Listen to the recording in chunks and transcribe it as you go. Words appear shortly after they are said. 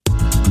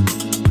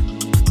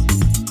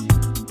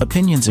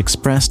opinions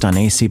expressed on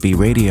ACB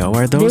Radio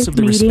are those of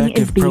the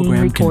respective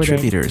program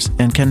contributors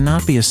and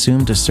cannot be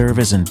assumed to serve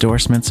as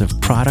endorsements of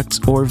products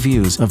or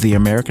views of the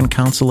American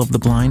Council of the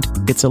Blind,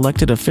 its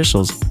elected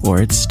officials,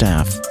 or its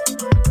staff.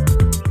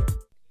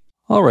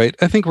 All right,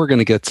 I think we're going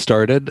to get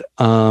started.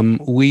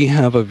 We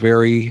have a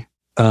very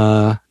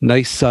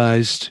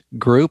nice-sized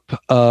group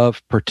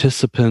of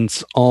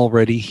participants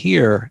already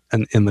here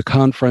in the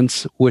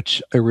conference,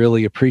 which I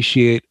really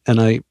appreciate. And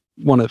I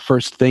want to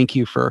first thank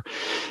you for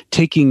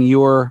taking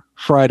your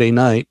Friday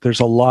night. There's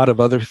a lot of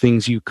other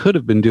things you could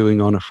have been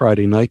doing on a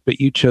Friday night, but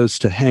you chose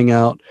to hang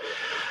out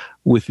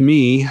with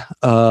me,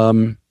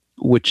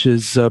 which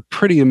is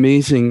pretty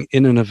amazing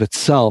in and of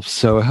itself.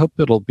 So I hope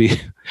it'll be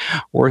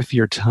worth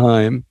your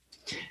time.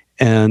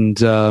 And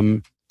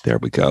there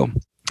we go.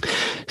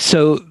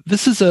 So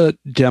this is a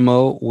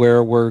demo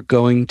where we're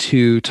going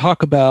to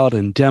talk about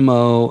and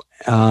demo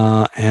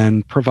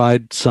and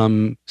provide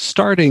some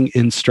starting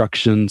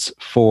instructions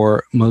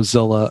for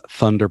Mozilla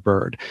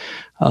Thunderbird.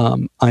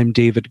 I'm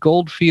David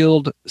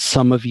Goldfield.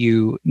 Some of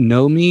you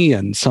know me,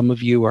 and some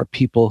of you are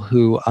people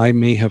who I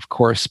may have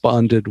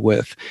corresponded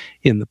with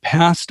in the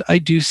past. I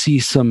do see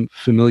some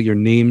familiar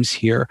names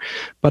here,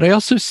 but I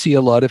also see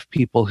a lot of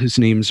people whose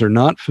names are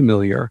not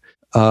familiar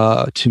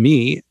to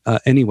me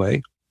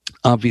anyway.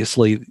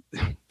 Obviously,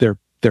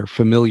 they're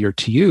familiar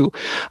to you,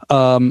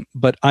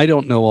 but I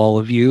don't know all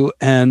of you,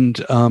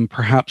 and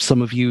perhaps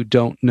some of you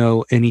don't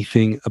know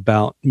anything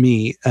about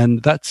me,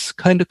 and that's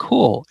kind of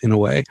cool in a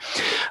way.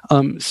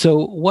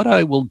 So what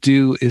I will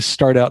do is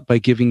start out by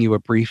giving you a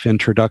brief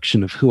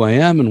introduction of who I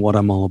am and what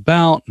I'm all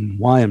about and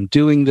why I'm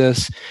doing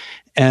this,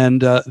 and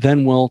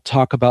then we'll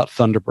talk about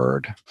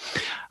Thunderbird.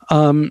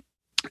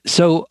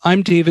 So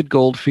I'm David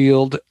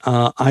Goldfield.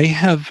 I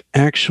have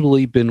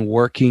actually been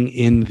working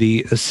in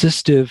the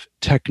assistive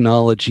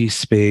technology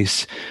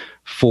space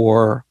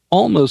for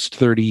almost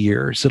 30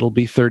 years. It'll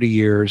be 30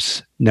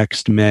 years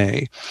next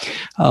May.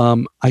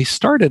 I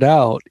started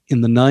out in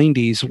the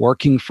 90s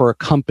working for a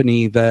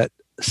company that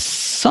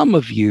some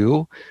of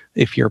you,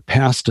 if you're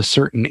past a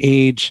certain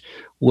age,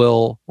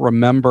 will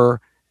remember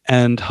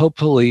and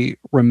hopefully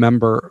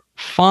remember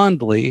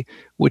fondly,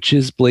 which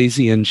is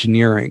Blazy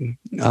Engineering.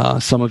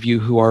 Some of you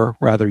who are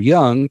rather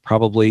young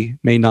probably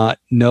may not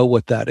know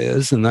what that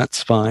is, and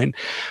that's fine.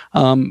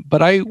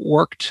 But I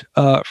worked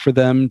for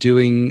them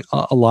doing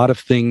a lot of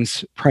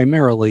things,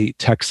 primarily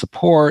tech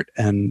support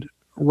and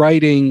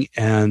writing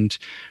and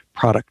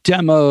product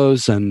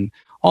demos and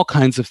all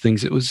kinds of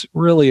things. It was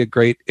really a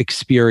great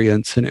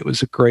experience, and it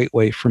was a great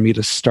way for me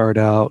to start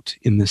out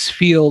in this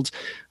field.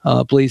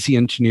 Blazy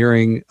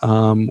Engineering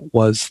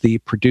was the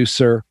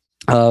producer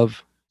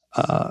of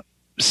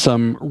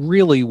some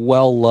really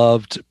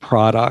well-loved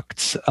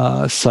products,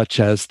 such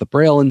as the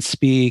Braille and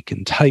Speak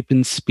and Type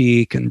and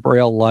Speak and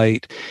Braille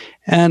Lite.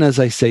 And as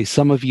I say,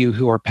 some of you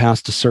who are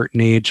past a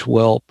certain age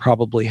will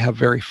probably have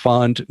very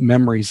fond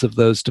memories of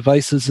those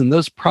devices, and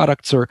those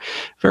products are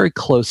very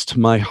close to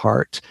my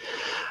heart.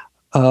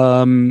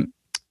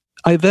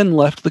 I then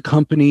left the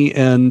company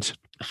and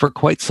for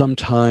quite some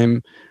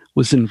time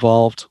was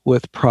involved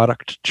with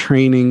product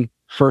training,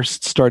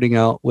 first starting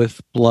out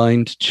with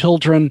blind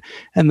children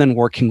and then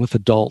working with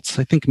adults.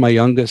 I think my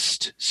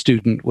youngest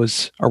student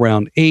was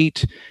around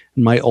 8,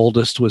 and my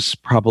oldest was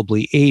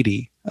probably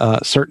 80.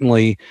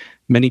 Certainly,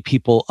 many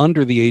people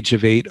under the age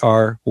of 8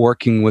 are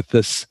working with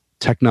this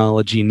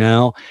technology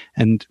now,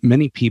 and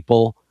many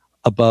people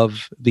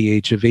above the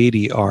age of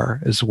 80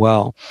 are as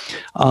well.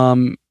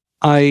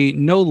 I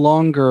no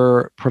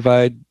longer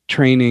provide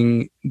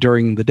training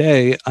during the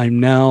day. I'm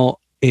now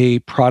a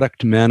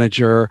product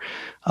manager,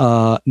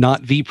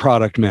 not the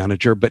product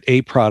manager, but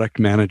a product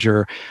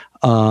manager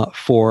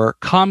for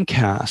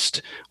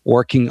Comcast,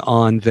 working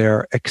on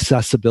their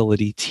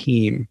accessibility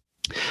team.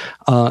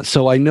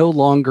 So I no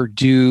longer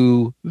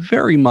do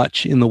very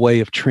much in the way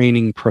of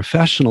training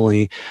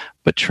professionally,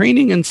 but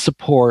training and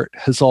support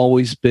has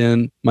always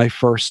been my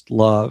first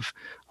love.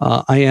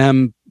 I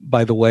am,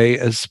 by the way,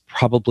 as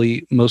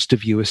probably most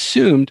of you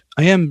assumed,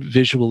 I am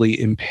visually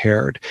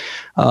impaired.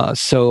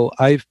 So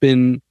I've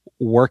been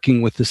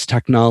working with this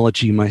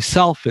technology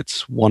myself.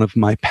 It's one of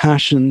my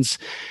passions,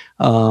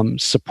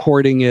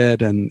 supporting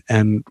it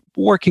and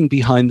working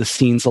behind the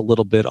scenes a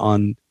little bit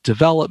on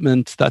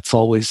development. That's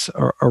always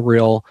a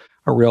real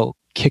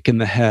kick in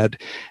the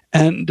head.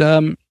 And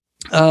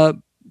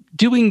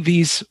doing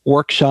these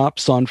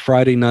workshops on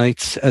Friday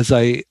nights, as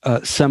I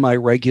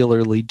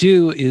semi-regularly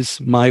do,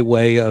 is my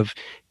way of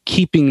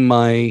keeping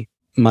my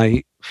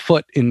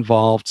foot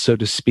involved, so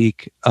to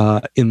speak,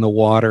 in the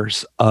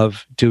waters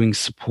of doing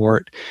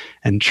support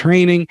and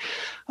training.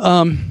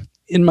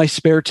 In my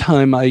spare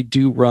time, I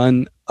do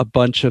run a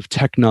bunch of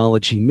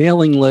technology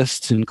mailing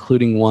lists,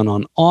 including one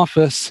on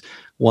Office,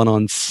 one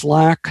on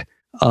Slack,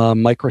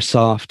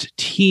 Microsoft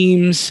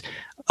Teams,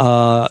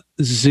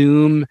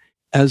 Zoom,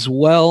 as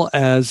well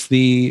as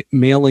the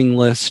mailing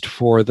list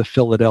for the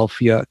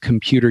Philadelphia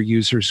Computer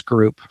Users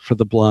Group for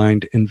the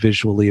Blind and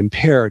Visually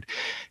Impaired.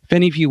 If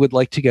any of you would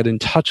like to get in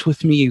touch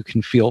with me, you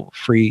can feel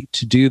free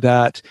to do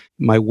that.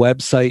 My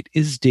website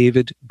is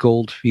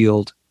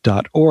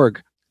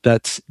davidgoldfield.org.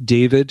 That's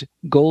David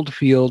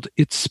Goldfield.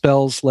 It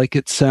spells like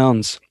it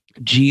sounds.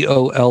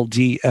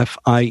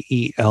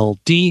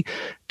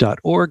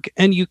 GOLDFIELD.org.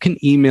 And you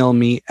can email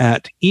me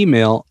at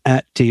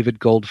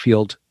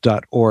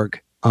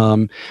email@davidgoldfield.org.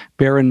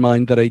 Bear in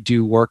mind that I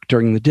do work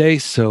during the day,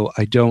 so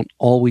I don't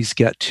always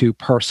get to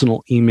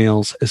personal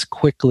emails as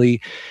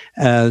quickly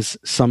as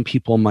some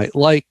people might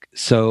like.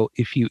 So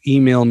if you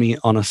email me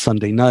on a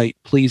Sunday night,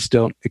 please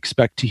don't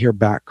expect to hear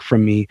back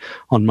from me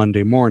on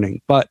Monday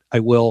morning, but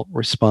I will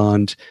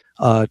respond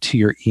to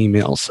your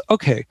emails.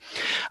 Okay.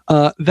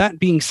 That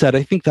being said,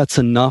 I think that's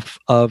enough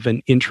of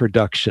an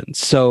introduction.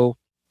 So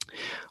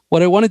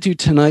what I want to do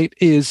tonight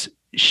is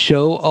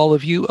show all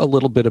of you a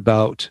little bit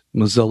about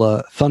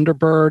Mozilla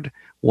Thunderbird,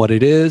 what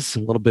it is, a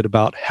little bit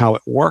about how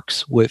it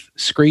works with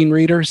screen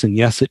readers. And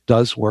yes, it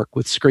does work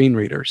with screen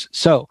readers.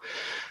 So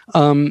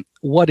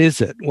what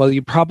is it? Well,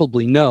 you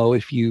probably know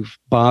if you've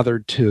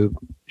bothered to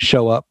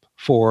show up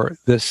for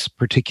this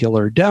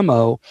particular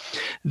demo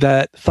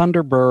that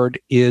Thunderbird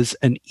is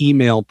an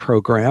email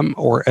program,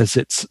 or as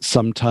it's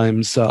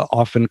sometimes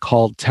often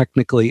called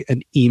technically,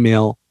 an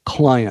email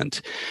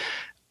client.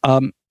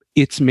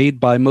 It's made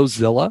by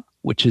Mozilla,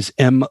 which is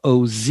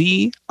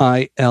Mozilla.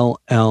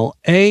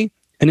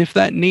 And if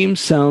that name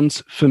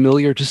sounds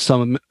familiar to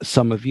some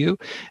of you,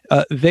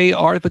 they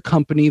are the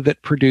company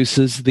that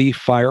produces the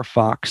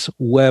Firefox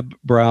web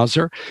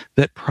browser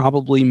that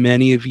probably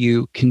many of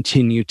you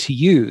continue to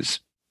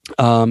use.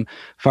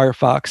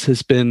 Firefox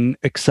has been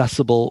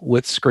accessible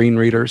with screen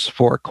readers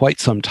for quite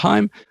some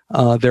time.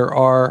 There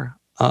are,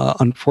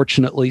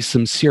 unfortunately,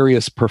 some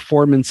serious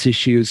performance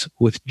issues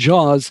with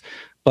JAWS,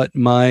 but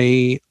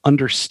my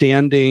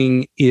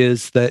understanding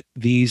is that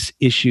these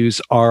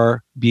issues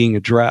are being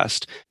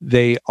addressed.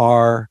 They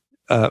are,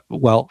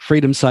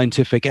 Freedom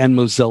Scientific and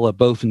Mozilla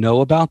both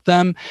know about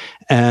them,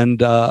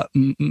 and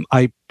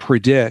I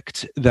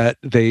predict that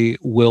they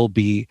will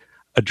be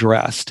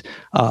addressed.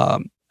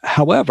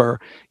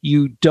 However,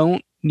 you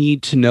don't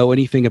need to know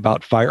anything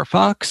about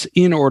Firefox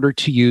in order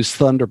to use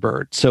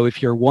Thunderbird. So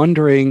if you're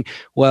wondering,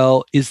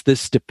 well, is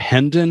this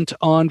dependent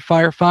on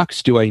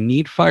Firefox? Do I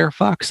need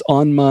Firefox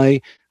on my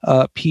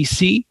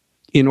PC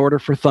in order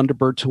for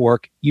Thunderbird to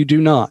work? You do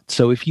not.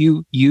 So if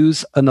you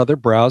use another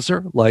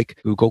browser like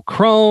Google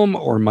Chrome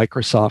or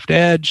Microsoft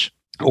Edge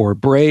or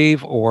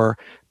Brave or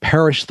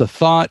perish the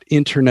thought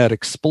Internet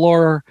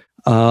Explorer,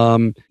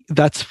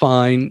 that's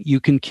fine.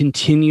 You can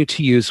continue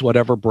to use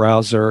whatever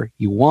browser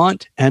you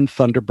want, and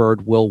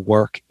Thunderbird will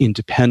work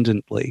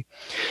independently.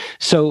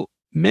 So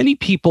many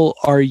people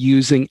are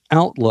using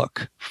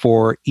Outlook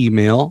for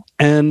email,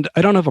 and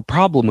I don't have a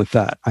problem with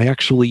that. I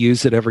actually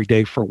use it every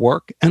day for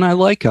work, and I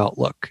like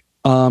Outlook.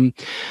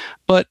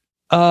 But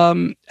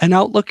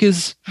Outlook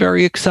is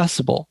very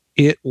accessible.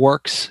 It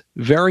works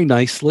very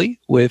nicely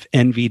with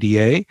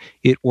NVDA.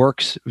 It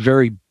works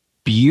very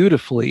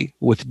beautifully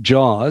with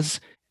JAWS.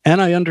 And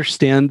I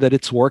understand that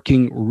it's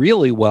working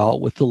really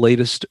well with the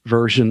latest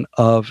version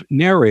of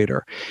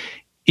Narrator.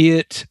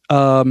 It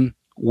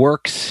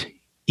works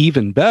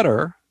even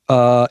better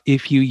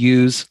if you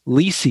use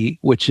Lisi,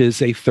 which is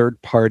a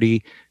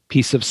third-party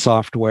piece of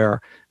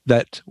software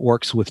that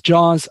works with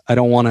JAWS. I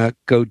don't want to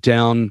go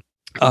down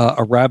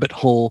a rabbit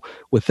hole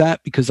with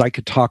that because I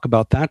could talk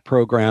about that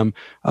program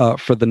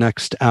for the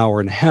next hour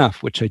and a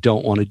half, which I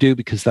don't want to do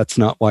because that's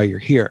not why you're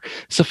here.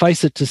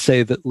 Suffice it to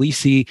say that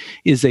Lisi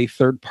is a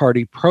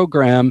third-party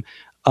program.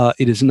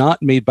 It is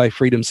not made by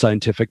Freedom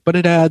Scientific, but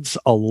it adds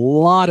a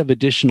lot of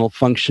additional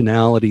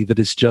functionality that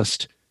is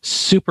just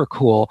super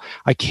cool.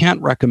 I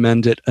can't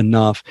recommend it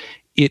enough.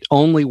 It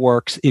only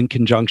works in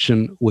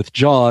conjunction with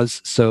JAWS,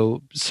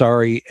 so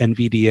sorry,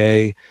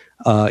 NVDA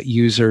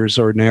users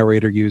or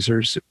Narrator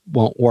users, it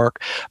won't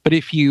work. But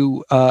if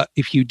you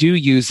do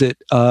use it,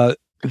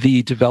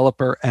 the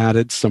developer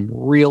added some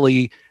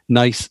really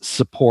nice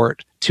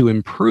support to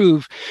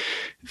improve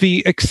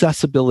the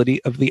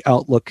accessibility of the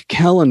Outlook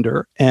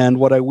calendar. And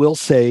what I will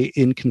say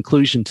in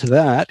conclusion to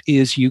that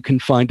is you can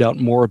find out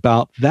more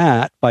about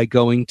that by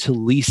going to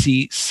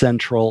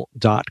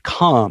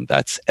LeasyCentral.com.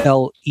 That's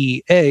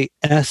LEASEY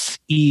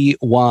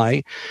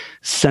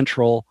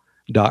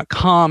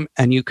Central.com.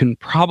 And you can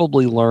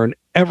probably learn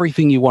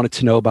everything you wanted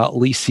to know about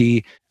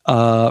Lisi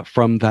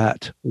from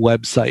that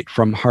website,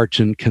 from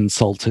Harchin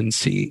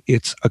Consultancy.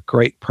 It's a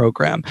great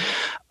program.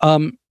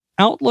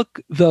 Outlook,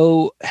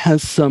 though,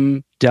 has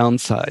some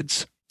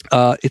downsides.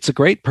 It's a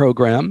great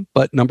program,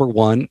 but number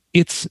one,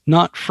 it's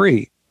not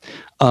free.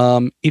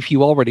 If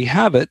you already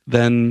have it,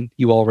 then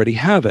you already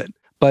have it.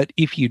 But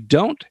if you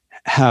don't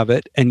have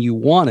it and you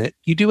want it,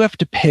 you do have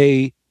to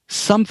pay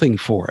something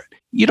for it.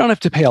 You don't have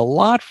to pay a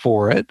lot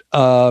for it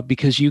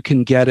because you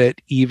can get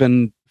it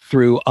even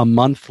through a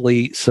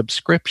monthly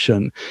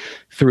subscription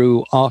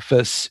through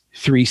Office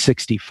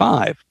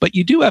 365, but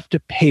you do have to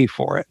pay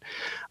for it.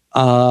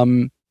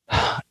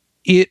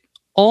 It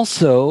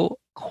also,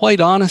 quite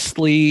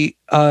honestly,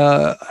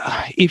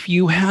 if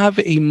you have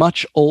a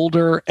much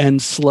older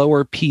and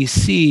slower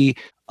PC,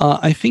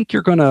 I think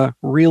you're going to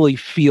really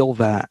feel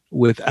that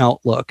with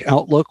Outlook.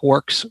 Outlook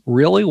works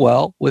really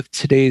well with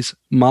today's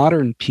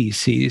modern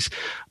PCs,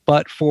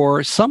 but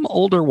for some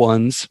older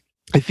ones,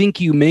 I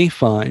think you may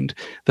find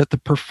that the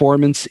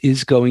performance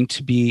is going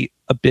to be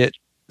a bit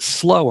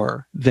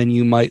slower than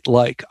you might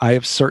like. I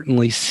have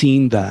certainly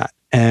seen that,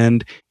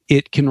 and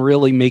it can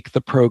really make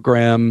the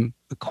program,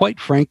 quite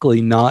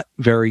frankly, not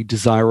very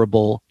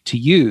desirable to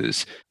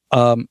use.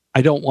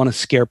 I don't want to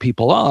scare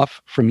people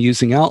off from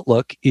using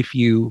Outlook. If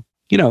you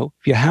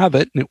have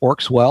it and it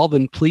works well,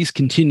 then please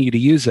continue to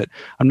use it.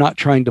 I'm not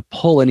trying to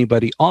pull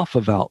anybody off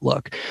of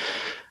Outlook.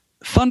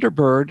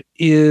 Thunderbird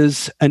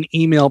is an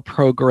email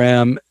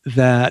program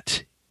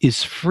that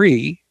is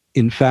free.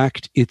 In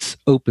fact, it's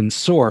open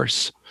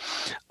source.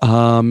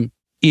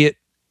 It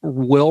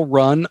will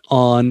run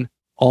on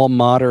all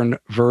modern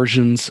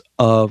versions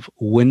of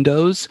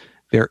Windows.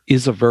 There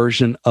is a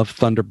version of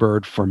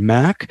Thunderbird for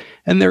Mac,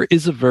 and there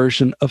is a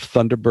version of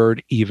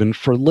Thunderbird even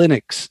for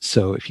Linux.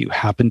 So if you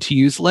happen to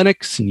use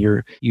Linux and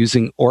you're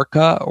using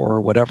Orca or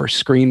whatever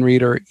screen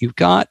reader you've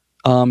got,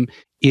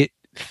 it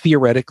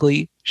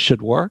theoretically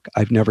should work.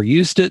 I've never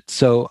used it,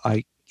 so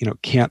I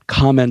can't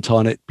comment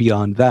on it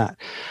beyond that.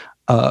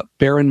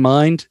 Bear in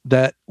mind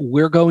that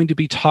we're going to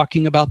be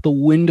talking about the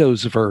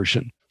Windows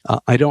version.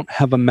 I don't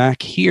have a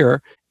Mac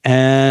here,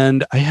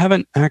 and I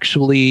haven't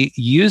actually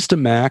used a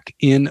Mac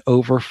in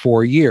over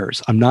 4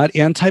 years. I'm not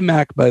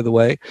anti-Mac, by the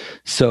way,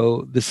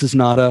 so this is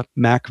not a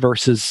Mac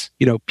versus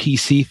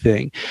PC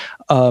thing.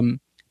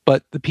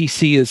 But the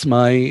PC is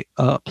my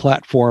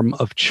platform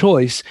of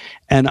choice,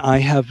 and I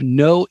have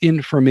no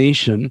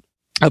information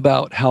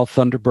about how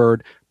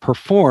Thunderbird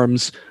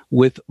performs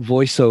with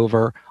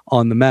VoiceOver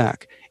on the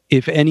Mac.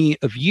 If any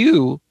of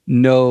you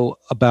know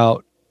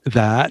about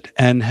that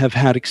and have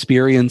had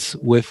experience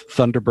with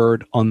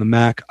Thunderbird on the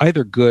Mac,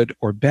 either good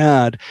or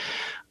bad,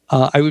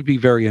 I would be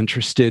very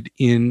interested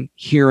in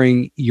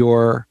hearing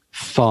your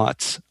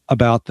thoughts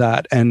about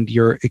that and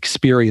your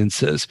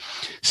experiences.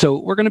 So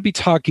we're going to be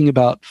talking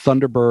about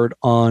Thunderbird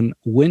on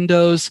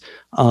Windows.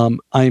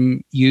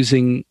 I'm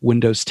using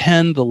Windows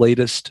 10, the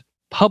latest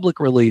public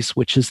release,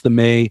 which is the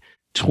May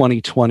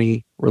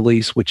 2020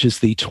 release, which is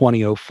the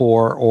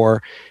 2004,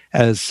 or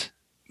as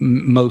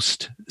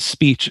most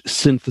speech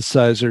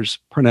synthesizers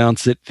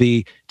pronounce it,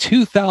 the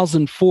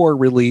 2004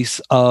 release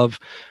of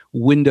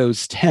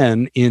Windows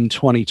 10 in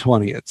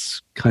 2020.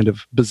 It's kind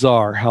of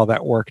bizarre how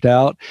that worked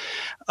out.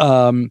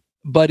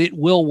 But it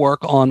will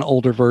work on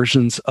older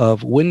versions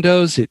of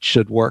Windows. It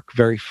should work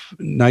very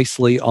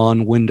nicely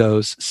on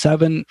Windows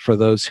 7 for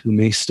those who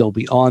may still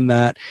be on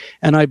that.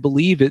 And I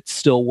believe it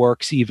still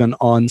works even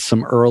on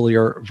some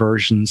earlier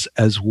versions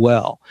as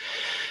well.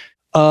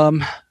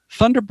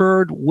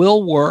 Thunderbird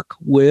will work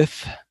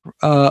with,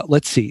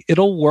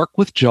 it'll work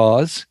with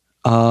JAWS.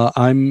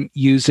 I'm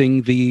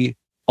using the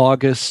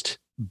August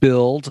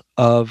build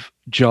of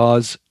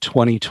JAWS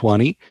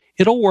 2020.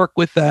 It'll work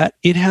with that.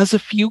 It has a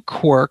few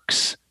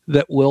quirks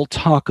that we'll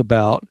talk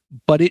about,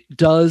 but it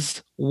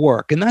does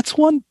work. And that's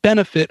one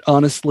benefit,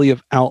 honestly,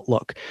 of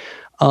Outlook.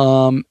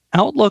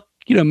 Outlook,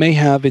 may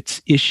have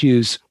its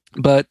issues,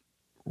 but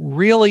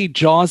really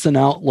JAWS and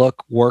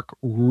Outlook work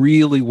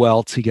really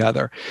well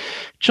together.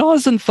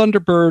 JAWS and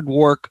Thunderbird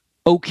work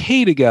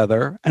okay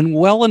together and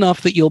well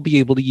enough that you'll be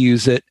able to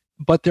use it,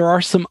 but there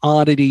are some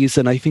oddities,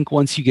 and I think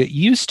once you get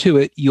used to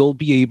it, you'll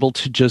be able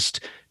to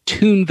just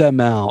tune them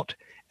out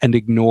and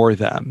ignore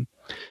them.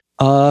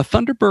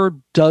 Thunderbird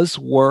does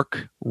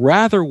work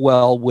rather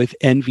well with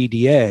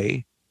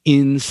NVDA.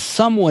 In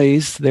some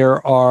ways,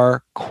 there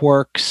are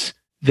quirks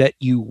that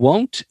you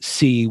won't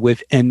see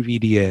with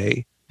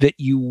NVDA that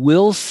you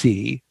will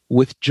see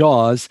with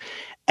JAWS,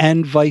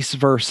 and vice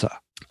versa.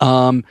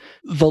 I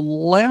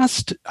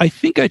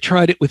think I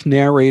tried it with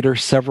Narrator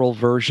several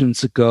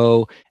versions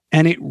ago,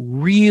 and it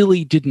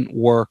really didn't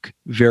work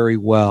very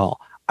well.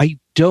 I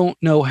don't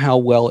know how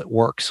well it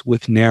works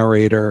with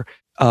Narrator.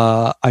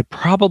 I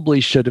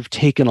probably should have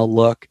taken a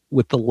look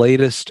with the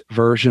latest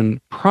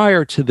version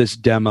prior to this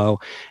demo,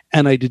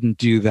 and I didn't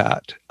do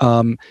that.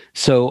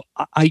 So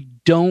I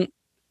don't,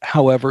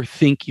 however,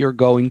 think you're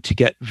going to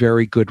get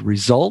very good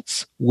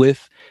results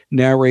with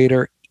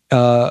Narrator,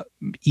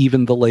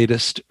 even the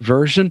latest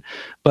version.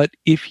 But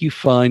if you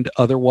find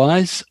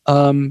otherwise,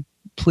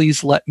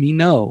 please let me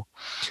know.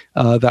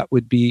 That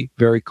would be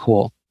very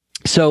cool.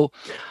 So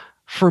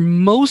for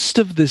most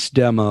of this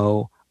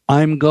demo,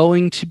 I'm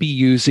going to be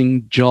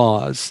using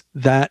JAWS.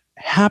 That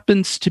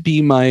happens to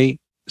be my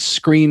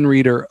screen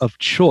reader of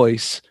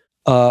choice,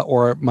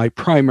 or my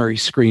primary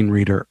screen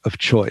reader of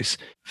choice.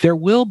 There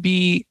will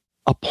be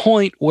a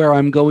point where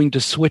I'm going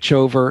to switch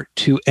over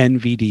to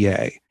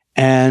NVDA.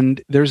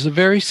 And there's a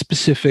very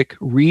specific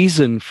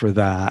reason for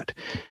that.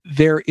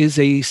 There is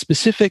a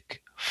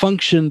specific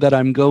function that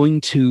I'm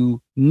going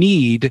to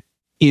need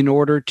in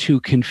order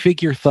to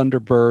configure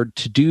Thunderbird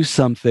to do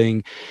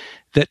something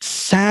that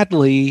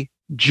sadly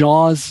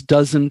JAWS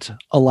doesn't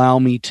allow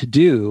me to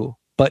do,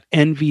 but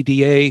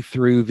NVDA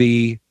through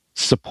the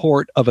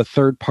support of a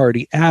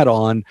third-party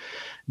add-on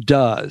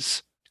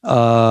does.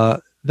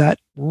 That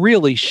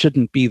really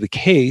shouldn't be the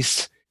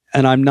case,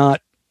 and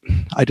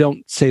I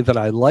don't say that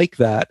I like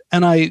that,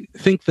 and I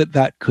think that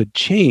that could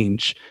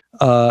change,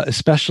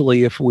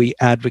 especially if we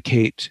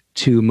advocate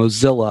to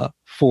Mozilla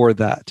for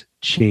that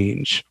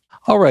change.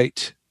 All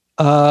right.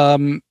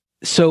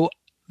 So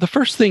the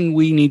first thing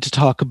we need to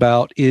talk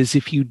about is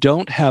if you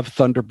don't have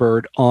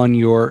Thunderbird on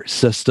your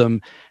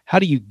system, how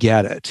do you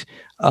get it?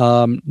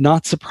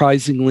 Not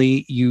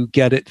surprisingly, you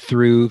get it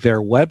through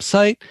their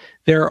website.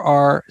 There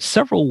are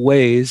several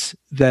ways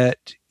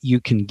that you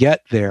can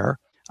get there.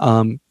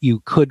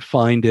 You could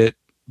find it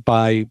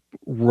by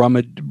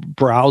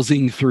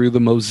browsing through the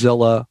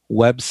Mozilla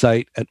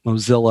website at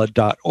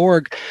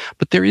mozilla.org,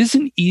 but there is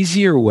an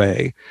easier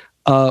way,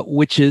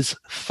 which is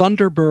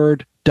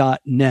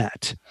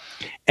thunderbird.net.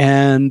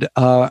 And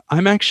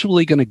I'm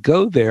actually going to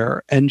go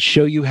there and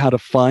show you how to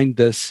find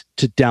this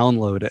to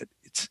download it.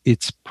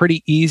 It's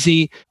pretty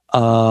easy.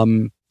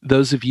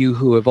 Those of you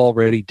who have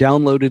already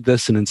downloaded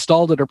this and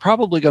installed it are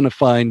probably going to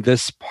find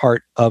this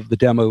part of the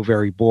demo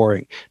very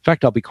boring. In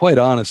fact, I'll be quite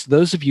honest,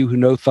 those of you who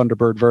know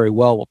Thunderbird very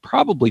well will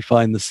probably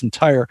find this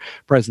entire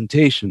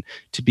presentation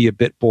to be a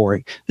bit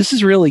boring. This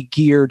is really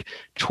geared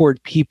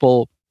toward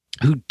people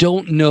who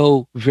don't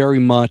know very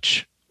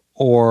much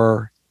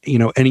or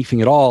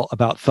anything at all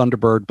about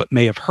Thunderbird, but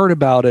may have heard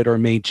about it or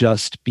may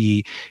just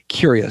be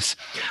curious.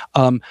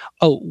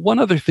 One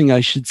other thing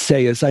I should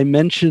say is I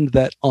mentioned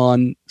that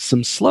on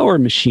some slower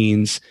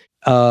machines,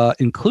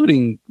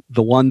 including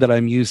the one that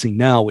I'm using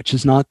now, which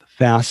is not the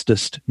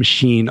fastest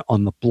machine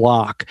on the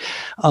block,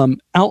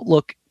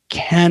 Outlook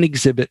can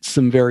exhibit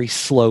some very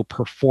slow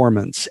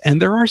performance.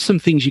 And there are some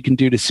things you can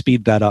do to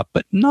speed that up,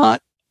 but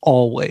not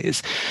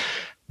always.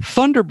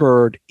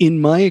 Thunderbird,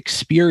 in my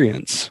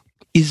experience,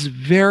 is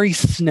very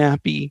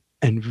snappy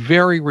and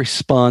very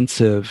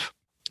responsive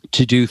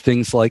to do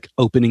things like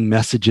opening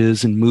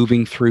messages and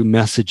moving through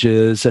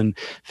messages and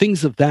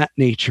things of that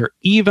nature,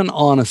 even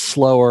on a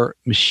slower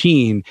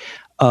machine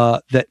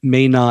that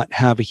may not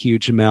have a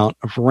huge amount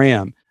of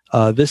RAM.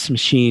 This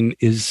machine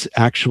is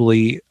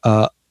actually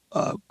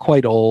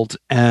quite old,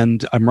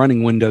 and I'm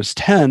running Windows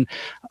 10.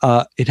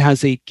 It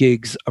has 8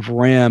 gigs of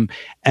RAM,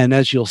 and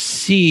as you'll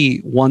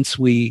see once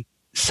we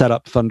set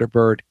up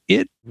Thunderbird,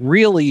 it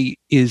really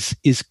is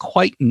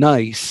quite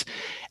nice,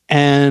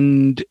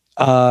 and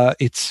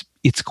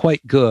it's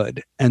quite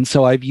good. And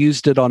so I've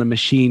used it on a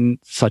machine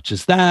such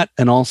as that,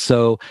 and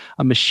also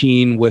a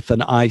machine with an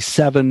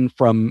i7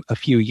 from a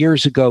few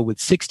years ago with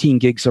 16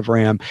 gigs of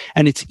RAM,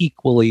 and it's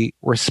equally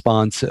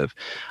responsive.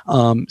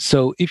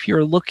 So if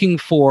you're looking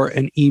for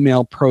an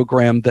email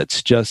program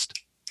that's just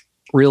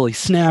really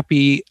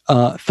snappy,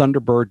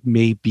 Thunderbird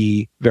may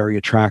be very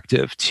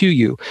attractive to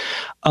you.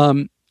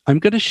 I'm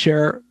going to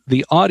share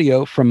the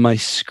audio from my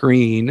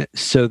screen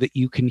so that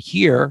you can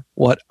hear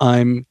what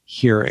I'm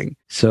hearing.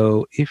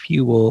 So if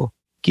you will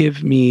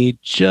give me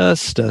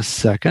just a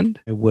second,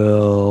 I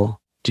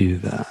will do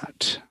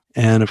that.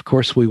 And of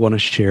course, we want to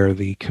share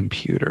the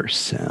computer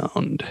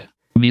sound.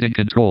 Meeting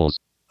controls.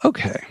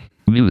 Okay.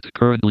 Mute.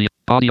 Currently,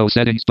 audio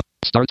settings.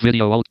 Start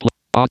video. Alt.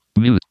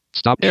 Mute.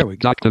 Stop. There we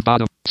go. Dock to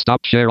bottom.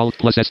 Stop share. Alt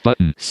plus S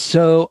button.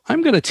 So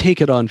I'm going to take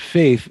it on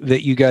faith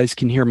that you guys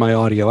can hear my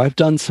audio. I've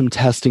done some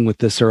testing with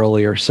this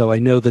earlier, so I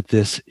know that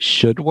this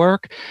should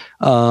work.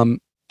 I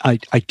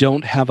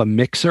don't have a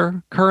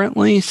mixer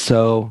currently,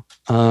 so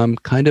I'm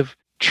kind of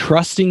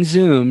trusting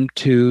Zoom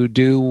to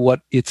do what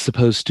it's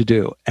supposed to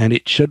do, and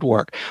it should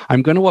work.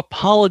 I'm going to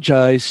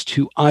apologize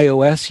to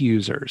iOS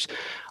users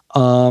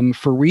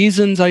for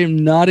reasons I am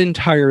not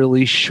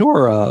entirely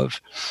sure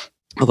of.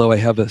 Although I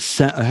have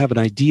an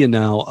idea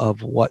now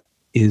of what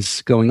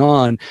is going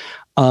on,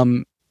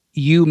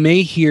 you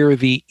may hear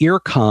the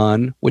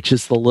earcon, which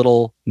is the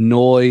little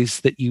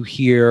noise that you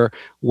hear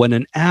when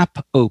an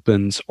app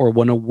opens or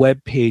when a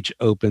web page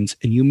opens,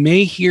 and you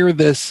may hear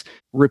this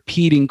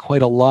repeating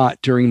quite a lot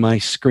during my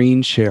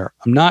screen share.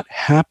 I'm not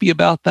happy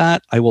about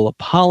that. I will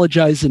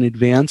apologize in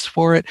advance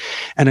for it,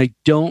 and I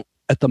don't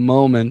at the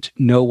moment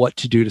know what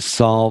to do to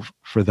solve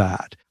for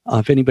that.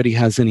 If anybody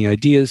has any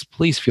ideas,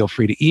 please feel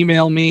free to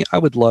email me. I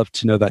would love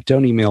to know that.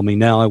 Don't email me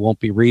now. I won't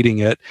be reading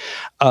it.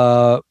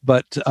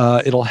 But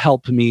it'll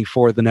help me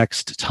for the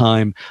next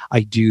time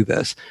I do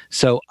this.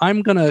 So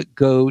I'm going to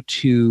go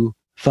to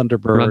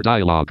Thunderbird. Run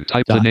dialog.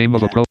 Type the name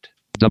of a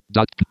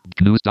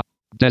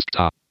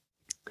desktop.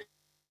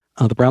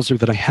 The browser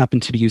that I happen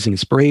to be using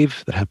is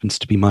Brave. That happens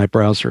to be my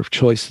browser of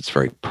choice. It's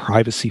very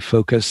privacy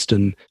focused,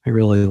 and I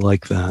really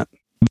like that.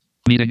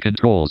 Meeting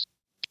controls.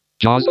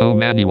 JAWS O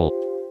manual.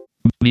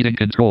 Meeting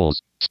controls.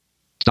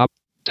 Stop.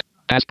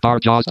 Taskbar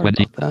JAWS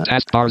 20.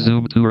 Taskbar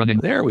Zoom 2 running.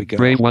 There we go.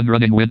 Brave 1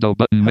 running window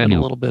button menu.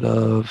 A little bit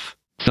of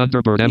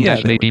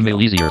Thunderbird make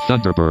email easier.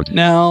 Thunderbird.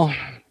 Now,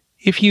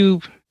 if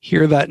you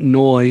hear that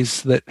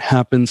noise that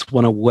happens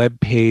when a web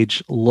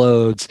page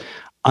loads,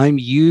 I'm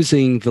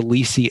using the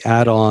Lisi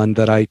add-on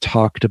that I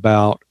talked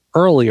about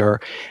earlier,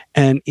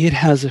 and it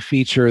has a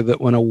feature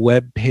that when a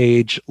web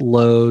page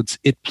loads,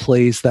 it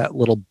plays that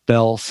little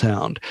bell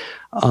sound.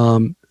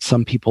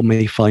 Some people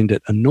may find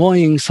it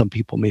annoying. Some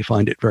people may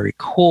find it very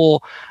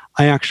cool.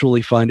 I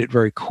actually find it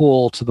very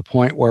cool to the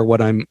point where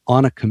when I'm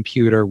on a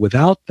computer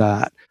without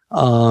that,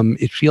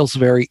 it feels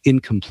very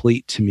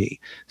incomplete to me.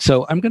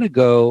 So I'm going to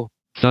go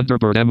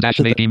Thunderbird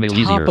make email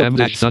easier.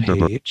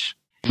 Thunderbird page,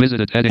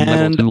 visited heading and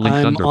level 2 link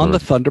I'm Thunderbird. on the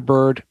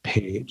Thunderbird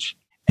page.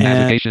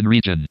 Navigation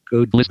region.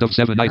 Go List of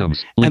 7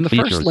 items. Link and the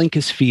features. first link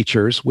is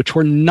features, which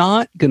we're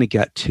not going to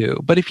get to.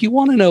 But if you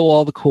want to know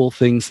all the cool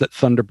things that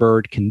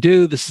Thunderbird can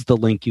do, this is the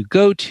link you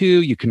go to.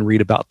 You can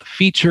read about the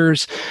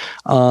features.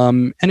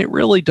 And it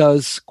really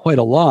does quite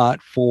a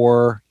lot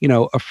for,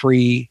 a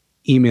free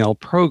email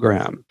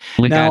program.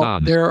 Link Now,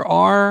 add-ons. there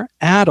are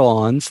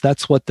add-ons.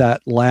 That's what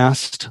that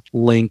last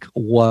link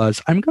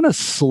was. I'm going to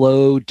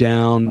slow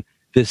down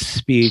this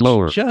speech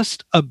Slower.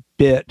 just a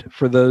bit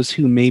for those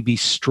who may be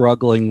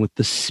struggling with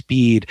the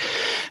speed.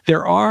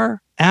 There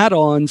are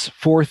add-ons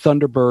for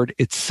Thunderbird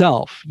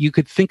itself. You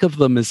could think of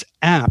them as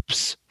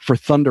apps for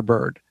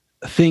Thunderbird,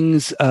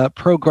 things,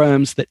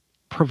 programs that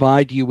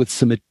provide you with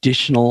some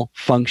additional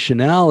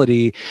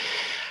functionality.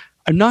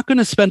 I'm not going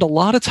to spend a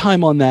lot of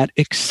time on that,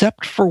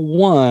 except for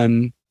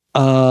one,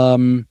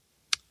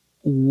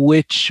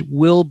 which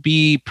will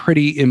be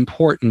pretty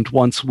important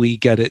once we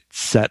get it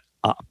set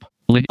up.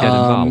 Link get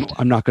involved.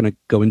 I'm not going to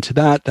go into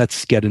that.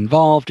 That's Get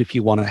Involved. If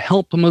you want to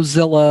help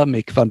Mozilla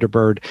make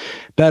Thunderbird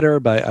better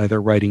by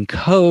either writing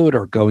code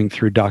or going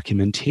through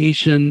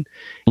documentation,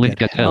 Link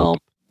get help.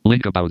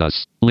 Link about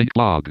us. Link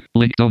blog.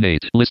 Link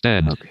donate. List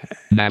end. Okay.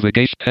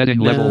 Navigation heading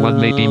level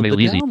 1 make email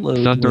the easy.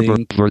 download Thunderbird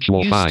link virtual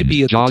used find. to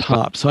be at the JAWS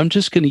top, so I'm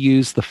just going to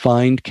use the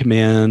find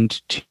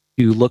command to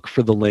look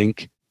for the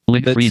link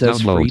link that free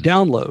says download. free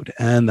download,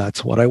 and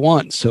that's what I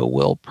want. So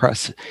we'll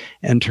press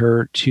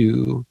enter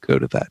to go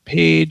to that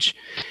page,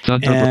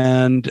 Thunderbird.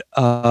 and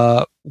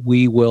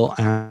we will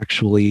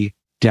actually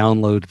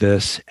download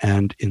this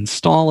and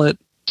install it.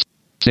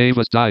 Save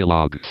as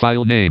dialog.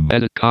 File name.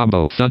 Edit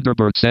combo.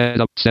 Thunderbird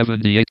setup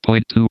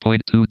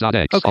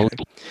 78.2.2.x. Okay.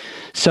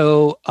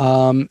 So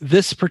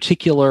this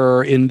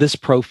particular, in this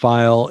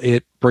profile,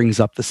 it brings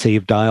up the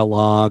save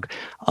dialog.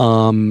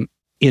 In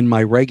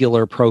my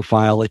regular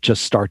profile, it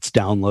just starts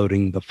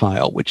downloading the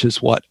file, which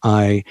is what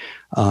I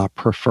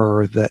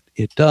prefer that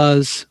it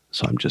does.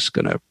 So I'm just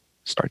going to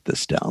start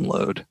this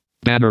download.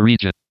 Banner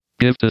region.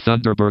 Give to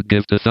Thunderbird.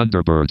 Give to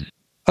Thunderbird.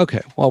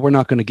 Okay, well, we're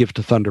not going to give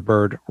to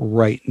Thunderbird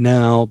right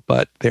now,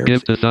 but there's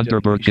Give to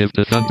Thunderbird. Give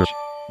to Thunderbird.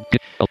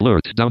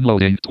 Alert.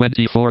 Downloading.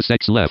 24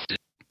 seconds left.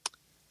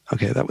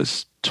 Okay, that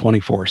was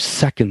 24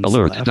 seconds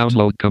Alert. left.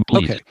 Download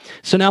complete. Okay,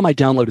 so now my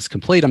download is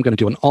complete. I'm going to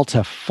do an Alt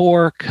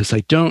F4 because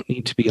I don't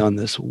need to be on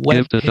this web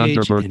Give to page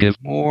Thunderbird.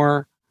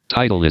 anymore.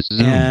 Title is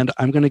Zoom. And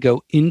I'm going to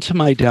go into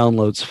my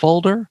downloads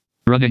folder.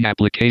 Running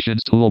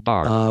applications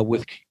toolbar.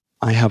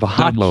 I have a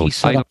hotkey Download.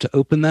 set up to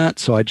open that,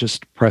 so I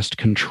just pressed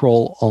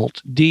Control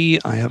Alt D.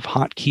 I have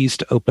hotkeys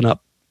to open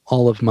up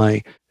all of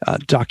my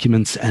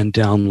documents and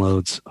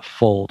downloads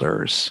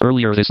folders.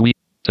 Earlier this week.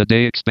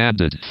 Today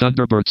expanded.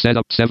 Thunderbird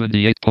setup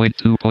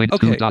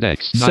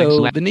 78.2.2.x.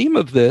 So the name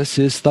of this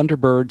is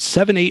Thunderbird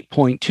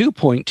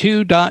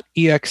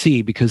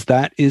 78.2.2.exe because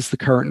that is the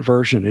current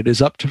version. It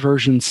is up to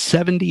version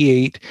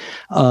 78.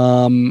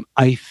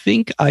 I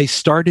think I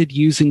started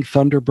using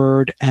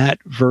Thunderbird at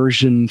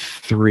version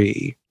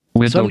 3.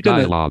 Window so I'm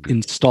going dialog. to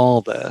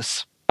install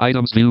this.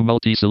 Items view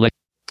multi-select.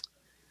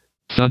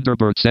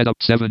 Thunderbird setup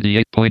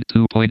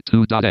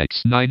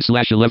 78.2.2.x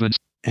 9/11.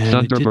 And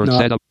I did Thunderbird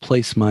not setup.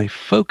 place my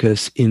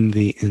focus in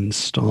the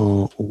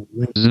install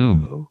window.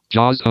 Zoom.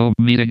 JAWS home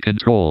meeting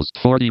controls.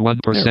 41%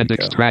 There we go.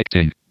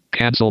 extracting.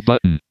 Cancel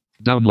button.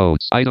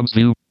 Downloads. Items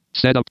view.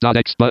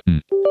 Setup.x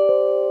button.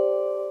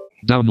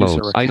 Downloads.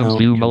 User Items account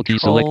view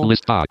multi-select control.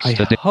 list box.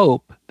 I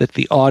hope that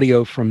the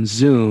audio from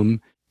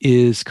Zoom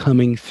is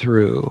coming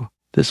through.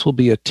 This will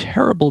be a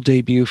terrible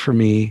debut for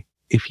me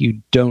if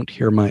you don't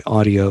hear my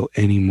audio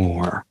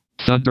anymore.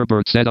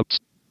 Thunderbird setups.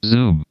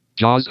 Zoom.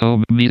 JAWS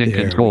home meeting There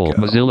we control.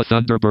 go. Mozilla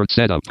Thunderbird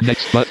setup.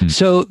 Next button.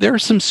 So there are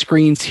some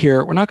screens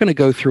here. We're not going to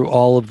go through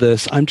all of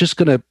this. I'm just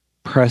going to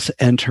press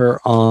enter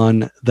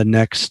on the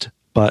next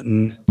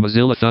button.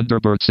 Mozilla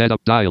Thunderbird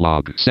setup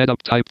dialog.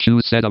 Setup type.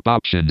 Choose setup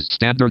options.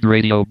 Standard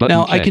radio button.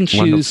 Now I can checked.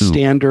 1 of choose 2.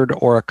 standard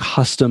or a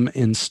custom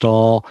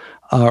install.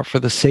 For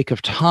the sake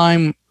of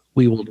time,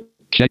 we will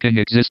Checking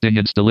existing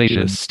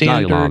installation.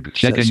 standard. Dialog.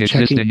 Checking Says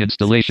existing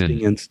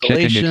installation.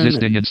 Checking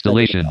existing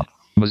installation.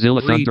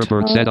 Mozilla 3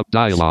 Thunderbird times. setup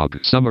dialog.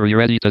 Summary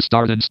ready to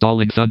start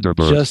installing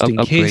Thunderbird. Just in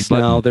Upgrade case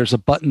button. now, there's a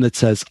button that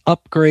says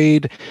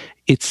upgrade.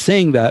 It's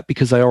saying that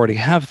because I already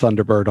have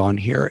Thunderbird on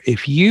here.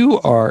 If you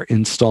are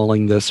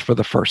installing this for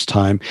the first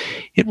time,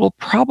 it will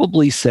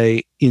probably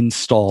say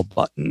install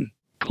button.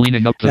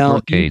 Cleaning up the Now, you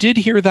birdcage. did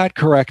hear that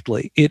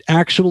correctly. It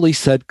actually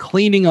said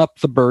cleaning up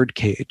the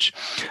birdcage.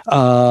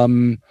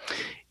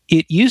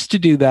 It used to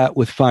do that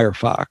with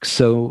Firefox.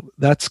 So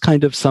that's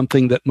kind of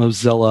something that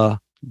Mozilla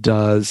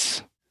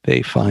does.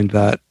 They find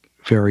that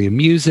very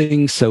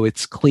amusing. So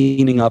it's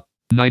cleaning up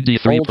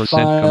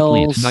 93%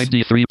 complete.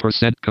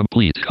 93%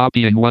 complete.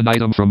 Copying one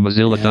item from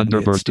Mozilla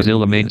Thunderbird to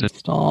Mozilla maintenance.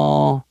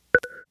 Install.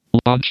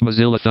 Launch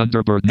Mozilla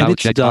Thunderbird now. And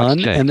it's done.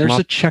 Check. And there's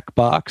a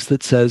checkbox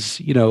that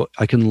says,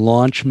 I can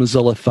launch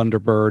Mozilla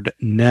Thunderbird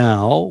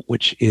now,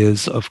 which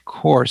is, of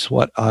course,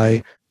 what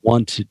I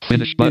want to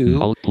Finish do.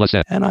 Button, Alt +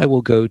 F. And I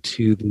will go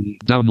to the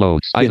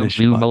Downloads. Item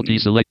view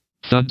multi-select.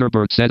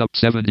 Thunderbird setup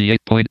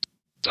 78 point.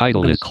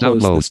 Title is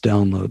close Downloads. this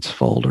downloads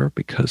folder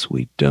because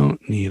we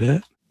don't need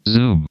it.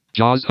 Zoom.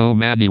 JAWS Home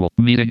Manual.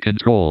 Meeting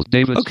controls.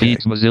 David's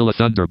Feeds Mozilla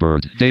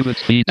Thunderbird.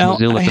 David's Feeds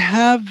Mozilla. I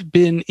have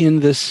been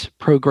in this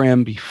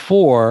program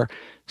before,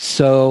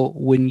 so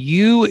when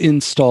you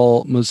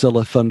install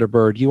Mozilla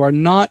Thunderbird, you are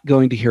not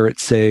going to hear it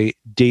say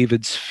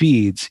David's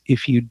Feeds.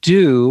 If you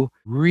do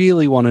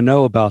really want to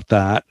know about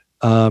that,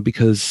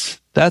 because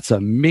that's a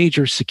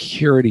major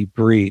security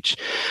breach,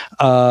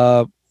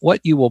 what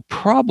you will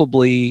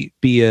probably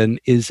be in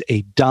is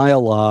a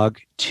dialogue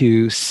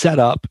to set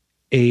up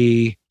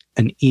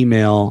an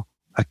email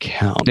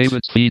account.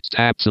 David's Feeds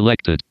tab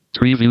selected.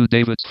 Preview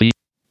David's Feed.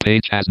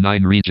 Page has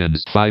 9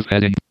 regions, 5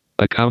 heading.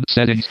 Account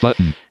settings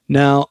button.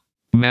 Now,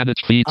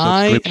 manage feed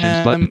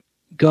subscriptions button.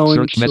 Going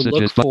search to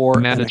messages look for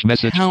manage an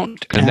message.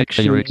 account Connect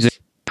to your actions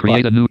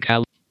create a new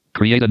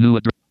create a new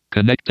address.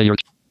 Connect to your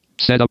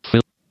setup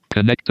fill.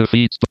 Connect to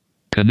feeds.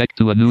 Connect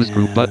to a news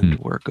group button.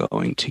 We're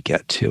going to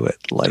get to it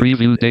like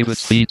preview this.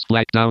 David's Feeds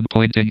black down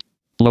pointing.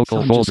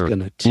 Local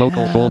folder.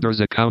 Local folders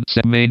account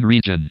set main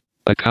region.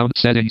 Account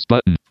settings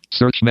button.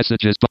 Search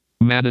messages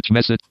manage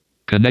message.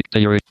 Connect to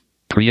your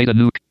create a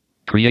new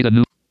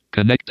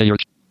connect to your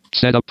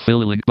setup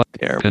fill link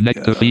button.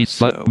 Connect to feeds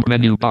button.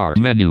 Menu bar.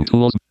 Menu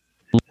tools.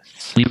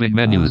 Leaving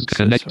menus.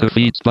 Connect to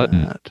feeds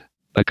button.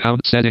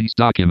 Account settings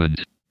document.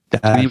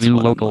 Preview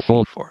local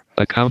folder.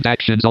 Account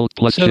actions Alt +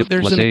 Shift +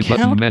 A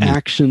button menu.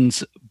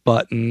 Actions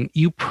button.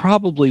 You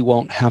probably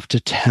won't have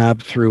to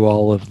tab through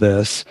all of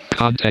this.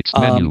 Context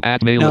menu.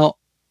 Add mail. Now,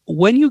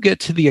 when you get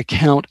to the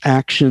account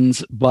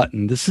actions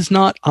button, this is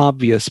not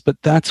obvious, but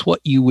that's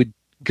what you would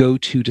go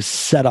to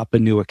set up a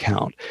new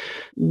account.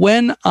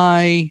 When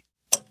I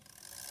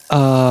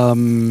did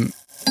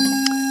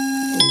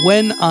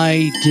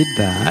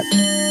that,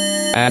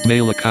 add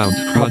mail account.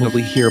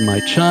 Probably hear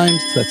my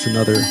chimes. That's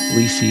another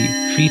Lisi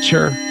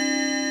feature.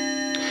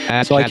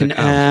 So I can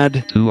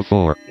add 2 of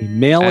 4. a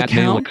mail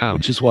account,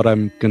 which is what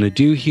I'm going to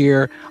do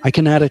here. I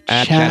can add a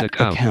chat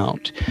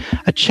account.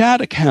 A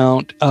chat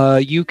account,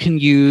 you can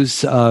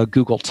use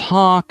Google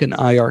Talk and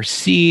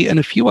IRC and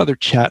a few other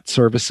chat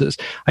services.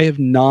 I have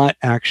not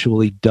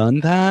actually done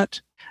that.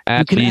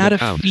 You can add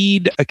a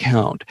feed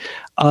account.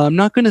 I'm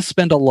not going to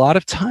spend a lot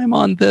of time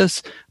on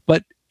this,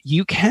 but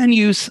you can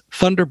use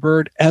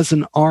Thunderbird as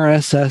an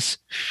RSS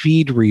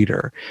feed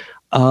reader.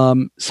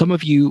 Some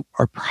of you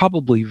are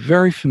probably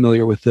very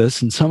familiar with this,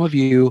 and some of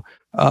you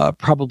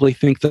probably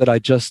think that I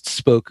just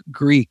spoke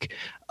Greek.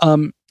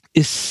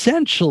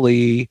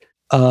 Essentially,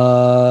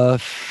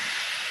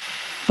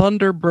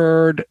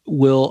 Thunderbird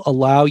will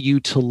allow you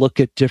to look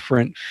at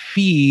different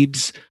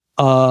feeds,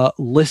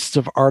 lists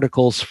of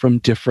articles from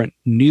different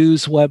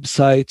news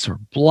websites or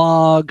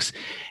blogs,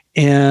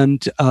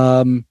 and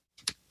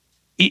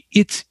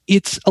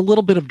it's a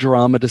little bit of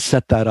drama to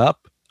set that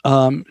up,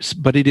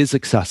 but it is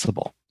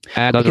accessible.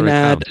 Add other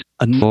account.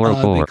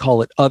 They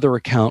call it other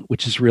account,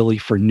 which is really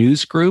for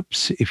news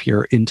groups, if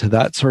you're into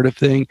that sort of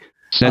thing.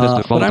 Set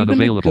as default but I'm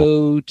unavailable.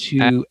 Go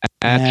to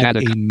add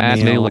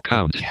mail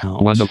account.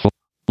 Wonderful.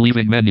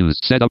 Leaving menus.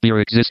 Set up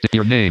your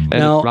name.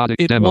 Now,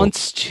 product it demo.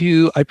 wants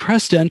to, I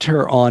pressed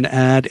enter on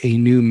add a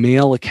new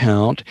mail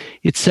account.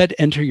 It said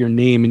enter your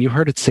name, and you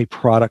heard it say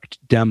product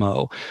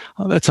demo.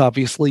 That's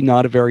obviously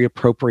not a very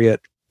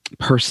appropriate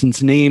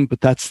person's name,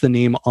 but that's the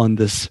name on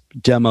this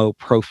demo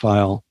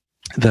profile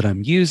that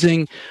I'm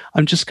using.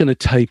 I'm just going to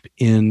type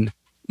in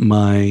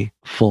my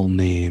full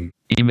name.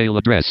 Email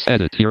address.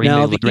 Edit your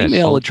now, email address. Now, the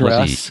email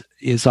address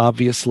is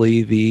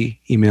obviously the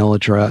email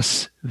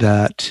address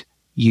that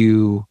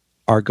you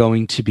are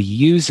going to be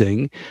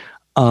using.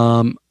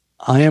 I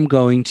am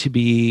going to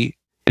be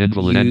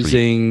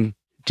using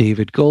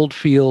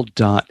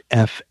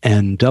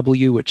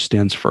davidgoldfield.fnw, which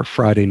stands for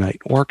Friday Night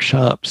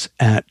Workshops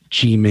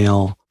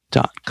 @gmail.com.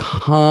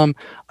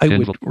 I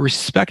would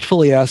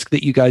respectfully ask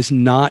that you guys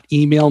not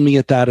email me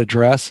at that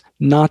address.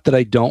 Not that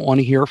I don't want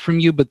to hear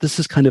from you, but this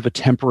is kind of a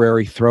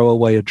temporary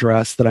throwaway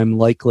address that I'm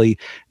likely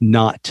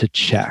not to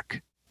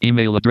check.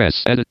 Email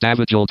address, edit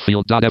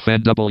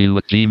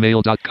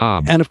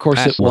davidgoldfield.fnw@gmail.com. And of course,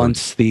 password. It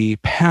wants the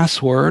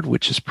password,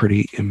 which is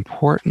pretty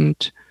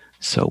important.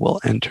 So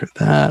we'll enter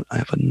that. I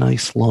have a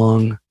nice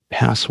long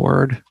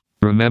password.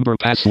 Remember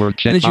password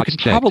check. And as you can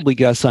probably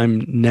guess,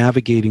 I'm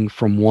navigating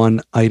from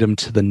one item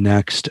to the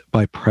next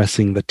by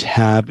pressing the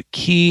tab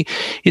key.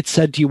 It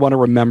said, do you want to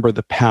remember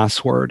the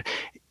password?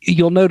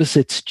 You'll notice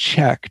it's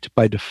checked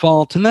by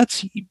default, and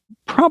that's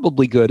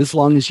probably good as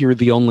long as you're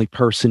the only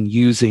person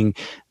using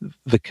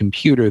the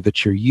computer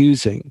that you're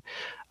using.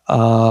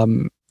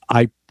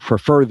 I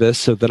prefer this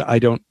so that I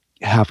don't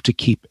have to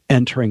keep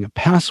entering a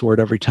password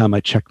every time I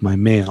check my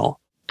mail.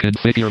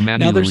 Configure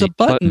manually. Now there's a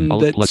button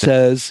that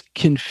says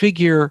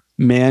configure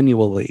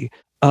manually.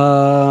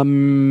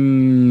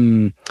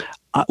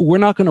 We're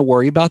not going to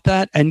worry about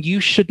that, and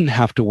you shouldn't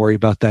have to worry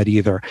about that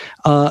either.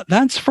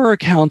 That's for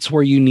accounts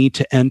where you need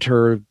to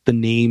enter the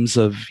names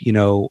of,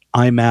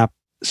 IMAP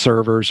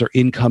servers or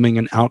incoming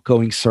and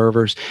outgoing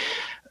servers.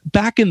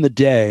 Back in the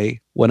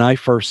day, when I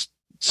first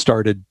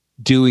started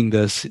doing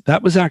this,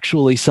 that was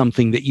actually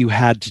something that you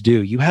had to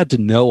do. You had to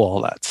know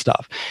all that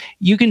stuff.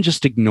 You can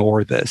just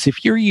ignore this.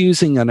 If you're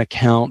using an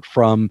account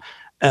from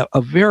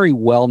a very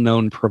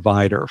well-known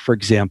provider, for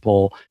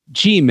example,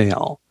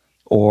 Gmail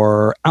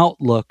or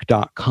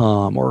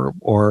Outlook.com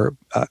or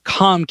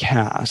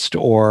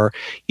Comcast or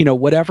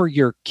whatever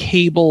your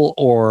cable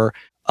or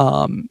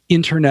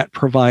internet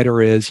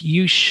provider is,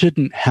 you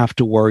shouldn't have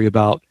to worry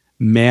about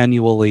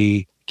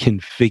manually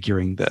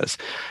configuring this.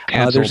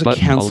 There's a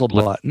cancel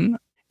button.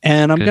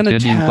 And I'm going to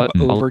tab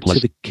over to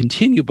the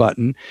continue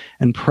button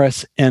and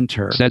press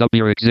enter. Set up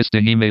your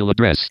existing email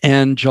address.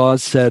 And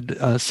JAWS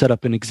said set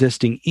up an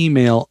existing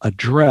email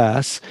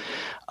address.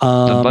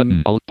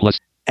 Button, Alt plus.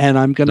 And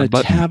I'm going to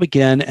tab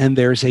again, and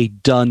there's a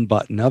done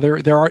button. Now,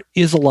 there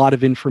is a lot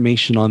of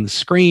information on the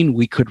screen.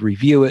 We could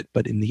review it,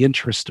 but in the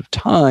interest of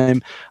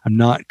time, I'm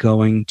not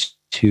going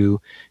to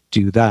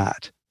do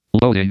that.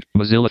 Loading,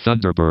 Mozilla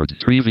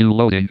Thunderbird. Preview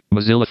loading,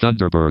 Mozilla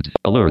Thunderbird.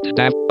 Alert,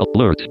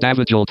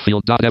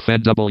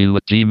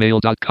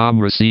 davidjoltfield.fnw@gmail.com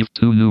received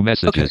 2 new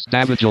messages. Okay.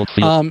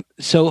 Davidjoltfield.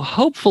 So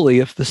hopefully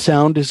if the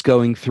sound is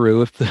going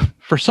through,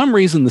 for some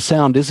reason the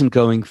sound isn't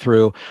going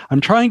through,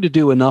 I'm trying to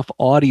do enough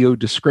audio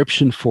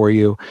description for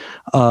you.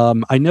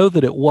 I know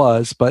that it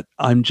was, but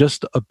I'm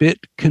just a bit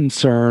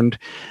concerned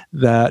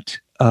that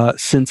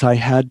since I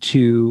had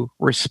to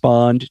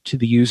respond to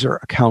the user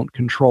account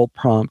control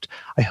prompt,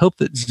 I hope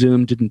that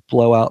Zoom didn't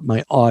blow out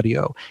my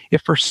audio.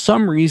 If for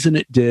some reason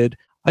it did,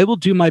 I will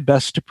do my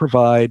best to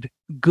provide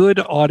good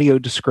audio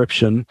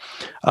description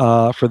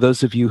for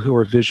those of you who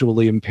are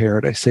visually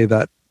impaired. I say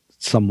that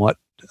somewhat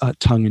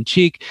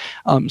tongue-in-cheek,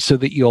 so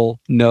that you'll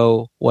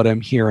know what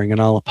I'm hearing. And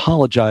I'll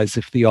apologize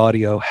if the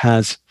audio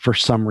has, for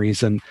some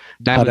reason,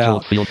 cut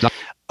out.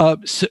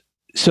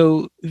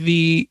 So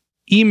the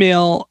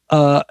email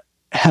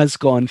has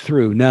gone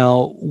through.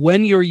 Now,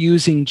 when you're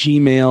using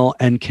Gmail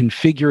and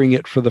configuring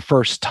it for the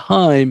first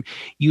time,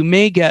 you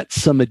may get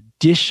some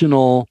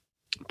additional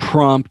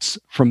prompts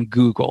from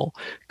Google.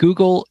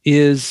 Google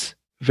is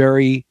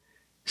very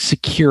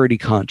security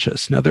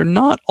conscious. Now, they're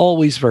not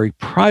always very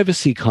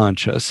privacy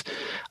conscious,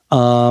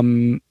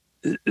 but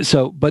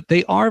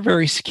they are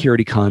very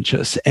security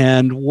conscious.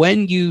 And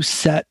when you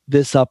set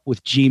this up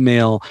with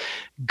Gmail,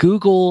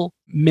 Google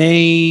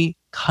may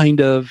kind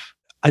of,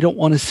 I don't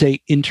want to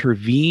say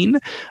intervene,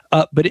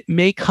 but it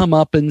may come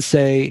up and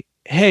say,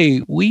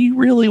 hey, we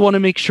really want to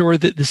make sure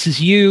that this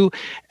is you,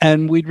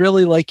 and we'd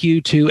really like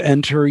you to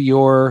enter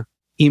your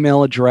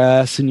email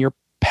address and your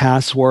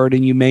password,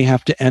 and you may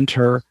have to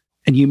enter,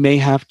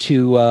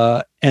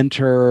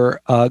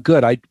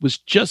 good. I was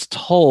just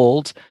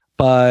told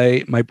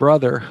by my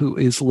brother who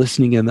is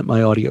listening in that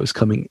my audio is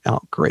coming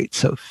out great.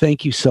 So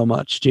thank you so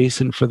much,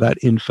 Jason, for that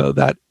info.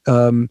 That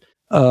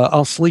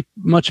I'll sleep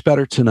much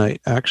better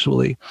tonight,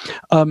 actually.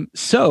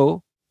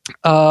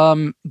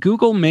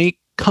 Google may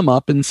come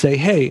up and say,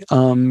 hey,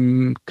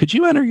 could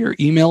you enter your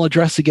email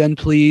address again,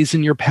 please,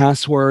 and your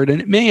password? And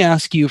it may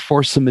ask you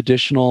for some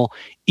additional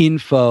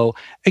info.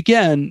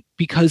 Again,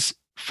 because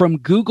from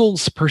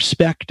Google's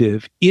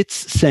perspective, it's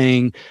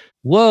saying,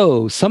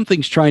 whoa,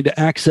 something's trying to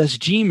access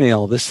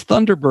Gmail. This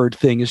Thunderbird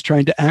thing is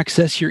trying to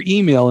access your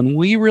email, and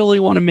we really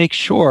want to make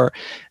sure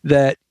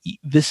that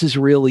this is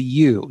really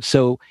you.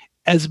 So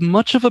as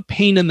much of a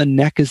pain in the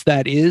neck as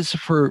that is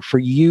for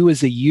you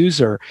as a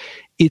user,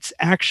 it's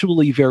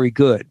actually very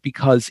good,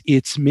 because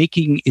it's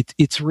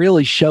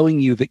really showing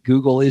you that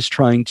Google is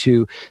trying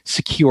to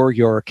secure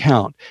your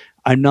account.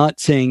 I'm not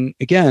saying,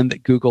 again,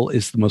 that Google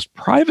is the most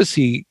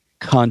privacy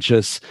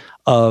conscious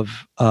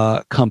of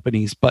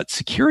companies, but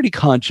security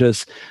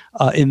conscious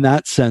in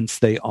that sense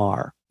they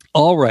are.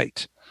 All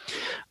right.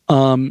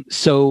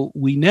 So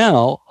we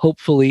now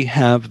hopefully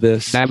have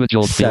this set up.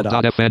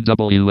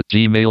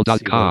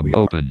 davidjoltfield.fnw@gmail.com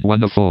open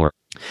 1 of 4.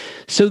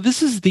 So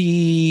this is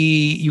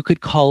you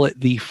could call it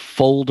the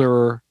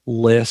folder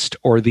list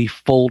or the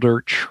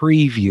folder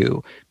tree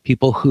view.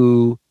 People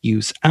who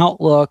use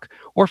Outlook,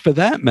 or for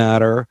that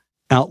matter,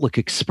 Outlook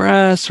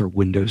Express or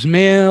Windows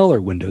Mail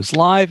or Windows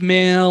Live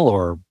Mail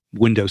or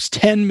Windows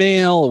 10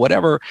 Mail or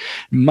whatever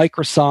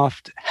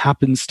Microsoft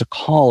happens to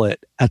call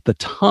it at the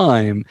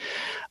time.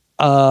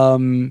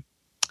 Some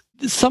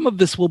of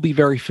this will be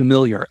very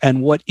familiar,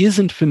 and what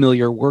isn't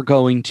familiar, we're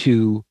going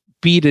to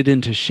beat it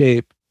into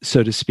shape,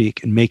 so to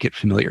speak, and make it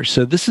familiar.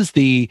 So this is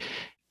the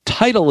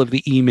title of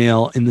the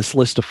email in this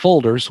list of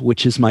folders,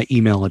 which is my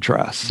email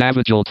address.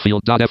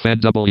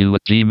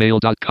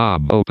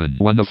 davidjoltfield.fnw@gmail.com open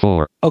 1 of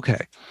 4.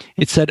 Okay.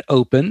 It said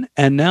open,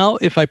 and now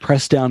if I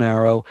press down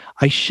arrow,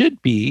 I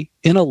should be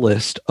in a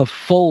list of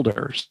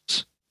folders.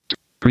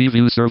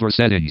 Preview server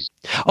settings.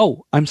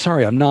 Oh, I'm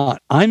sorry, I'm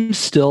not. I'm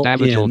still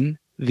in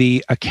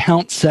the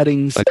account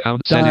settings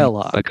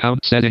dialog.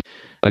 Account setting.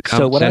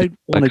 So what I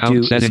want to do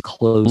is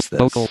close this.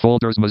 Local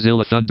folders,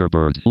 Mozilla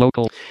Thunderbird.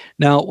 Local.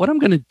 Now, what I'm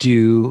going to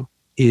do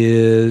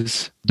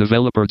is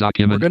developer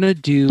document. We're going to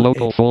do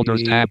local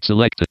folders tab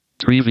selected.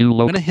 Preview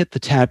local. I'm going to hit the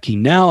tab key.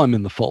 Now I'm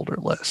in the folder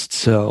list.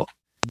 So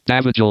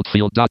David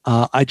Oldfield.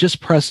 I just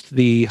pressed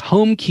the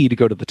home key to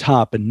go to the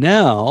top, and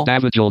now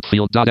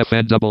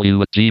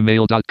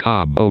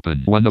davidoldfield.fnw@gmail.com.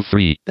 Open 1 of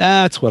 3.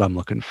 That's what I'm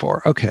looking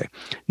for. Okay.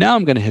 Now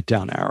I'm going to hit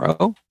down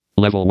arrow.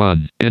 Level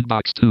 1.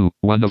 Inbox 2.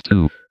 1 of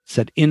 2.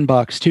 Said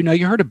inbox 2. Now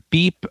you heard a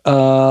beep.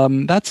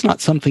 That's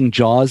not something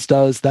JAWS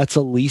does. That's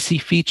a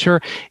Lisi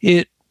feature.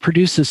 It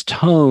produces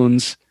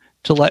tones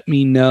to let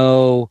me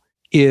know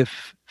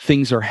if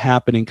things are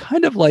happening,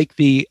 kind of like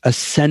the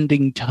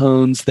ascending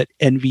tones that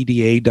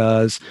NVDA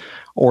does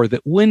or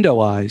that Window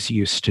Eyes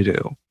used to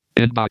do.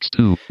 Inbox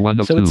 2,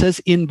 1 of 2. So it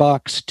says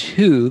inbox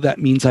 2. That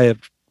means I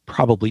have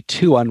probably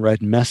 2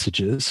 unread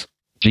messages.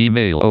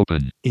 Gmail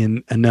open.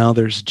 And now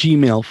there's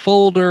Gmail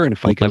folder, and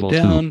if I go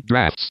down... 2,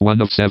 drafts,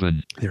 1 of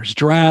 7. There's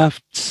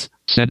drafts.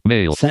 Sent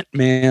mail.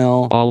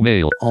 All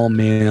mail.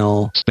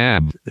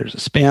 Spam. There's a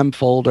spam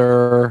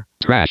folder.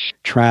 Trash.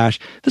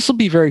 This will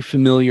be very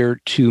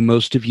familiar to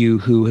most of you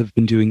who have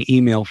been doing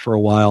email for a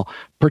while,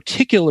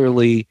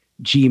 particularly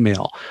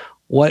Gmail.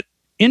 What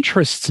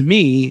interests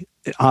me,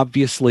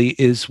 obviously,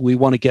 is we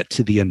want to get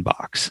to the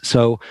inbox.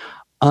 So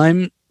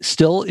I'm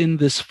still in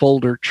this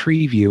folder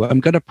tree view. I'm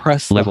going to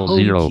press level the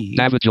home 0 key,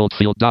 David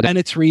Oldfield. And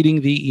it's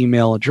reading the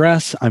email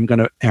address. I'm going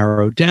to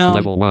arrow down.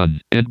 Level 1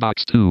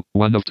 inbox 2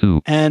 1 of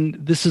 2. And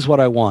this is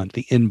what I want,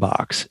 the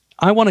inbox.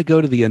 I want to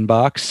go to the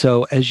inbox.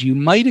 So as you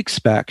might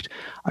expect,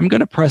 I'm going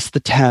to press the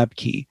tab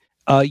key.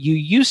 You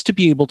used to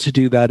be able to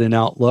do that in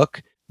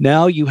Outlook.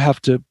 Now you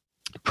have to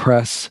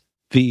press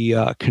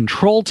the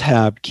control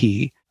tab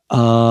key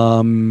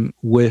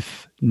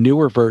with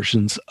newer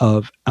versions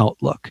of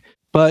Outlook.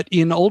 But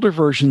in older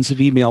versions of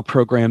email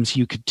programs,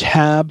 you could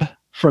tab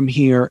from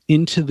here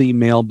into the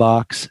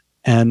mailbox,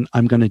 and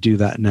I'm going to do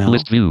that now.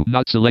 List view,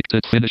 not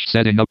selected, finish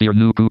setting up your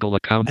new Google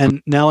account.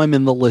 And now I'm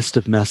in the list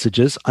of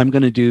messages. I'm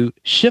going to do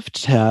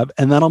Shift Tab,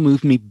 and that'll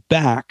move me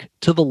back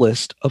to the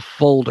list of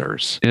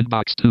folders.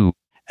 Inbox 2.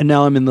 And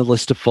now I'm in the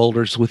list of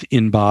folders with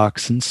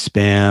inbox and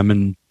spam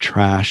and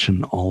trash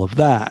and all of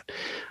that.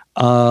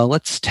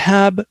 Let's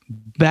tab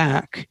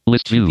back.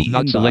 List view,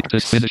 not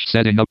selected, finish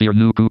setting up your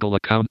new Google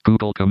account.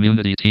 Google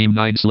Community Team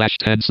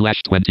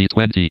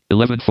 9/10/2020,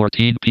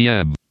 11:14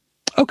 p.m.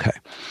 Okay.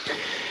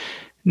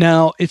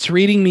 Now it's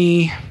reading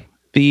me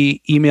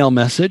the email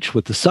message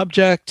with the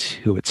subject,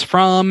 who it's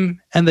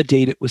from, and the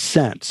date it was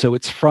sent. So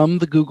it's from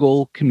the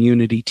Google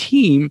Community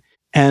Team,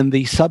 and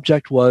the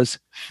subject was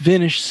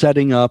finish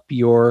setting up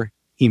your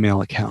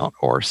email account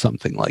or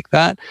something like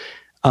that.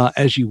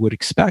 As you would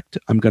expect,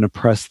 I'm going to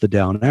press the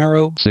down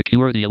arrow.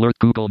 Security alert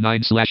Google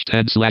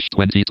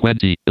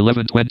 9/10/2020,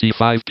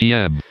 11:25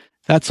 p.m.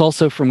 That's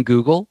also from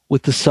Google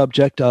with the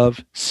subject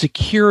of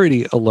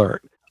security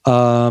alert.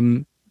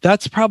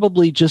 That's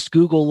probably just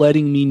Google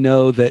letting me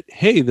know that,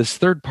 hey, this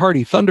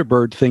third-party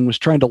Thunderbird thing was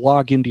trying to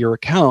log into your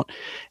account.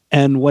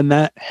 And when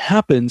that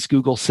happens,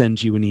 Google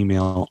sends you an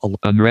email.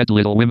 Unread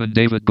Little Women,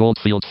 David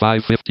Goldfield,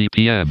 5:50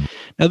 p.m.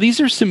 Now,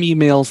 these are some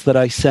emails that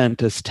I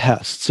sent as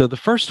tests. So the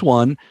first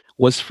one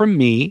was from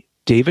me,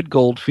 David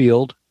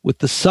Goldfield, with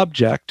the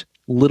subject,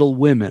 Little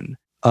Women.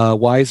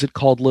 Why is it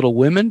called Little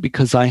Women?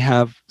 Because I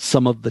have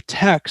some of the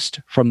text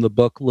from the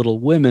book Little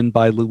Women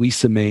by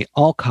Louisa May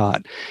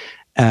Alcott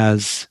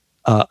as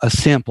a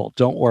sample.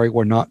 Don't worry,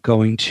 we're not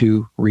going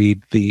to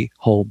read the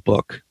whole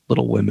book,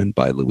 Little Women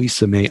by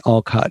Louisa May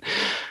Alcott.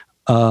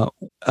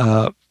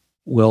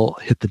 We'll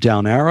hit the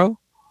down arrow.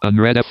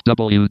 Unread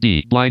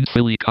FWD, Blind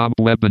Philly Comp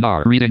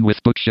webinar, reading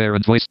with Bookshare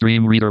and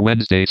VoiceStream Reader,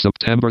 Wednesday,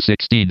 September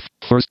 16th,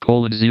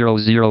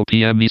 1:00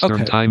 p.m.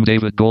 Eastern Time,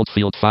 David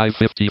Goldfield,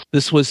 5:50.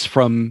 This was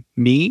from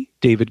me,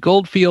 David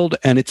Goldfield,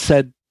 and it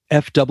said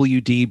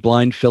FWD,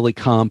 Blind Philly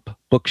Comp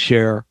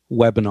Bookshare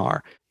webinar.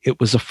 It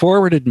was a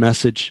forwarded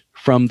message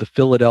from the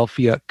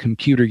Philadelphia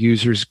Computer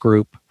Users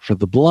Group for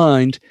the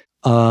Blind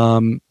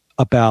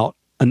about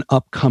an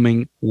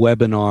upcoming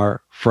webinar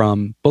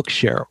from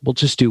Bookshare. We'll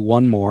just do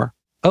one more.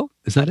 Oh,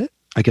 is that it?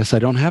 I guess I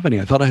don't have any.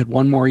 I thought I had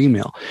one more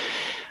email.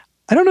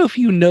 I don't know if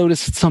you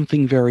noticed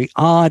something very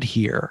odd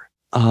here.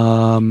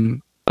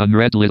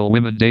 Unread Little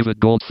Women, David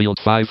Goldfield,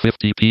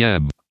 5:50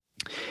 p.m.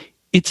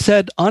 It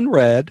said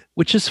unread,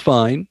 which is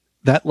fine.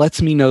 That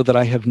lets me know that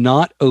I have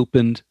not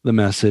opened the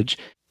message.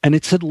 And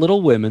it said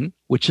Little Women,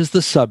 which is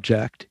the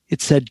subject.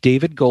 It said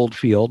David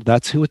Goldfield,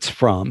 that's who it's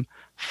from,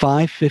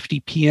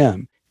 5:50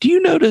 p.m. Do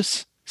you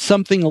notice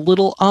something a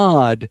little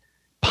odd,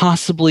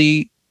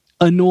 possibly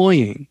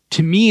annoying?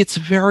 To me, it's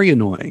very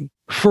annoying.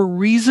 For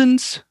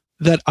reasons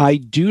that I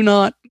do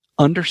not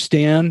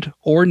understand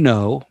or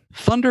know,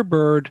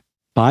 Thunderbird,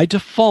 by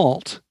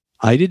default,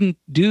 I didn't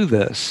do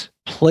this,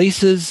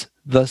 places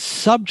the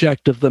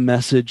subject of the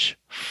message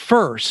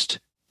first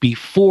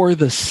before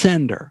the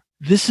sender.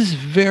 This is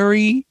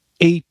very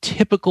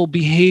atypical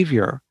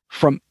behavior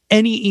from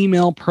any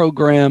email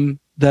program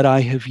that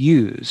I have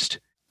used.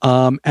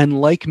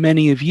 And like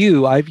many of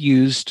you, I've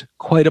used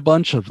quite a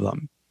bunch of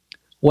them.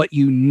 What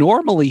you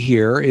normally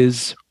hear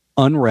is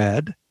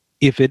unread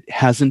if it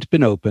hasn't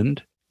been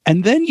opened.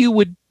 And then you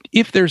would,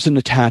 if there's an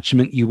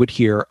attachment, you would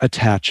hear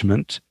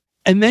attachment.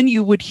 And then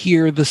you would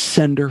hear the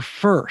sender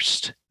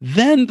first,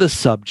 then the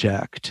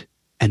subject,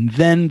 and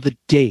then the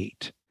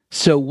date.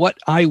 So what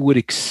I would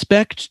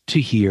expect to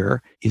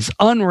hear is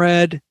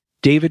unread,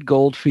 David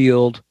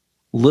Goldfield,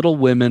 Little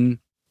Women,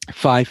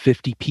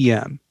 5:50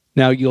 p.m.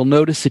 Now you'll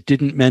notice it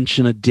didn't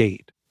mention a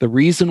date. The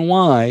reason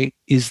why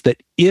is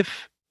that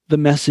if the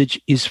message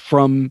is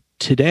from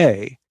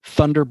today,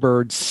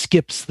 Thunderbird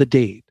skips the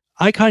date.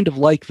 I kind of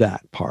like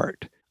that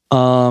part.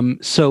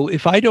 So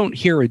if I don't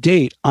hear a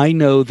date, I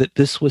know that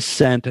this was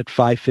sent at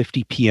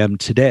 5:50 p.m.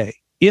 today.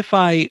 If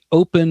I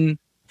open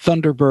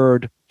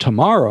Thunderbird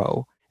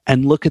tomorrow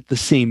and look at the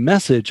same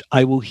message,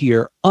 I will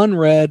hear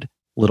unread,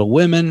 Little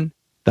Women,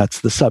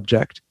 that's the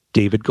subject,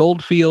 David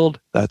Goldfield,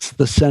 that's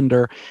the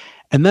sender,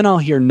 and then I'll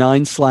hear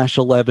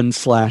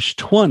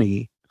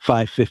 9/11/20,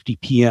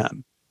 5:50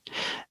 p.m.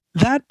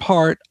 That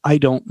part I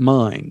don't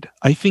mind.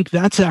 I think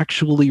that's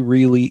actually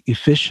really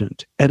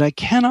efficient, and I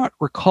cannot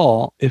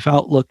recall if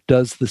Outlook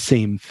does the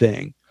same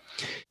thing.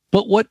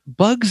 But what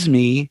bugs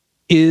me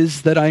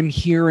is that I'm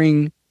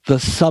hearing the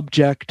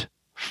subject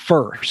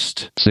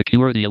first.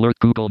 Security alert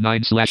Google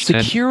 9/10.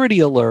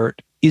 Security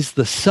alert is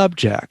the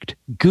subject.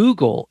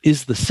 Google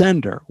is the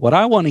sender. What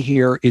I want to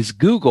hear is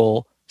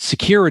Google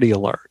security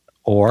alert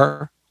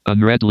or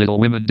unread Little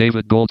Women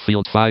David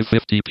Goldfield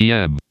 5:50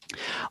 p.m.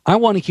 I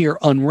want to hear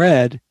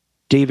unread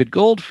David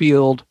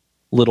Goldfield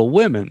Little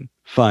Women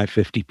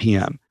 5:50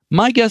 p.m.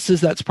 My guess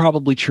is that's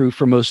probably true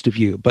for most of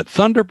you, but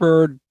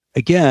Thunderbird,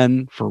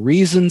 again, for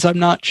reasons I'm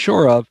not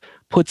sure of,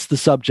 puts the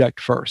subject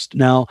first.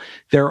 Now,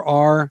 there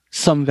are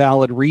some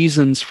valid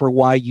reasons for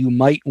why you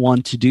might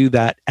want to do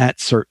that at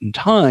certain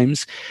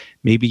times.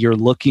 Maybe you're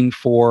looking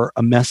for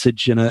a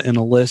message in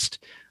a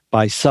list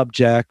by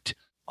subject,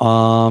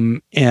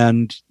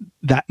 and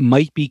that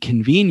might be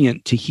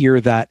convenient to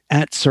hear that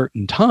at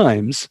certain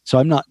times. So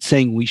I'm not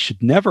saying we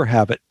should never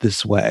have it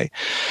this way,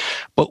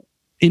 but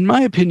in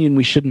my opinion,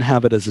 we shouldn't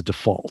have it as a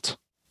default.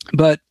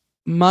 But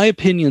my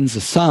opinions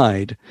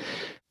aside,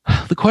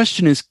 the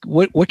question is,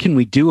 what can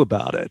we do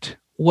about it?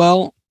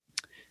 Well,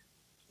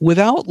 with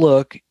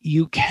Outlook,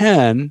 you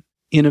can,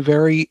 in a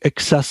very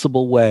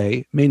accessible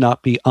way, may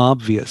not be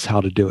obvious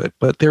how to do it,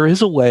 but there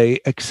is a way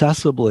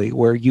accessibly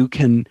where you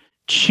can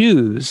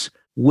choose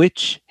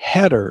which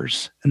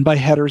headers, and by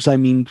headers I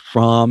mean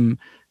from,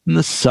 and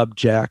the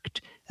subject,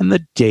 and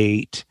the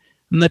date,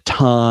 and the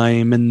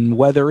time, and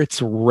whether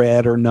it's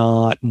read or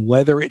not, and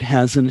whether it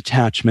has an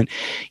attachment.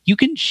 You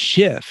can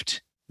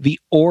shift the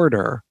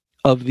order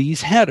of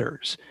these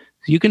headers.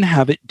 You can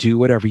have it do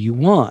whatever you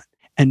want.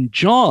 And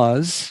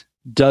JAWS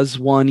does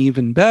one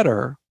even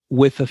better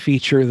with a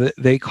feature that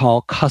they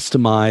call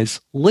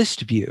Customize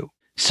List View.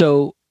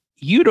 So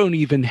you don't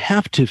even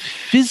have to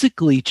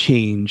physically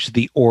change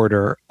the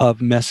order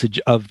of message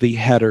of the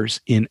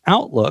headers in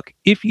Outlook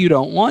if you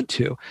don't want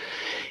to.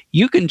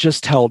 You can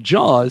just tell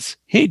JAWS,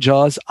 hey,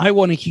 JAWS, I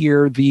want to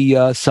hear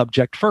the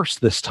subject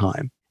first this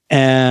time.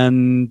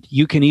 And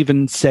you can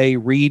even say,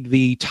 read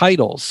the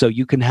title. So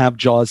you can have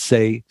JAWS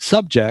say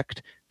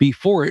subject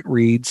before it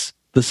reads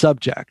the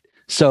subject.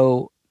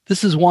 So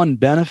this is one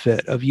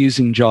benefit of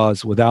using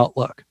JAWS with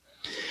Outlook.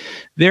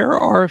 There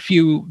are a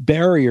few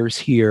barriers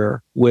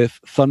here with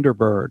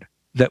Thunderbird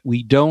that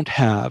we don't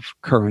have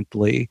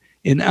currently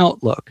in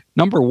Outlook.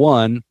 Number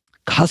one,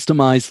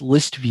 Customize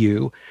List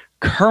View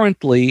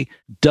currently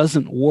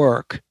doesn't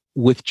work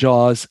with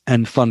JAWS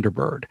and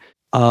Thunderbird.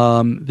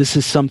 This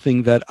is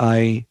something that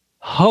I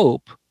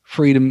hope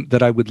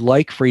that I would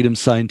like Freedom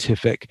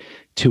Scientific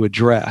to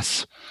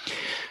address.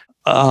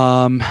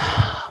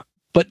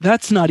 But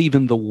that's not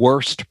even the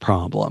worst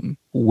problem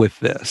with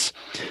this.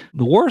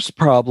 The worst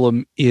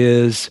problem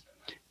is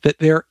that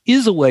there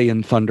is a way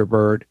in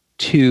Thunderbird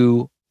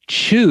to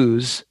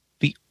choose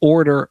the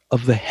order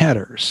of the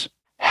headers.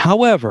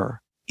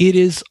 However, it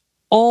is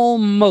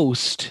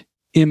almost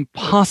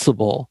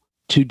impossible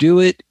to do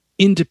it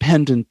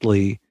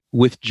independently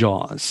with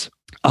JAWS.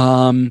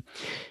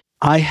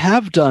 I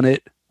have done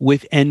it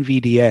with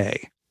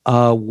NVDA,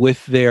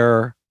 with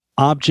their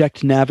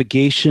object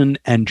navigation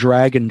and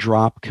drag and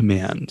drop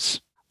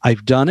commands.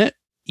 I've done it.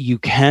 You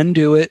can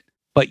do it,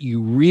 but you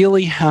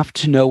really have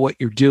to know what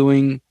you're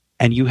doing,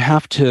 and you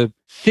have to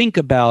think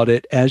about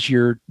it as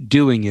you're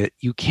doing it.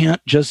 You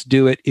can't just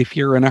do it if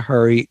you're in a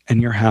hurry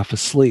and you're half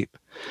asleep.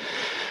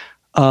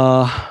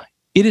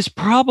 It is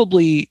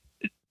probably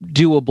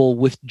doable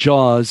with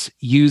JAWS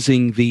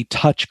using the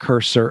touch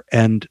cursor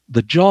and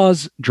the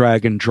JAWS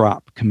drag and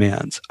drop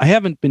commands. I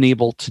haven't been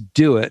able to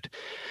do it.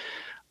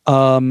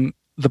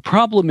 The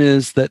problem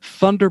is that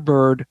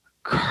Thunderbird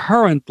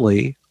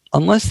currently,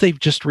 unless they've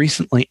just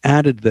recently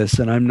added this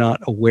and I'm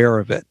not aware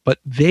of it, but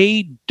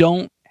they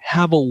don't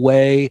have a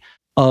way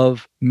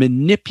of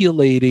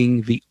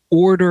manipulating the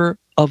order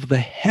of the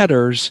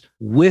headers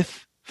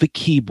with the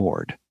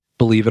keyboard,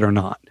 believe it or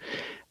not.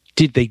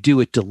 Did they do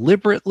it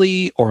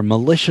deliberately or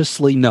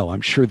maliciously? No,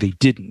 I'm sure they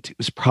didn't. It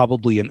was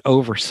probably an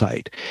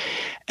oversight.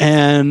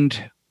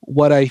 And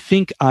what I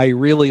think I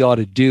really ought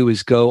to do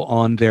is go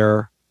on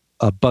their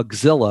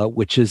Bugzilla,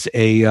 which is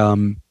a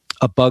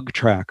bug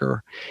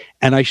tracker,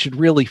 and I should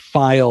really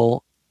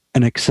file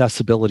an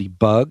accessibility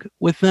bug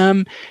with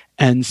them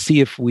and see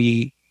if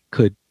we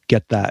could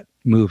get that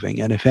moving.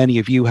 And if any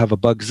of you have a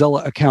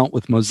Bugzilla account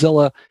with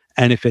Mozilla,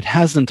 and if it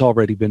hasn't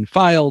already been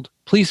filed,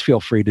 please feel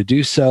free to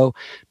do so,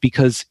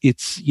 because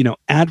it's,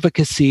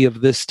 advocacy of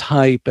this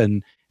type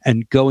and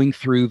going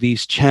through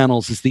these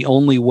channels is the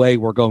only way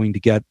we're going to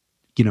get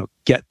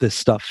this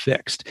stuff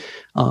fixed.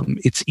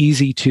 It's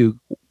easy to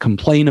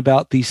complain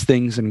about these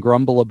things and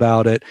grumble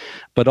about it,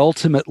 but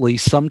ultimately,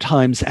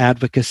 sometimes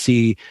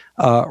advocacy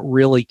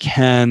really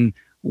can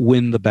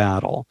win the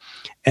battle.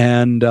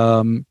 And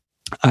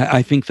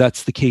I think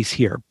that's the case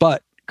here.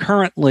 But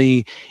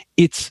currently,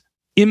 it's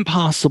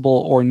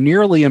impossible or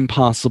nearly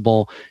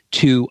impossible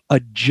to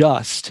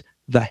adjust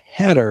the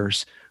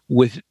headers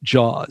with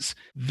JAWS.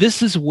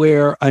 This is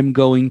where I'm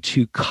going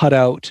to cut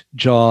out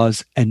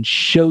JAWS and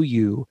show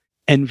you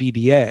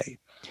NVDA,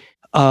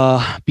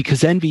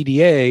 because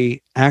NVDA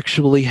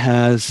actually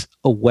has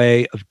a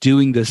way of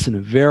doing this in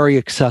a very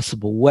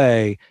accessible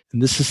way.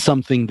 And this is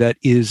something that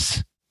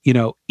is,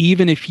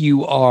 even if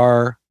you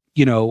are,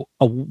 a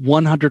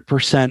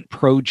 100%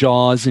 pro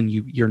JAWS and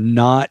you're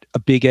not a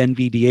big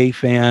NVDA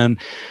fan,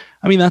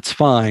 that's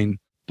fine.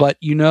 But,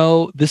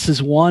 this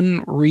is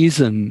one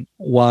reason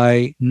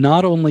why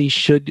not only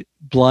should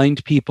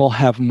blind people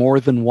have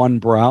more than one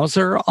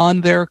browser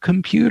on their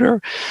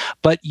computer,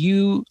 but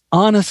you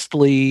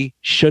honestly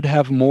should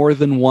have more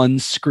than one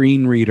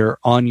screen reader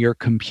on your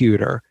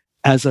computer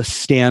as a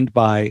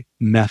standby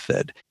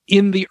method.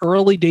 In the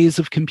early days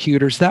of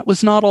computers, that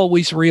was not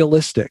always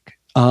realistic.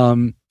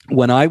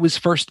 When I was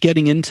first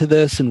getting into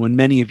this, and when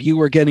many of you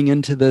were getting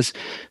into this,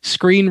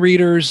 screen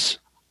readers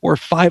were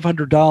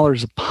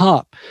 $500 a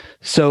pop.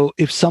 So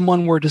if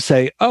someone were to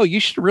say, oh, you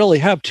should really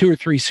have 2 or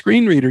 3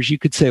 screen readers, you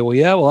could say,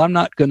 I'm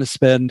not going to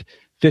spend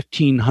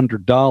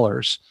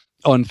 $1,500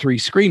 on 3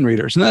 screen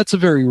readers. And that's a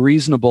very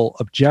reasonable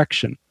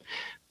objection.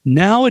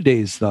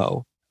 Nowadays,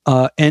 though,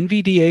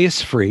 NVDA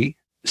is free,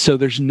 so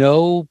there's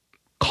no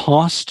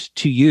cost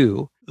to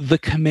you. The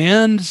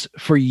commands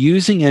for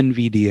using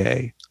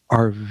NVDA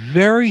are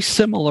very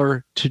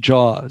similar to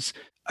JAWS.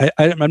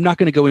 I'm not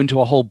going to go into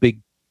a whole big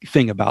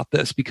thing about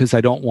this because I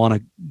don't want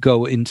to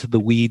go into the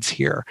weeds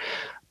here.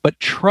 But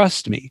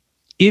trust me,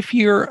 if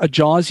you're a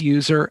JAWS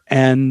user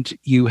and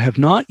you have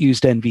not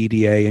used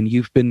NVDA and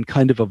you've been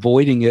kind of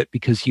avoiding it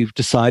because you've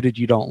decided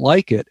you don't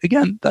like it,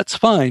 again, that's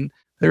fine.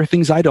 There are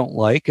things I don't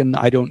like and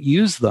I don't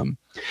use them.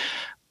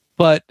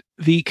 But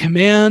the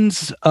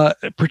commands,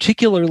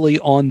 particularly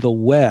on the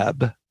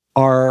web,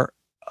 are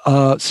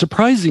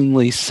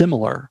surprisingly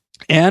similar.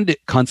 And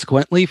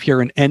consequently, if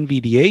you're an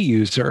NVDA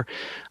user,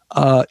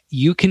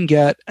 you can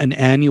get an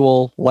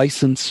annual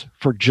license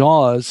for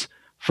JAWS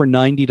for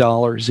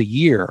 $90 a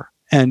year.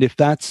 And if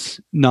that's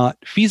not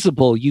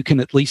feasible, you can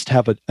at least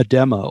have a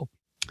demo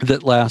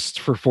that lasts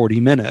for 40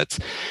 minutes.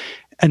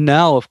 And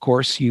now, of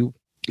course,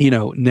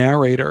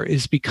 Narrator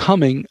is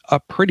becoming a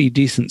pretty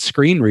decent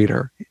screen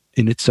reader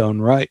in its own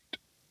right.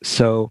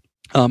 So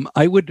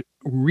I would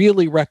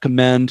really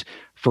recommend,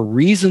 for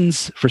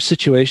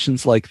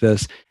situations like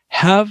this,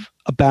 have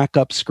a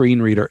backup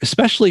screen reader,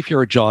 especially if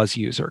you're a JAWS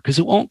user, because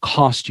it won't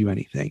cost you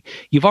anything.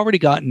 You've already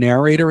got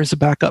Narrator as a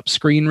backup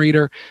screen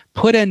reader.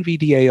 Put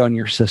NVDA on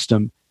your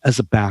system as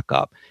a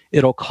backup.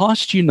 It'll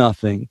cost you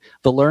nothing.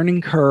 The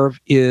learning curve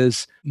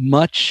is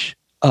much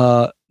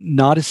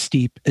not as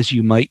steep as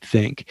you might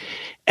think.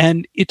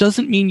 And it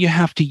doesn't mean you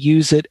have to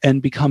use it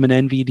and become an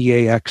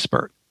NVDA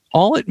expert.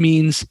 All it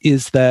means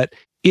is that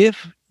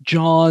if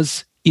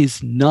JAWS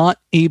is not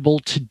able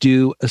to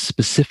do a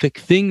specific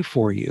thing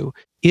for you,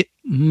 it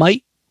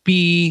might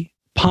be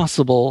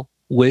possible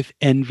with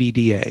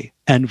NVDA,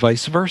 and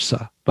vice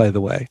versa, by the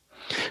way.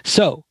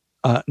 So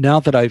now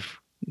that I've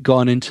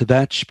gone into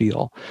that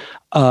spiel,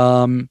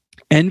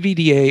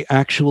 NVDA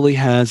actually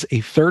has a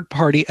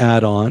third-party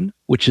add-on,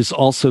 which is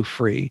also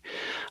free,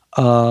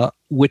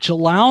 which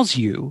allows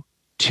you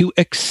to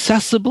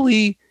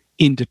accessibly,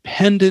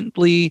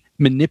 independently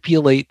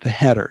manipulate the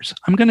headers.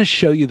 I'm going to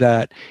show you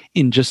that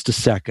in just a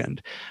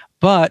second,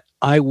 but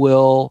I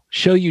will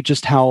show you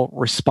just how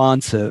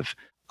responsive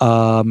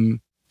Thunderbird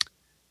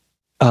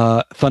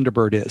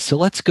is. So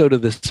let's go to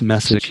this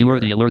message.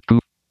 Security alert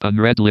group.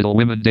 Unread Little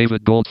Women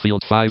David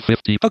Goldfield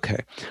 550.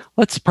 Okay,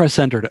 let's press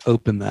enter to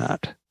open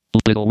that.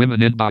 Little Women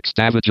inbox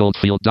David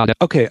Goldfield.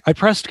 Okay, I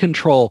pressed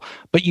control,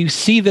 but you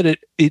see that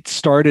it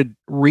started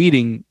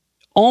reading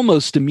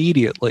almost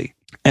immediately.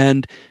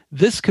 And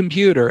this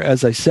computer,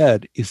 as I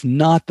said, is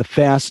not the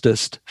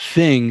fastest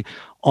thing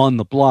on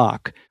the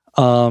block.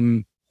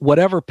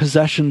 Whatever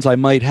possessions I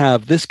might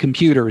have, this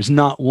computer is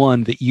not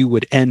one that you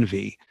would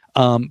envy.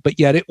 But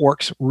yet it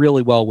works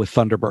really well with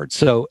Thunderbird.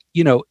 So,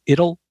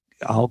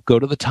 I'll go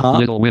to the top.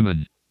 Little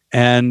Women.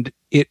 And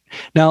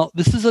now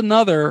this is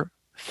another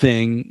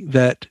thing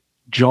that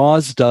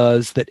JAWS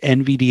does that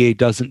NVDA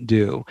doesn't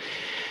do.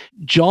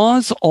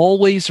 JAWS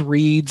always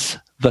reads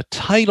the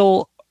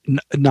title.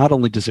 Not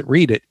only does it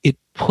read it, it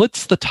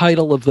puts the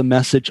title of the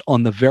message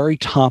on the very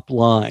top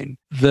line.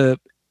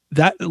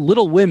 That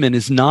Little Women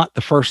is not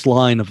the first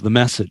line of the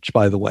message,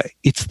 by the way.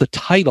 It's the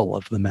title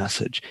of the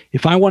message.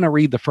 If I want to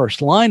read the first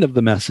line of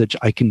the message,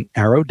 I can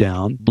arrow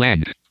down.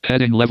 Blank.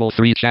 Heading level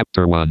 3,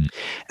 chapter 1.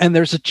 And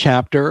there's a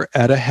chapter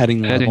at a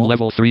heading level. Heading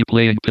level 3,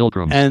 Playing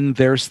Pilgrims. And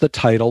there's the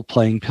title,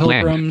 Playing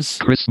Pilgrims.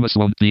 Blank. Christmas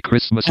won't be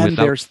Christmas and without.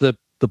 And there's the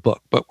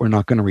book, but we're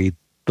not going to read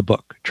the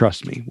book.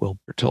 Trust me, we're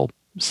till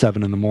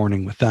 7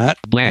 a.m. with that.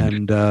 Blank.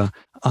 And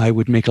I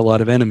would make a lot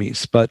of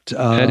enemies. But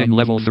heading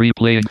level 3,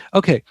 Playing.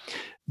 Okay.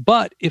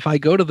 But if I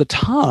go to the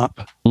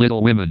top,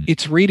 Little Women,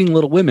 it's reading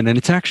Little Women, and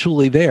it's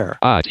actually there.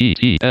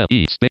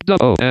 I-T-T-L-E,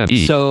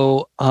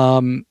 so,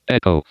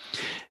 Echo.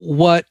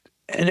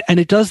 And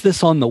it does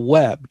this on the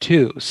web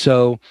too.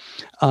 So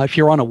if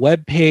you're on a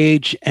web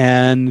page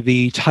and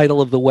the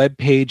title of the web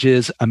page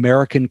is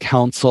American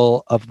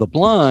Council of the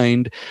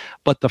Blind,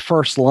 but the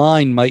first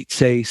line might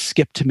say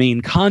skip to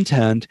main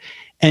content,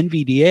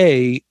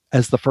 NVDA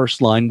as the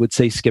first line would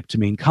say skip to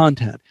main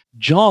content.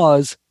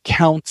 JAWS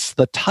counts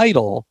the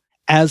title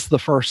as the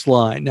first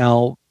line.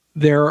 Now,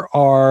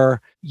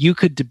 you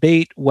could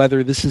debate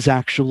whether this is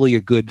actually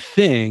a good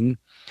thing.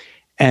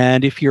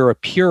 And if you're a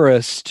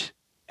purist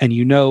and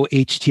you know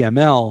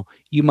HTML,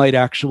 you might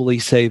actually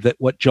say that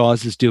what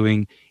JAWS is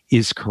doing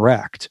is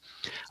correct.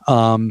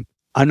 I'm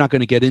not going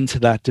to get into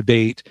that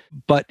debate,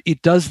 but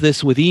it does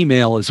this with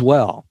email as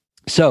well.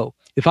 So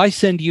if I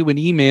send you an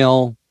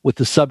email with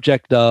the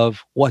subject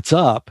of what's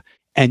up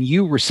and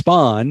you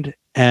respond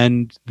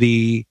and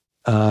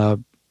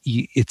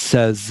it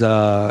says,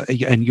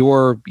 and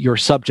your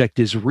subject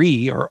is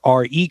re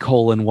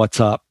what's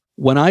up.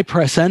 When I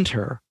press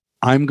enter,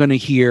 I'm going to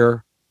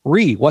hear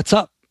re, what's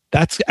up?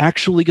 That's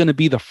actually going to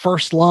be the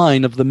first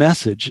line of the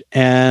message.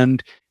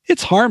 And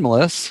it's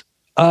harmless,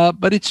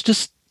 but it's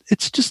just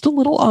a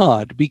little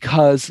odd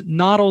because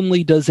not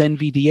only does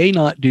NVDA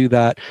not do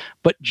that,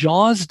 but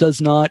JAWS does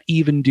not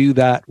even do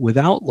that with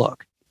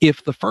Outlook.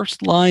 If the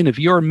first line of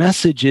your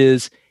message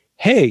is,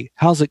 hey,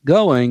 how's it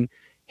going?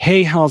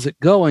 Hey, how's it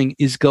going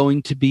is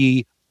going to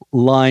be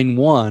line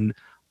 1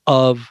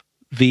 of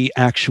the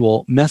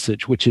actual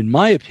message, which in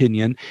my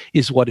opinion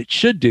is what it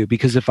should do.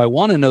 Because if I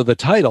want to know the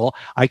title,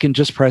 I can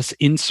just press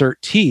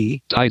Insert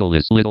T. Title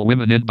is Little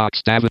Women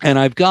Inbox Tab. And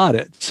I've got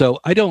it. So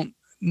I don't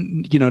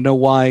know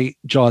why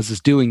JAWS is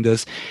doing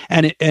this.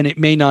 And it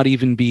may not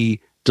even be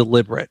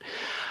deliberate.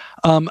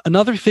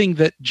 Another thing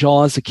that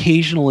JAWS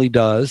occasionally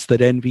does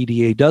that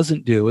NVDA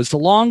doesn't do is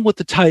along with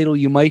the title,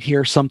 you might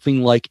hear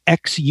something like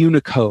X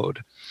Unicode.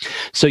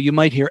 So you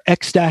might hear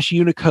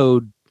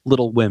X-Unicode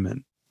Little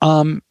Women.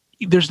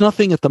 There's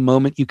nothing at the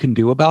moment you can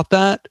do about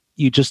that.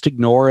 You just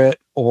ignore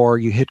it, or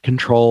you hit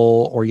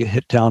Control, or you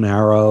hit down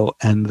arrow,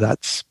 and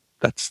that's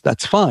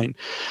fine.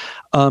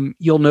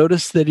 You'll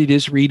notice that it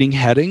is reading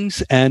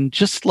headings, and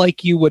just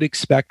like you would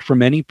expect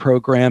from any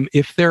program,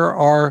 if there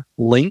are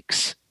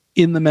links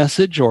in the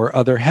message or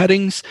other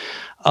headings,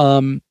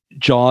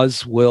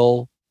 JAWS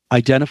will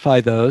identify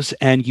those,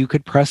 and you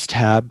could press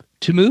Tab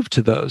to move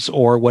to those,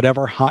 or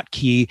whatever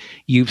hotkey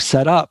you've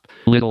set up.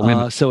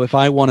 So if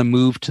I want to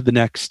move to the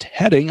next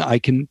heading,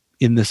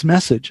 in this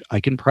message, I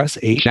can press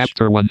H.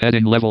 Chapter 1,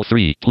 heading level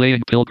 3,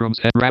 Playing Pilgrims,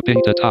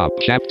 wrapping to top.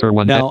 Chapter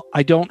 1. Now,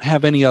 I don't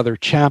have any other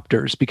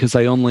chapters because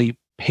I only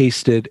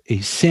pasted a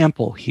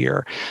sample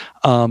here.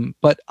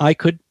 But I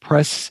could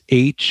press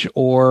H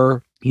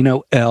or,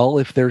 L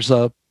if there's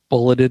a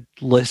bulleted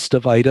list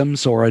of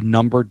items or a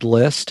numbered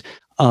list.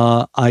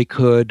 I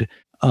could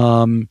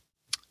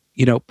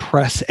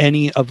press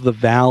any of the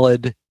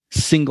valid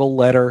single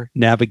letter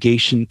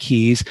navigation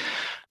keys.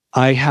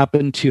 I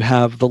happen to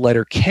have the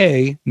letter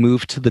K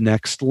move to the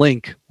next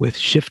link with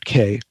Shift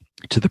K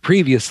to the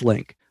previous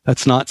link.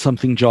 That's not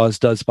something JAWS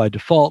does by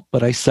default,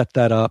 but I set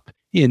that up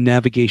in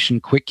Navigation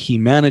Quick Key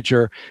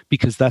Manager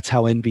because that's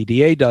how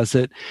NVDA does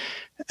it.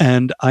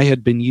 And I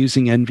had been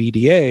using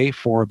NVDA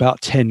for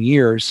about 10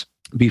 years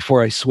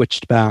before I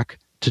switched back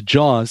to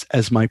JAWS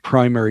as my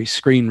primary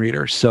screen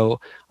reader.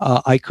 So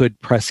I could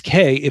press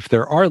K if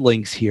there are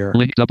links here.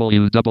 Link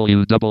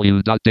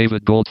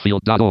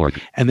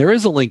www.davidgoldfield.org. And there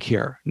is a link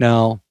here.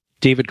 Now,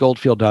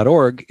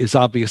 davidgoldfield.org is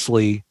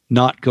obviously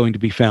not going to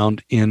be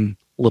found in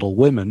Little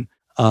Women.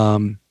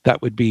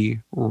 That would be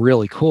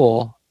really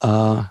cool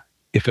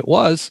if it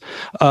was,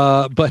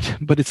 but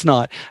it's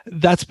not.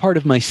 That's part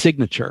of my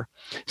signature.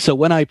 So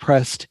when I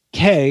pressed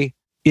K,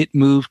 it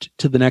moved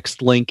to the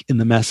next link in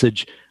the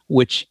message,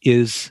 which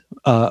is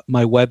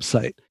my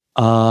website.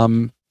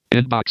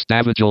 Inbox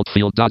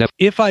davidgoldfield.f.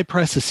 If I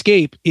press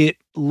escape, it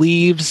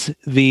leaves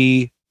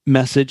the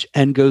message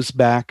and goes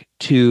back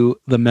to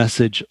the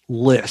message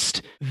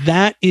list.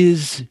 That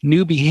is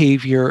new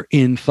behavior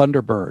in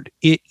Thunderbird.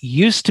 It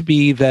used to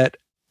be that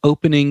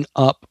opening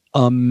up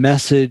a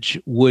message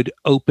would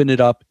open it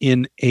up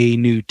in a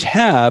new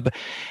tab.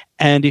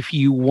 And if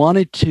you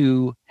wanted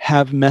to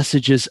have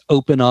messages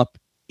open up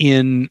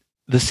in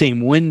the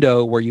same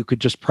window where you could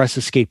just press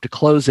escape to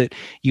close it.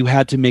 You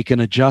had to make an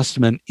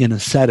adjustment in a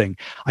setting.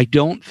 I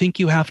don't think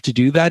you have to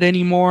do that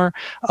anymore.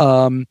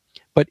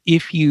 But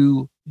if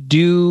you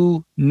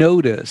do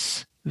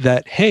notice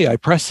that, hey, I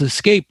press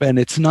escape and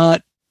it's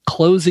not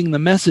closing the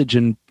message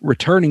and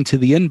returning to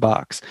the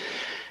inbox,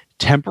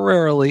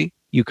 temporarily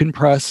you can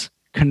press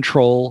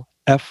Control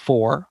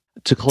F4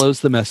 to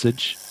close the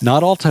message,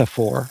 not Alt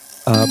F4,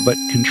 but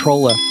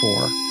Control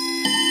F4.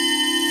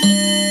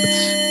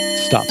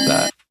 Let's stop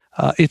that.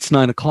 It's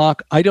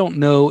 9:00. I don't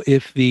know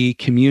if the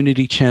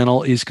community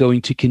channel is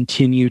going to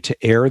continue to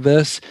air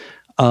this.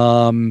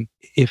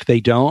 If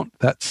they don't,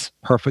 that's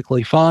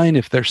perfectly fine.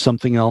 If there's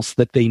something else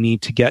that they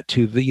need to get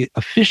to, the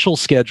official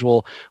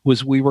schedule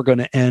was we were going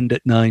to end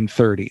at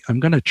 9:30. I'm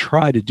going to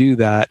try to do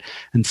that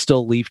and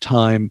still leave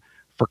time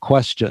for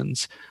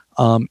questions.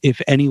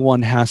 If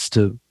anyone has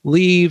to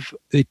leave,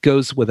 it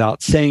goes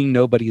without saying.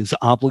 Nobody is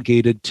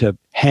obligated to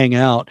hang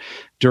out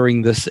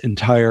during this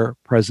entire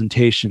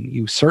presentation.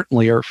 You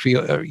certainly are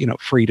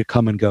free to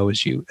come and go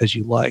as you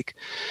like.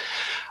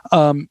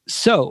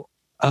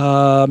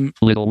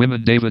 Little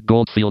Women, David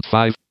Goldfield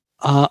 5.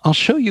 I'll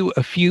show you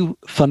a few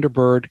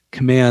Thunderbird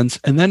commands,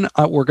 and then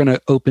we're going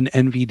to open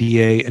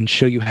NVDA and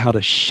show you how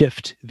to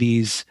shift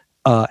these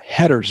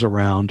headers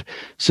around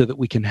so that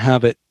we can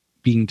have it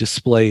being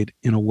displayed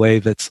in a way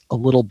that's a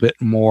little bit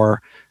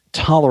more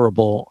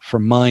tolerable for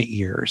my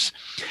ears.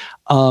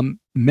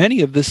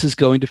 Many of this is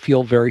going to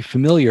feel very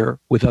familiar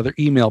with other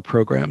email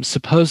programs.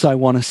 Suppose I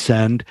want to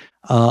send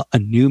a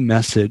new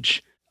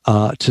message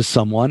to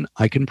someone.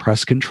 I can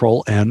press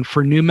Control N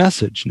for new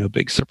message. No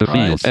big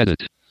surprise.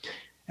 Edit.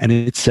 And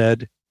it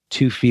said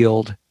to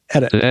field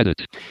edit.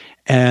 Edit.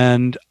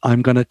 And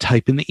I'm going to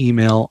type in the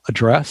email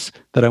address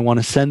that I want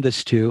to send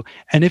this to.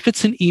 And if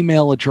it's an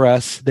email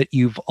address that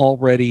you've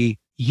already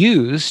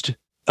used,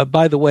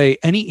 by the way,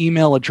 any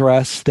email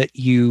address that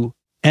you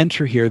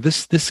enter here,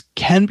 this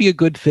can be a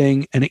good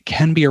thing and it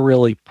can be a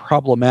really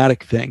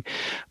problematic thing.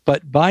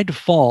 But by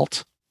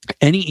default,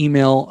 any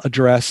email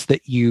address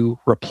that you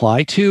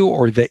reply to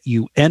or that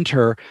you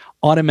enter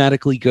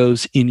automatically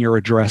goes in your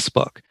address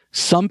book.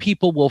 Some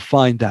people will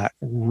find that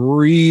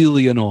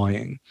really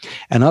annoying,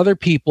 and other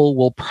people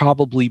will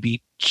probably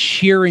be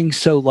cheering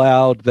so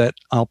loud that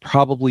I'll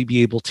probably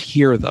be able to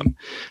hear them.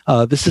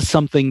 This is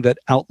something that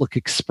Outlook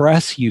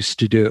Express used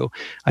to do.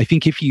 I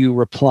think if you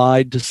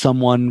replied to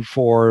someone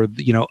for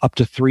up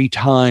to 3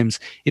 times,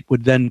 it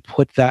would then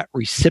put that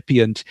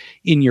recipient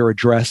in your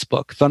address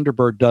book.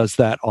 Thunderbird does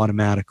that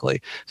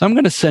automatically. So I'm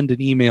going to send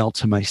an email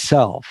to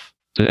myself.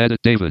 To edit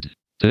David.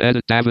 To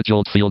edit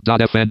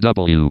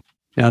davidoldfield.fnw.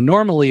 Now,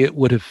 normally it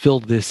would have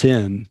filled this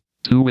in.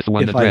 2 with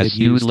 1 address.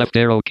 Use left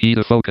arrow key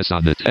to focus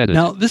on it. Edit.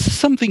 Now, this is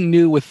something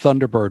new with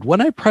Thunderbird. When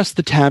I pressed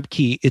the tab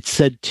key, it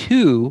said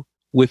 2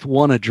 with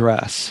 1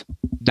 address.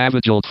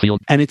 David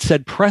Oldfield. And it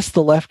said press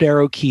the left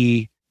arrow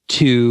key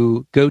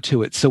to go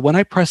to it. So when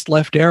I pressed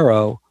left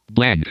arrow,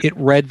 blank, it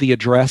read the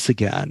address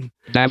again.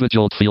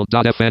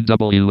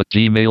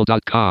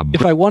 davidoldfield.fnw@gmail.com.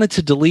 If I wanted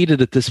to delete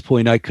it at this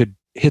point, I could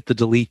hit the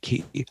delete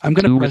key. I'm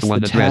going to press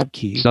the tab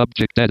key.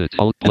 Subject edit.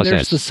 Alt plus and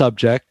there's S. the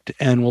subject,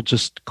 and we'll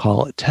just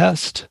call it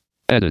test.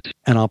 Edit.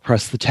 And I'll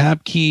press the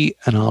tab key,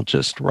 and I'll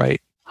just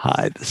write,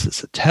 hi, this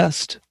is a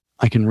test.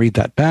 I can read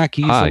that back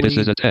easily. Hi, this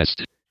is a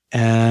test.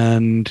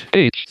 And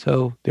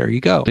so there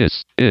you go.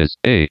 This is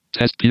a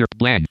test here.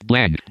 Blank,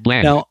 blank,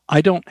 blank. Now,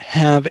 I don't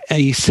have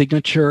a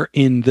signature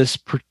in this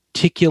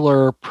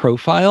particular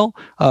profile,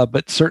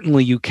 but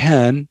certainly you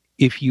can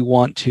if you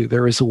want to.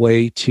 There is a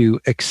way to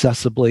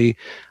accessibly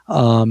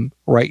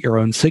write your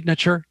own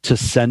signature. To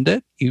send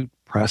it, you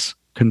press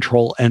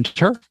Control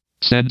Enter.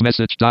 Send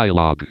message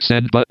dialog.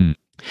 Send button.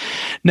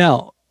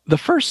 Now, the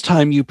first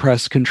time you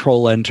press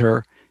Control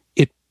Enter,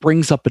 it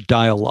brings up a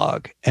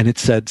dialog, and it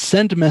said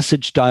Send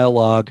Message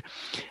Dialog,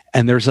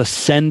 and there's a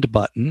Send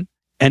button.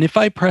 And if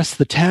I press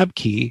the Tab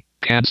key...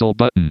 Cancel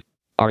button.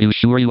 Are you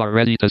sure you are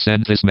ready to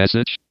send this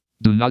message?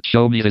 Do not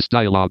show me this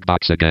dialog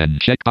box again.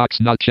 Checkbox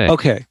not checked.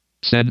 Okay.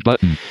 Send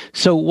button.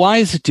 So why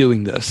is it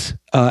doing this?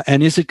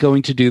 And is it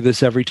going to do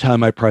this every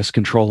time I press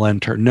Control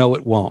Enter? No,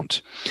 it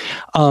won't.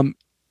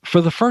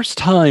 For the first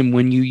time,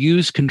 when you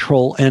use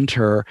Control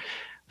Enter,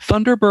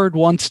 Thunderbird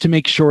wants to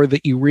make sure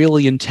that you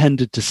really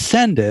intended to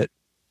send it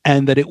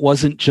and that it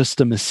wasn't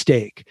just a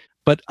mistake.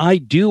 But I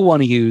do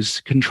want to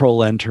use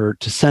Control Enter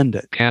to send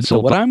it. Cancel.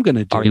 So what I'm going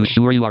to do... Are you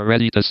sure you are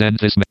ready to send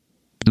this message?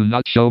 Do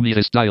not show me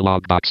this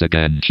dialog box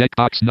again.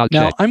 Checkbox not checked.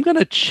 Now, I'm going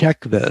to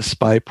check this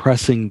by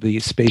pressing the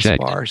space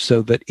bar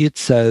so that it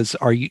says,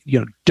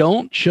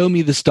 don't show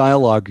me this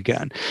dialog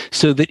again.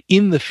 So that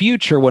in the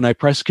future, when I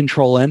press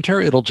Control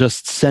Enter, it'll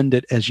just send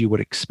it as you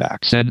would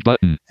expect. Send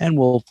button. And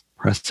we'll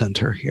press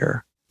Enter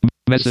here.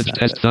 Message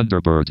test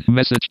Thunderbird.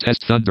 Message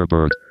test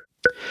Thunderbird.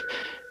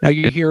 Now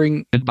you're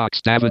hearing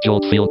inbox David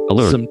Oldfield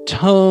alert. Some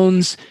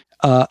tones.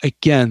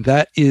 Again,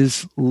 that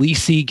is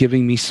Lisi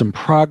giving me some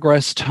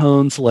progress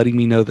tones, letting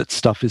me know that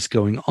stuff is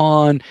going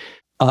on.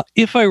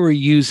 If I were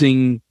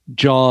using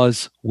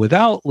JAWS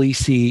without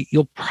LISI,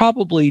 you'll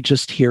probably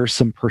just hear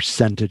some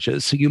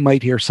percentages. So you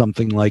might hear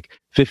something like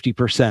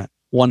 50%,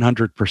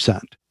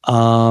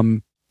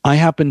 100%. I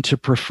happen to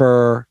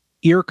prefer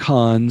ear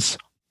cons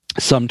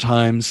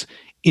sometimes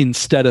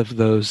instead of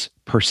those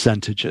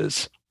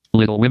percentages.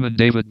 Little Women,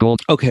 David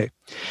Gold. Okay.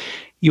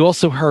 You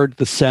also heard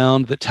the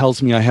sound that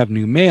tells me I have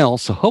new mail.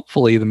 So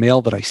hopefully the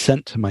mail that I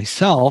sent to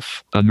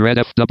myself. Unread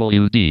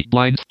FWD.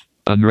 Blind.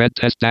 Unread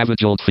test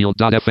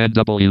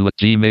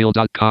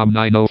davidgoldfield.fnw@gmail.com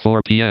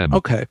 9:04 p.m.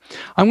 Okay.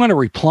 I'm going to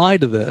reply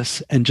to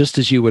this. And just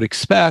as you would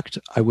expect,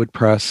 I would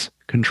press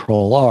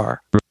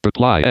Control-R.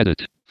 Reply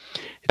edit.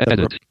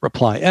 Edit.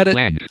 Reply edit.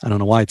 Blank. I don't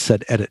know why it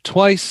said edit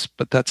twice,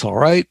 but that's all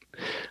right.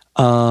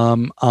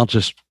 I'll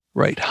just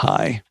write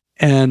hi.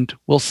 And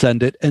we'll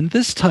send it. And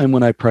this time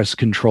when I press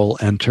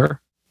Control-Enter.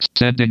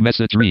 Sending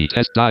message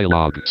retest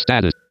dialog.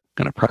 Status.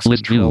 I'm going to press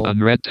List Control. view.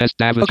 Unread test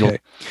David. Okay.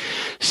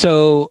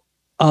 So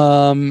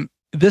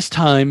this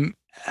time,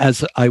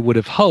 as I would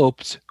have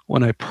hoped,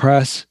 when I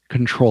press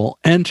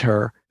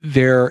Control-Enter,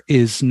 there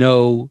is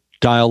no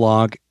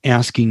dialogue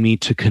asking me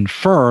to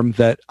confirm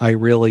that I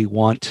really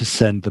want to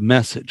send the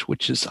message,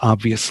 which is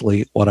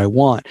obviously what I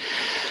want.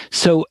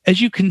 So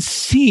as you can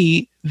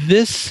see,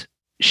 this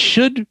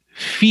should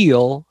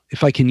feel,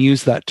 if I can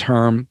use that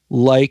term,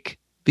 like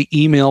the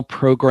email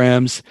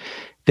programs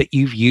that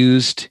you've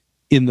used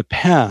in the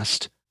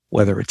past,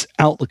 whether it's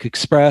Outlook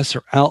Express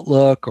or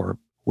Outlook or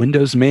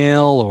Windows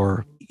Mail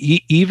or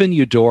even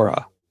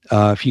Eudora,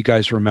 if you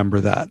guys remember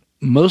that.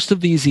 Most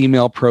of these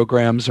email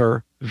programs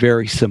are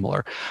very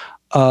similar.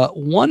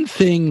 One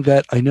thing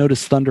that I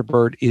noticed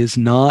Thunderbird is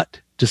not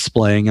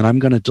displaying, and I'm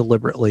going to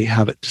deliberately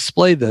have it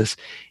display this,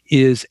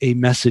 is a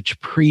message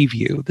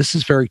preview. This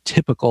is very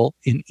typical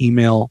in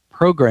email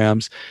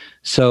programs.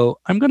 So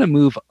I'm going to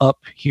move up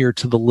here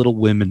to the Little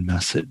Women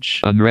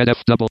message. Unread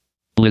FW.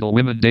 Little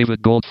Women,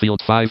 David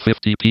Goldfield,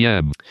 5:50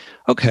 p.m.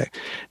 Okay.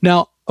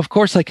 Now, of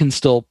course, I can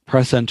still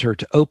press enter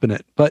to open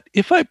it, but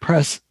if I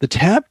press the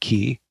tab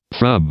key.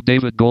 From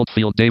David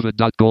Goldfield,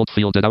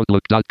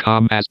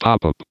 david.goldfield@outlook.com as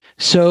pop-up.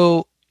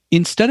 So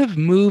instead of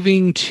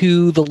moving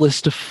to the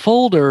list of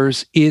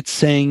folders, it's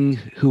saying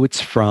who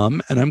it's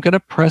from, and I'm going to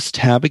press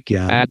tab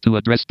again. Add to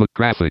address book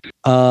graphic.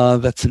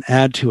 That's an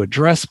add to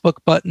address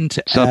book button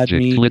to Subject, add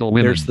me. Little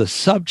Women. There's the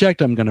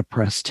subject. I'm going to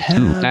press tab.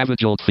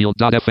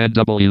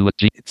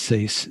 davidgoldfield.fnw@g. It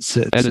says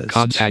Edit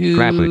contact to,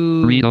 graphic.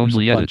 Read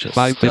only edit.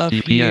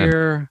 5:50 p.m.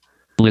 Here.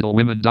 Little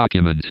Women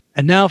document.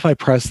 And now if I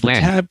press the Blank.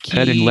 tab key,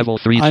 Heading level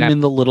 3 I'm tab.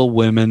 in the Little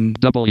Women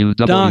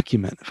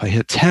document. If I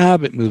hit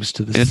tab, it moves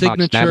to the Inbox,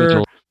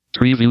 signature.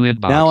 Preview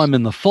inbox. Now I'm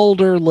in the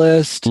folder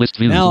list. List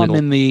view, now little.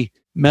 I'm in the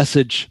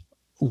message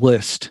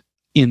list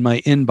in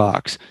my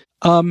inbox.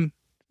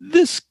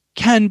 This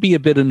can be a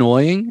bit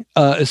annoying,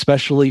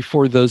 especially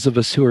for those of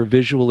us who are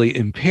visually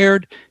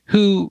impaired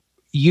who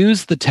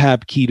use the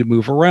tab key to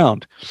move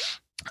around.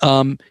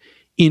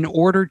 In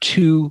order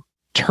to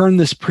turn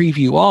this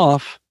preview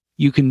off,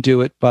 you can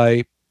do it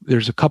by,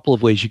 there's a couple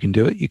of ways you can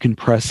do it. You can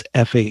press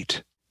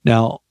F8.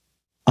 Now,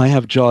 I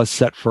have JAWS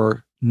set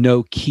for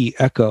no key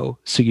echo,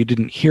 so you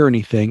didn't hear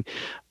anything,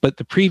 but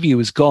the preview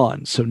is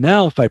gone. So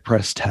now if I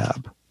press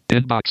tab.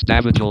 Inbox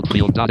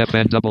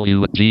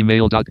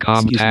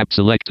davidgoldfield.fnw@gmail.com tab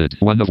selected.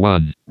 1 of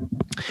 1.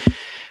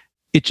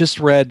 It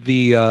just read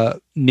the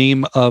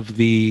name of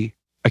the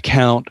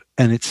account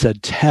and it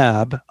said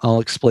tab. I'll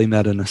explain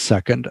that in a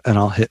second, and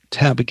I'll hit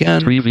tab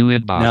again. Preview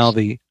inbox. Now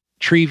the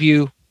tree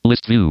view.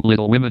 List view.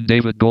 Little Women,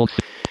 David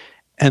Goldfield.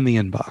 And the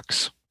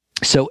inbox.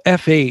 So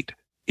F8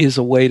 is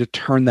a way to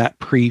turn that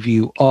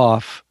preview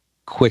off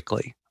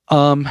quickly.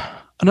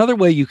 Another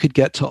way you could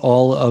get to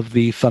all of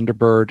the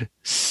Thunderbird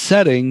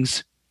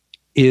settings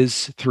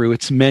is through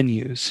its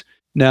menus.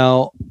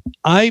 Now,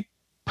 I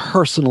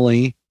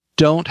personally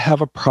don't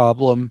have a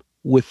problem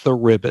with the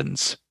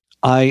ribbons.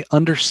 I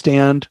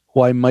understand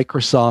why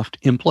Microsoft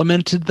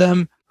implemented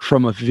them.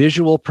 From a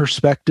visual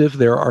perspective,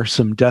 there are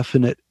some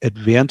definite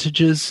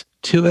advantages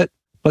to it,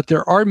 but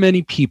there are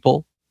many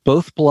people,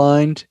 both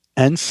blind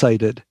and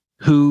sighted,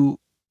 who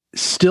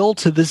still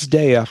to this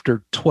day,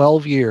 after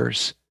 12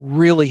 years,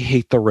 really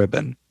hate the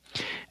ribbon.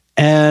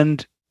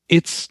 And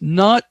it's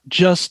not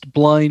just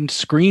blind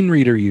screen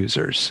reader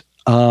users.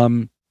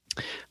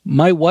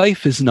 My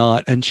wife is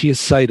not, and she is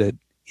sighted,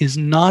 is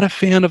not a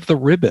fan of the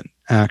ribbon,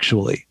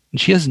 actually.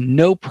 And she has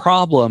no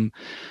problem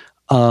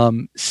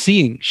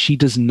seeing. She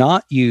does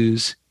not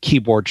use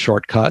keyboard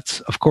shortcuts.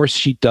 Of course,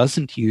 she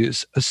doesn't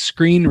use a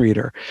screen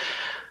reader.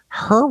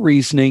 Her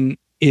reasoning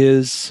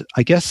is,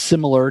 I guess,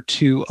 similar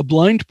to a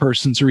blind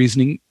person's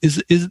reasoning,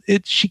 is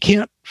she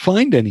can't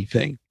find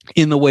anything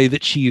in the way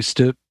that she used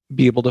to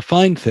be able to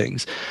find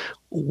things.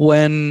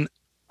 When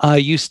I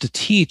used to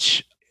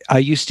teach, I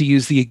used to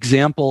use the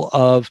example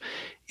of,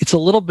 it's a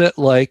little bit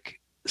like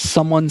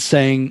someone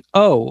saying,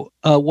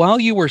 while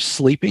you were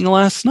sleeping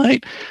last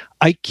night,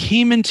 I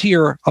came into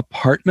your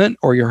apartment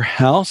or your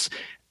house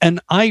and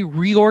I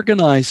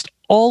reorganized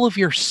all of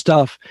your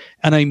stuff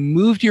and I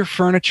moved your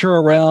furniture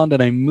around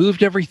and I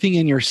moved everything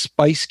in your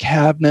spice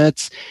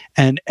cabinets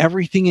and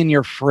everything in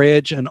your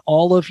fridge and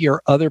all of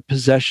your other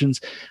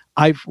possessions.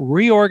 I've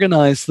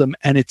reorganized them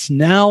and it's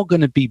now going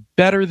to be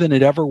better than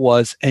it ever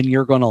was and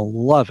you're going to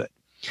love it.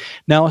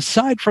 Now,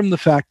 aside from the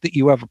fact that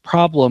you have a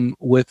problem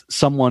with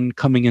someone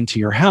coming into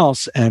your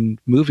house and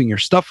moving your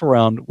stuff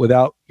around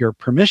without your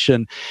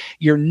permission,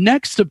 your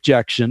next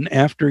objection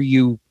after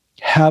you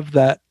have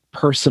that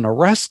person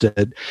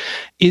arrested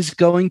is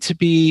going to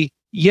be,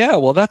 yeah,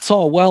 well, that's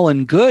all well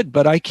and good,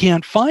 but I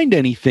can't find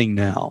anything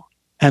now.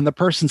 And the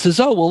person says,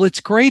 oh, well, it's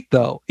great,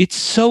 though. It's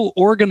so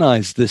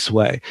organized this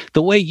way.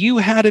 The way you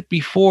had it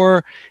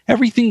before,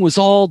 everything was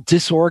all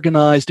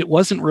disorganized. It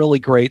wasn't really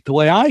great. The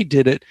way I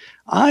did it,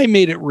 I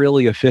made it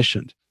really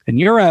efficient. And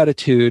your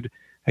attitude,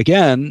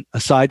 again,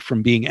 aside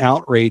from being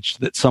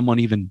outraged that someone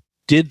even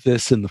did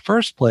this in the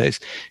first place,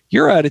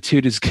 your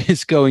attitude is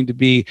going to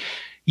be,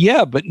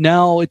 yeah, but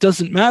now it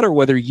doesn't matter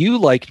whether you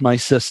liked my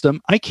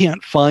system. I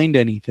can't find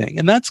anything.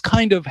 And that's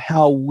kind of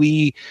how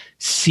we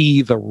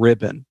see the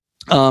ribbon.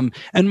 And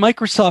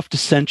Microsoft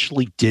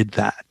essentially did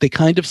that. They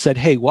kind of said,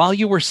 hey, while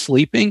you were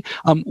sleeping,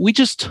 we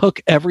just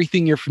took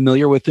everything you're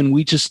familiar with and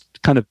we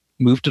just kind of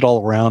moved it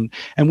all around.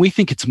 And we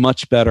think it's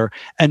much better.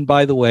 And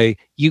by the way,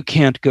 you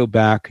can't go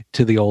back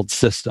to the old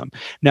system.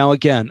 Now,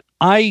 again,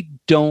 I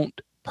don't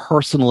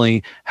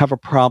personally have a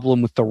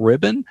problem with the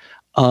ribbon.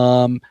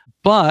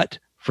 But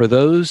for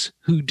those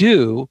who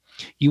do,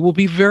 you will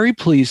be very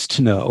pleased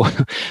to know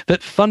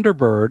that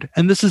Thunderbird,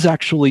 and this is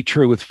actually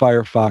true with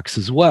Firefox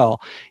as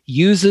well,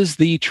 uses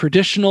the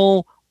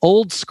traditional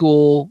old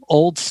school,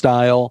 old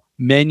style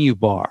menu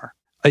bar.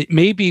 It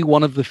may be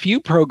one of the few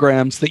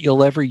programs that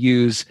you'll ever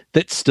use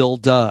that still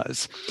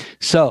does.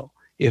 So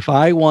if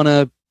I want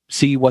to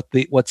see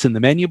what's in the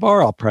menu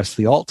bar, I'll press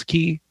the Alt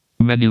key.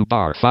 Menu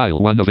bar, file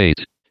 1 of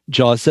 8.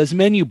 JAWS says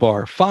menu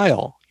bar,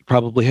 file. You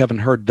probably haven't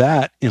heard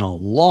that in a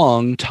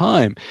long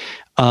time.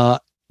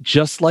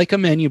 Just like a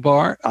menu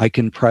bar, I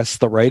can press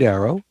the right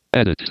arrow.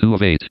 Edit 2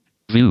 of 8.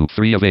 View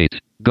 3 of 8.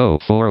 Go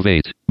 4 of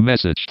 8.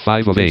 Message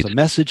 5 of 8. There's a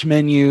message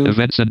menu.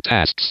 Events and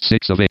tasks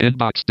 6 of 8.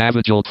 Inbox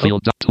David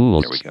Oldfield.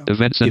 Tools. There we go.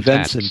 Events and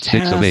tasks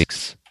 6 of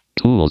 8.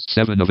 Tools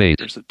 7 of 8.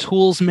 There's a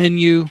tools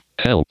menu.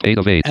 Help 8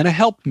 of 8. And a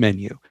help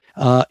menu.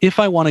 If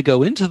I want to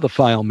go into the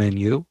file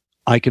menu,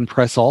 I can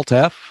press Alt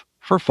F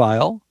for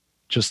file,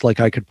 just like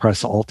I could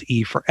press Alt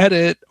E for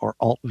edit, or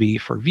Alt V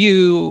for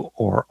view,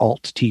 or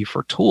Alt T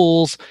for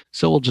tools.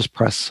 So we'll just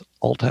press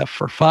Alt F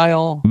for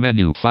file.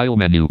 Menu, file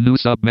menu, new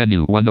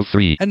submenu 1 of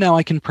 3. And now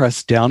I can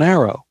press down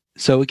arrow.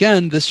 So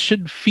again, this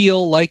should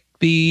feel like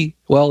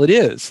it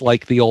is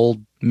like the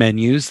old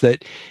menus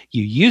that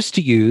you used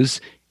to use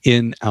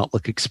in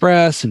Outlook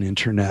Express and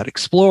Internet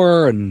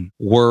Explorer and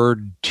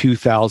Word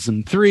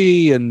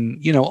 2003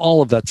 and,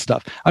 all of that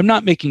stuff. I'm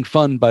not making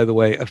fun, by the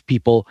way, of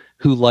people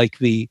who like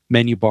the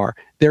menu bar.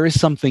 There is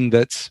something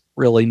that's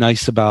really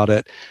nice about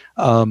it.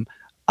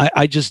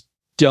 I just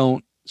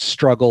don't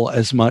struggle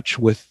as much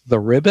with the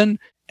ribbon.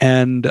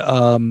 And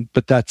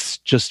but that's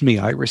just me.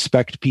 I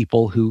respect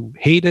people who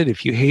hate it.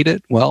 If you hate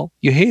it, well,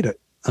 you hate it.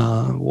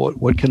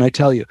 What can I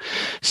tell you?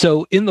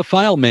 So in the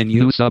file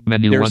menu,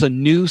 there's a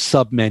new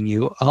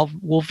submenu.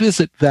 We'll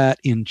visit that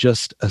in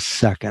just a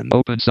second.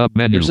 Open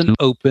submenu. There's an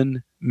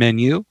open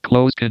menu.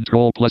 Close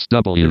Control plus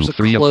W. There's a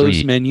 3 close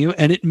of 3. menu,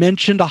 and it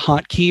mentioned a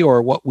hotkey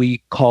or what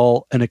we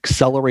call an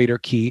accelerator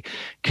key.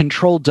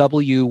 Control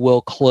W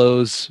will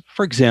close,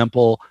 for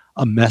example,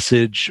 a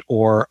message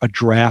or a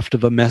draft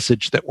of a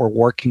message that we're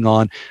working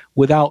on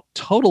without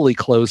totally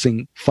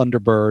closing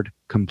Thunderbird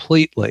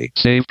completely.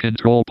 Save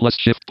Control plus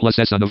Shift plus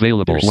S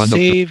unavailable. There's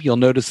save. You'll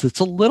notice it's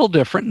a little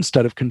different.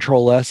 Instead of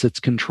Control S, it's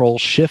Control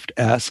Shift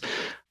S.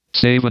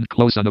 Save and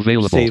close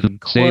unavailable. Save and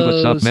close. Save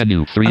a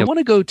submenu. 3 I of want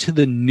to go to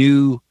the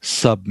new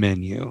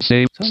submenu.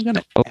 Save. So I'm going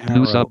to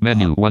new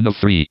submenu. 1 of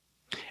 3.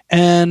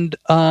 And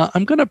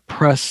I'm going to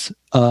press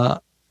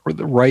the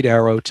right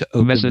arrow to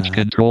open Message that.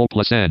 Control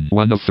plus N.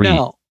 1 of 3.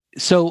 Now,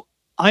 so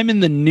I'm in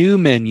the new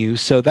menu,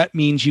 so that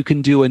means you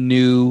can do a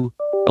new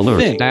alert.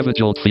 thing.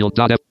 David Oldfield.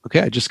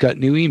 Okay, I just got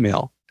new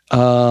email.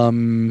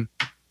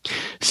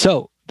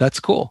 So that's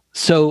cool.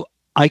 So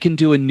I can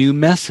do a new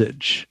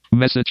message.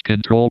 Message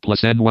Control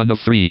plus N. 1 of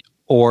 3.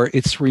 Or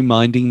it's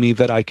reminding me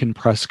that I can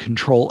press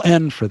Control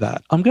N for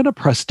that. I'm going to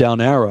press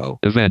down arrow.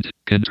 Event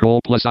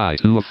Control plus I.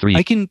 2 of 3.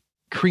 I can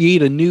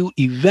create a new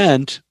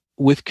event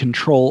with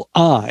Control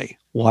I.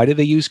 Why do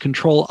they use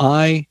Control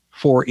I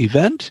for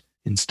event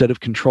instead of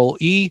Control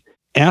E?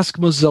 Ask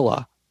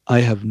Mozilla.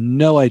 I have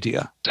no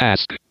idea.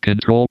 Task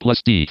Control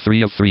plus D.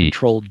 3 of 3.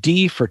 Control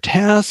D for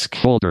task.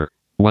 Folder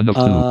 1 of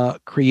 2.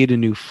 Create a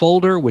new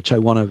folder, which I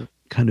want to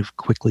kind of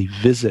quickly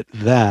visit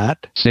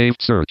that.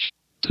 Saved search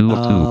 2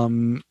 of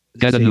 2.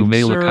 Get a new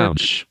mail search.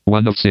 account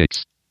 1 of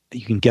 6.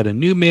 You can get a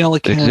new mail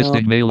account.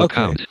 Existing mail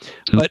account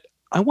 2. But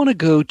I want to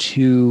go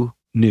to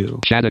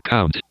new. Chat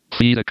account,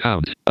 feed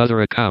account,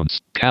 other accounts,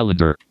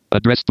 calendar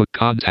Address book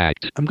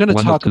contact. I'm going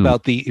to talk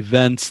about the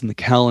events and the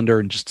calendar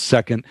in just a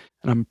second,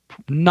 and I'm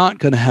not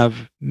going to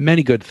have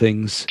many good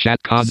things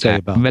Chat contact. to say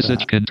about Message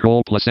that.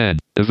 control plus N.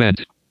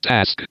 Event.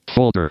 Task.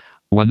 Folder.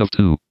 1 of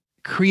 2.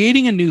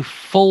 Creating a new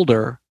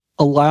folder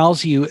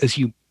allows you, as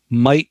you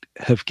might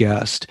have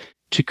guessed,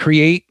 to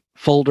create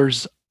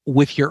folders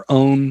with your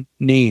own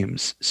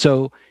names.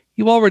 So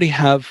you already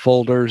have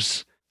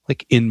folders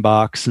like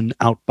inbox and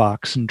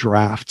outbox and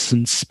drafts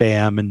and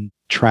spam and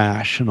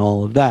trash and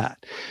all of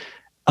that.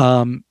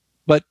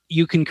 But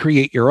you can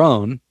create your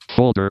own.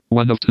 Folder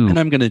 1 of 2. And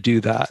I'm going to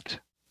do that.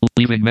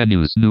 Leaving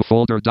menus. New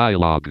folder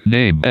dialog.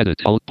 Name.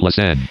 Edit. Alt plus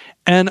N.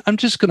 And I'm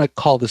just going to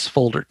call this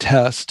folder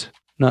test.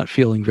 Not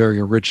feeling very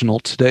original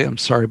today. I'm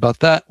sorry about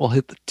that. We'll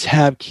hit the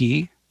tab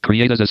key.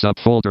 Create as a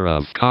subfolder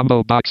of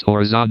combo box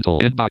horizontal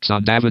inbox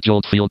on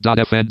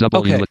davidoldfield.fnw.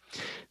 Okay.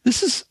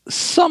 This is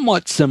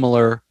somewhat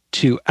similar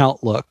to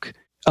Outlook.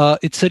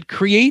 It said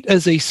create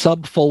as a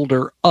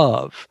subfolder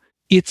of.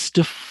 It's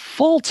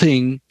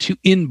defaulting to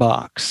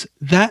inbox.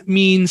 That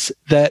means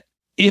that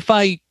if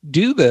I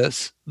do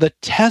this, the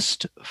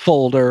test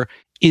folder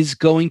is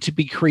going to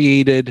be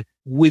created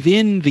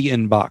within the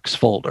inbox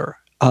folder.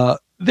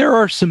 There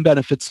are some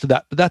benefits to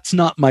that, but that's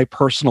not my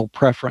personal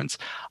preference.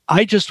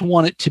 I just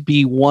want it to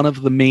be one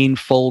of the main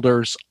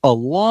folders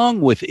along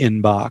with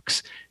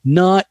inbox,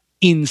 not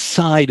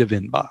inside of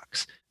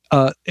inbox.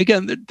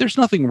 Again, there's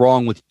nothing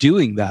wrong with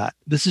doing that.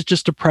 This is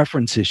just a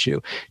preference issue.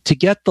 To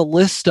get the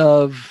list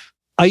of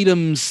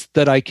items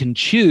that I can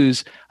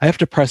choose, I have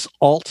to press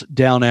Alt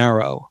down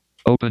arrow.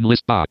 Open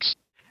list box.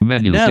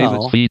 Menu. Now,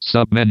 David's feed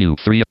submenu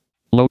 3.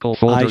 Local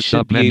folder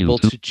submenu.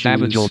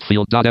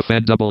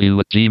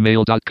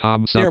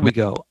 davidoldfield.fnw@gmail.com. There we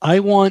go. I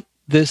want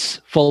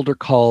this folder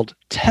called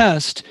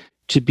test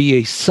to be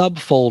a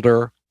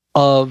subfolder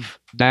of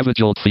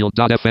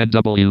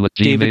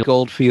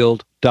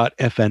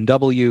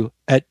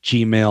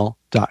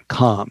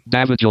davidgoldfield.fnw@gmail.com.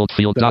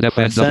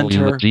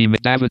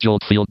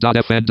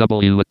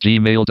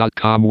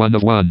 davidoldfield.fnw@gmail.com 1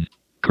 of 1.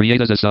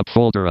 Create as a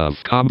subfolder of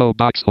combo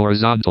box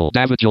horizontal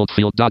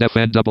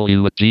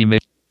davidoldfield.fnw@gmail.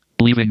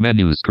 Leaving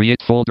menus.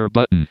 Create folder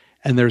button.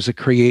 And there's a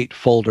create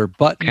folder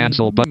button.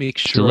 Cancel button. Make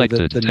sure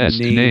Selected. that the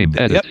Test. Name.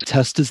 Edit. Yep,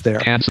 test is there.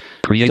 Cancel.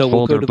 Create so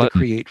we'll folder go to button. the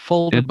create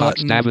folder Inbox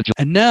button. Davidol.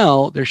 And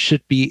now there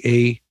should be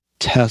a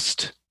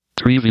test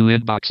Preview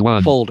inbox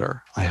 1.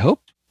 folder, I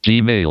hope.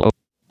 Gmail.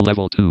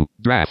 Level 2.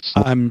 Drafts.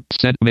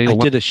 Sent mail I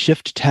 1. did a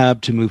shift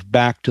tab to move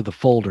back to the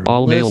folder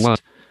All list. mail 1.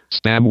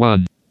 Spam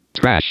 1.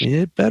 Trash.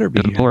 It better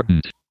be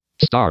Important.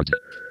 Start.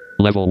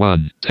 Level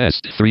 1.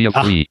 Test 3 of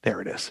 3.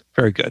 There it is.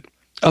 Very good.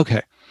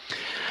 Okay.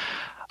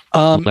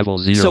 Level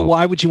 0. So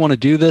why would you want to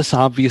do this?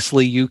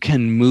 Obviously, you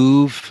can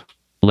move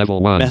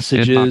Level 1.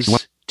 messages Inbox 1.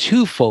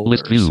 to folders.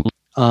 List view.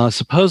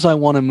 Suppose I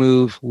want to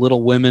move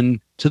Little Women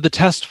to the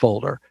test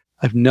folder.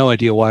 I have no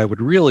idea why I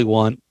would really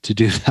want to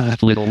do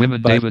that. Little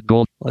Women David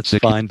Gold. Let's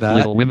find that.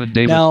 Little Women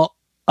David. Now,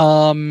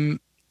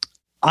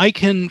 I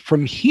can,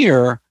 from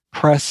here,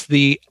 press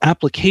the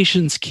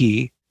applications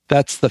key.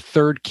 That's the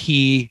third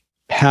key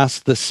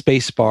past the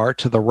space bar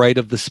to the right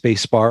of the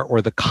space bar,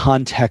 or the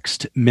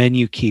context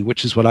menu key,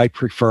 which is what I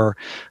prefer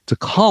to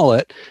call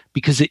it,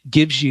 because it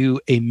gives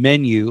you a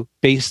menu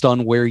based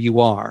on where you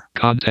are.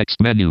 Context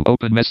menu.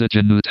 Open message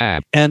in new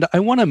tab. And I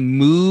want to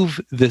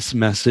move this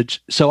message.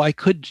 So I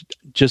could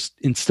just,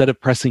 instead of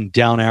pressing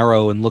down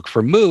arrow and look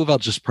for move, I'll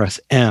just press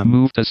M.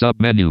 Move to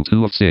submenu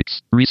 2 of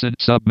 6. Recent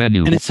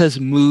submenu. And it says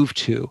move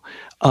to.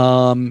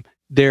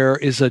 There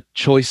is a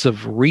choice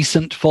of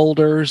recent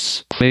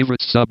folders.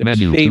 Favorites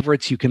submenu.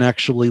 Favorites, you can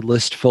actually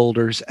list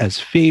folders as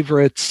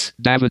favorites.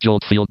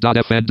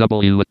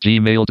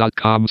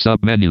 davidoldfield.fnw@gmail.com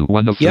submenu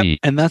 1 of 3. Yep,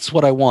 and that's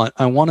what I want.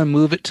 I want to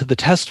move it to the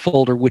test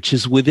folder, which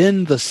is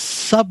within the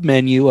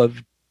submenu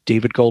of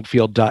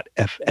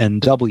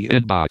davidgoldfield.fnw.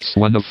 Inbox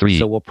 1 of 3.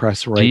 So we'll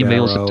press right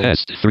Gmail's arrow.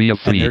 test 3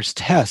 of 3. And there's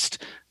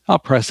test. I'll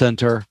press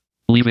enter.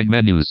 Leaving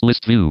menus.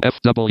 List view.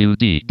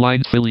 FWD.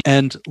 Blind Philly.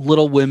 And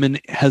Little Women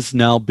has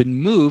now been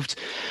moved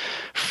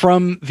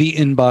from the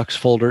inbox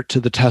folder to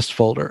the test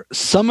folder.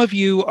 Some of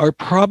you are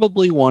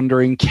probably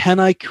wondering, can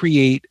I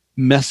create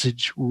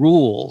message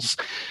rules?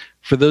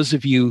 For those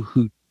of you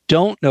who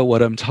don't know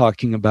what I'm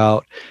talking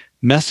about,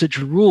 message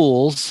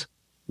rules,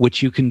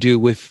 which you can do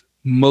with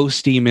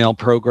most email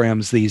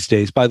programs these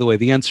days. By the way,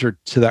 the answer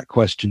to that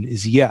question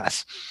is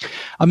yes.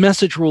 A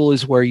message rule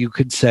is where you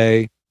could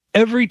say,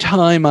 every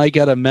time I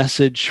get a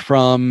message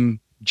from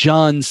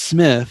John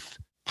Smith,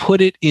 put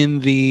it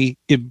in the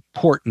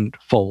important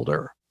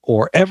folder.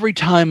 Or every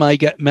time I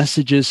get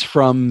messages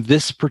from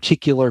this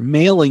particular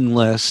mailing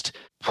list,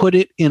 put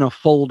it in a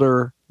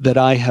folder that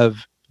I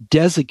have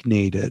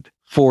designated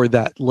for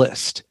that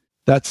list.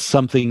 That's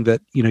something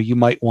that, you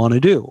might want to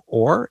do.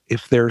 Or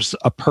if there's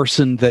a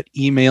person that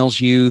emails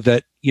you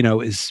that,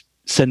 is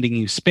sending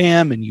you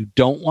spam and you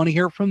don't want to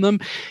hear from them,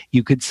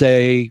 you could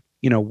say,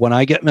 when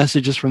I get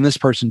messages from this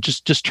person,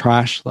 just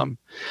trash them.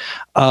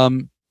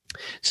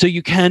 So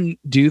you can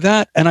do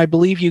that. And I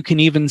believe you can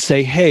even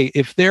say, hey,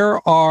 if there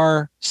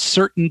are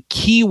certain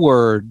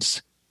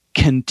keywords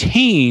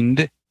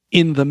contained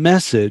in the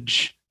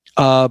message,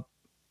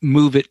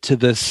 move it to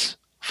this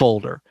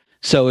folder.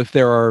 So if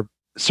there are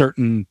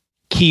certain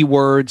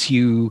keywords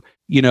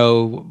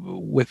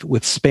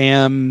with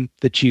spam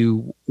that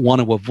you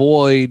want to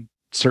avoid,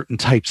 certain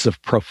types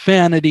of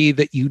profanity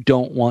that you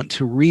don't want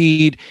to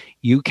read,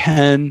 you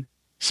can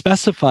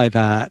specify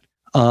that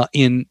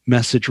in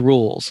message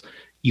rules.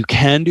 You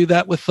can do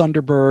that with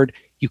Thunderbird.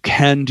 You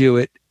can do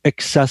it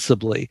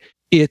accessibly.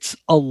 It's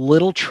a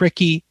little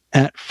tricky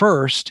at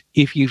first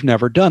if you've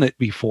never done it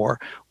before.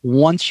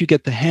 Once you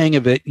get the hang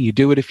of it, you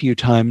do it a few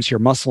times, your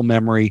muscle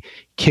memory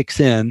kicks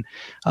in.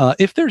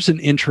 If there's an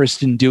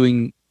interest in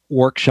doing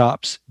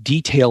workshops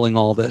detailing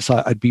all this,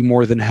 I'd be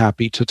more than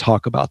happy to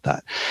talk about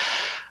that.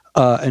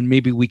 And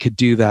maybe we could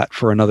do that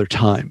for another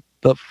time.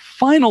 The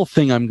final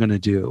thing I'm going to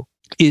do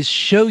is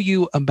show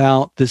you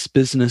about this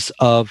business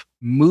of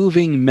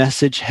moving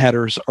message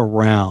headers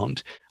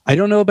around. I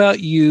don't know about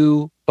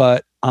you,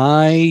 but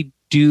I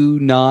do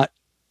not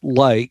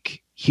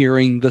like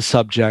hearing the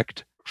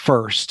subject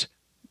first.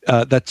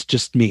 That's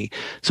just me.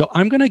 So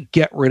I'm going to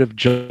get rid of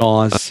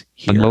JAWS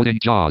here. Unloading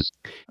JAWS.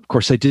 Of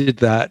course, I did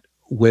that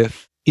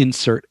with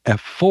insert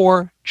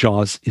F4.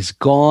 JAWS is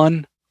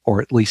gone,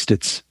 or at least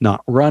it's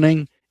not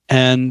running.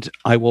 And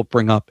I will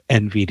bring up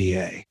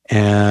NVDA.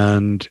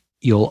 And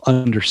you'll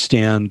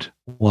understand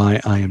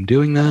why I am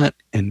doing that.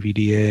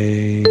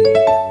 NVDA,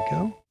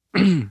 there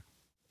we go.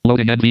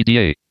 Loading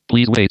NVDA.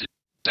 Please wait.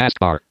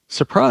 Taskbar.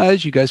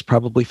 Surprise, you guys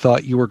probably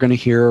thought you were going to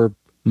hear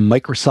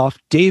Microsoft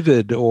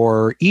David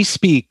or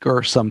eSpeak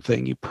or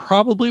something. You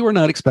probably were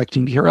not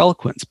expecting to hear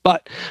Eloquence,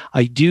 but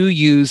I do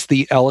use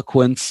the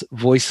Eloquence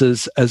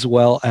voices as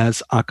well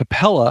as a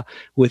cappella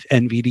with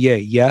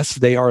NVDA. Yes,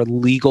 they are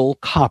legal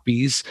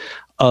copies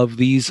of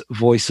these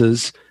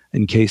voices.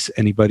 In case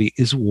anybody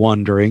is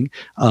wondering,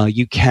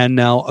 you can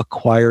now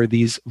acquire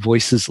these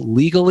voices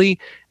legally.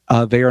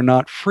 They are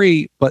not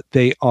free, but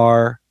they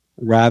are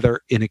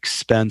rather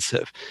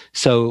inexpensive.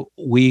 So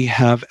we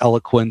have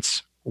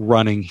Eloquence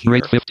running here.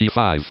 Rate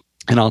 55.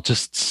 And I'll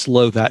just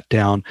slow that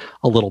down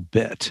a little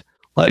bit.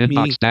 Let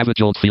Inbox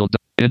David Oldfield.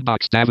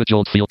 Inbox David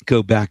Oldfield.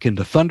 Go back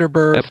into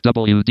Thunderbird.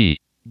 FWD.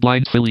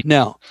 Blind Philly.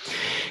 Now,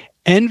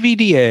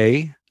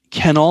 NVDA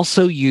can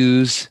also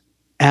use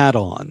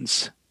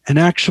add-ons. And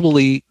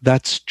actually,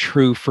 that's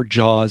true for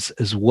JAWS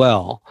as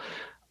well.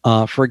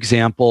 For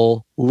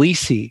example,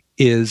 Lisi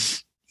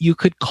is, you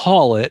could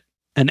call it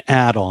an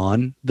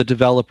add-on. The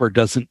developer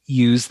doesn't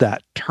use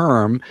that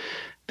term.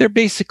 They're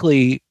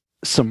basically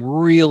some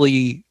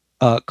really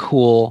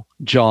cool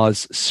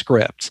JAWS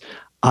scripts.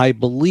 I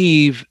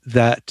believe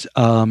that,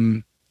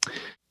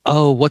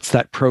 what's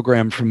that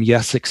program from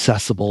Yes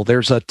Accessible?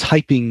 There's a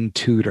typing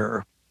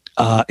tutor.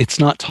 It's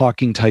not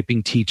Talking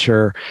Typing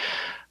Teacher.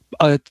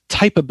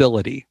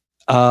 Typability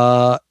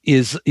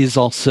is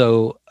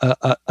also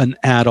an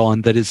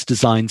add-on that is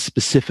designed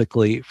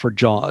specifically for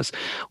JAWS.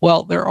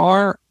 Well, there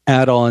are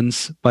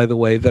add-ons, by the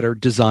way, that are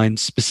designed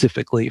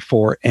specifically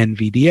for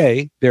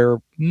NVDA.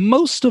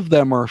 Most of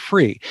them are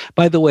free.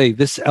 By the way,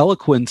 this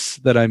Eloquence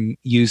that I'm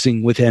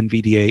using with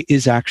NVDA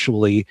is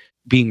actually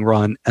being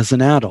run as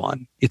an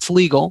add-on. It's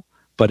legal,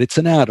 but it's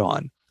an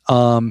add-on.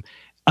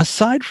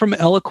 Aside from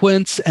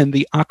Eloquence and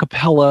the a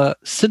cappella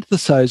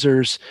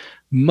synthesizers,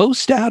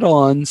 most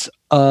add-ons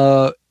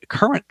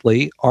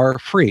currently are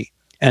free.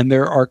 And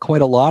there are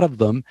quite a lot of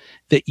them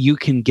that you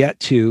can get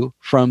to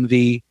from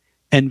the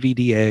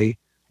NVDA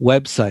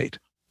website.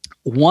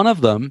 One of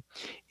them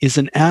is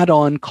an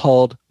add-on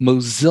called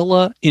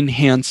Mozilla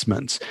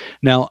Enhancements.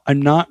 Now,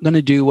 I'm not going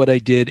to do what I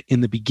did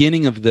in the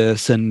beginning of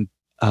this and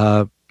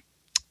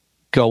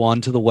go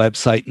onto the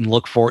website and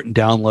look for it and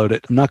download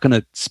it. I'm not going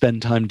to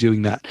spend time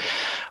doing that.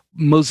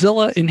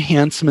 Mozilla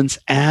Enhancements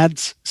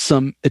adds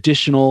some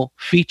additional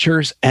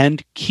features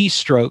and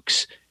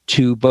keystrokes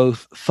to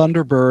both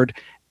Thunderbird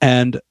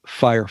and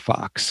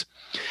Firefox.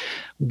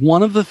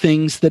 One of the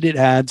things that it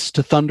adds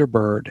to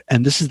Thunderbird,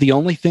 and this is the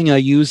only thing I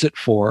use it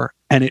for,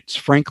 and it's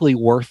frankly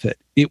worth it.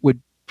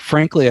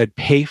 I'd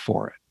pay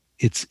for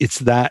it. It's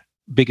that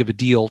big of a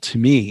deal to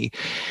me,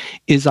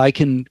 is I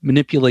can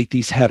manipulate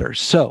these headers.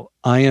 So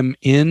I am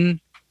in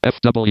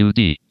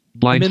FWD.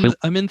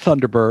 I'm in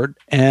Thunderbird,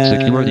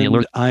 and Security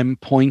alert. I'm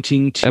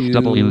pointing to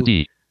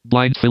FWD.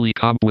 Blind Philly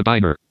Comp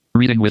Webinar.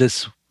 Reading with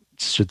this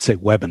should say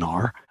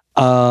webinar.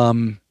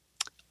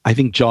 I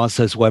think JAWS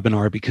says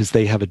webinar because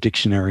they have a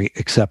dictionary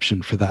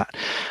exception for that.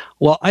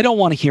 Well, I don't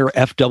want to hear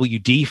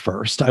FWD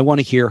first. I want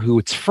to hear who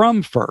it's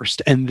from first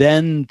and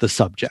then the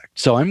subject.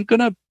 So I'm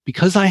going to,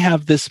 because I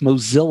have this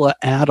Mozilla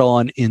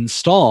add-on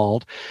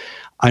installed,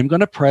 I'm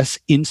going to press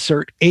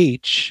Insert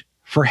H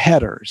for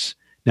headers.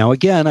 Now,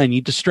 again, I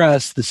need to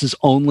stress this is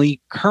only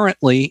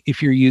currently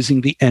if you're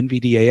using the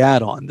NVDA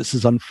add-on. This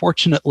is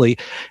unfortunately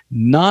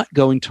not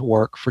going to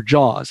work for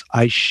JAWS.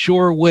 I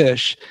sure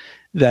wish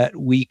that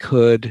we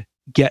could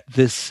get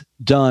this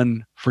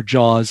done for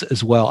JAWS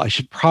as well. I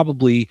should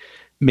probably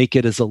make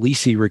it as a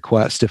Lisi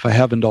request if I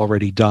haven't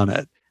already done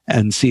it,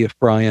 and see if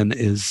Brian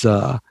is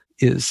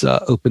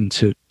open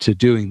to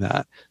doing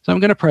that. So I'm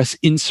going to press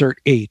Insert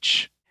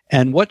H,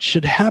 and what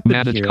should happen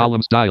Manage here?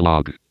 columns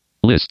dialog.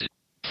 List.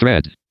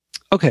 Thread.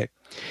 Okay.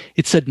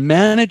 It said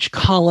manage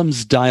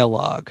columns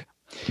dialog.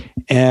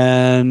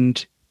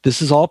 And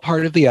this is all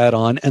part of the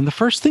add-on. And the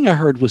first thing I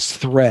heard was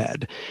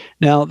thread.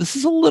 Now, this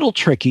is a little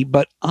tricky,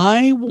 but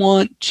I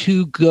want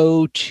to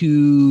go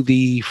to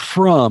the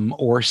from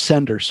or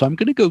sender. So I'm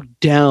going to go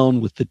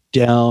down with the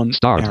down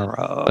Start.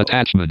 arrow.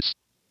 Attachments.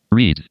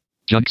 Read.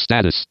 Junk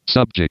status.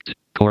 Subject.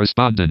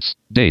 Correspondence.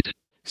 Date.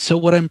 So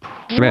what I'm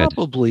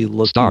probably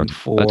looking Start.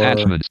 for...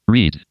 Attachments.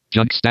 Read.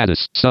 Junk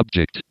status.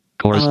 Subject.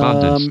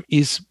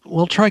 Correspondence.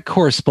 We'll try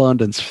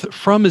correspondence.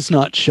 From is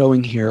not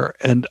showing here,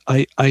 and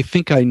I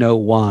think I know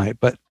why.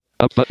 But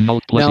up button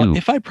Alt plus now, U.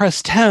 if I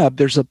press Tab,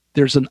 there's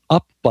an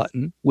up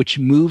button which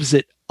moves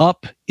it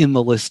up in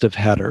the list of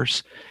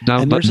headers,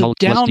 Down and there's button a Alt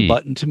plus down D.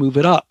 button to move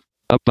it up.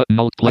 Up button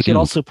Alt I plus can U.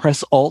 also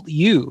press Alt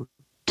U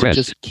to Press.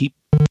 just keep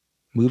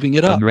moving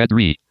it up. Unread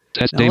re.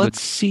 Test Now David.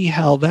 let's see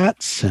how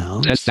that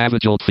sounds. Test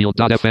David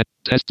Oldfield.fn.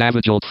 Test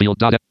David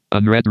Oldfield.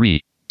 Unread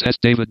re.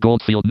 Test David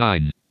Goldfield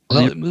 9.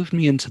 Well, it moved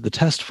me into the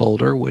test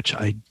folder, which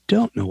I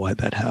don't know why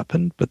that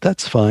happened, but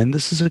that's fine.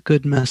 This is a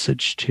good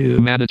message to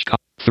manage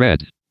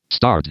thread.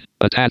 Start.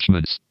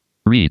 Attachments.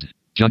 Read.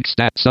 Junk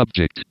stat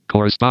subject.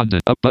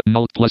 Correspondent. Up button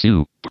Alt plus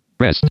U.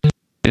 Pressed.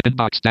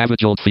 Inbox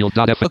David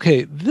Oldfield.fn.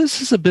 Okay, this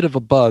is a bit of a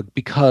bug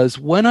because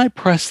when I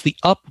press the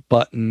up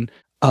button,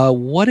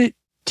 what it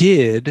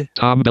did...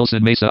 Tom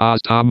Belson Mesa Oz.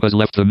 Tom has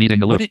left the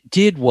meeting alert. What it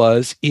did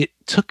was it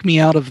took me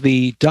out of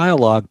the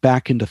dialogue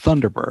back into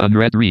Thunderbird.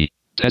 Unread re.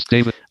 Test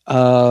David.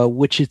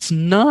 Which it's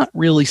not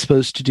really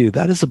supposed to do.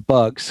 That is a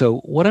bug. So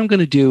what I'm going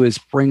to do is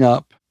bring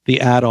up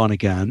the add-on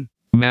again.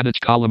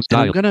 Manage columns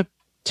dial. I'm going to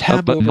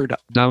tab over to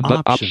down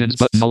options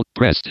button Alt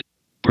pressed.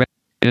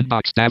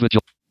 Inbox David.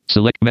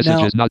 Select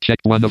messages not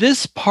checked. One of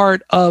this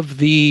part of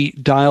the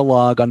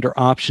dialogue under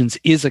options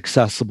is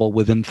accessible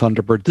within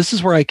Thunderbird. This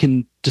is where I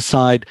can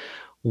decide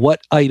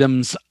what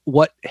items,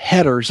 what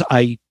headers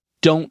I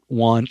don't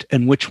want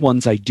and which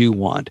ones I do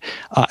want.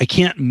 I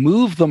can't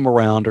move them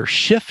around or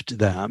shift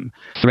them.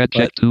 Thread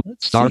check 2,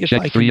 start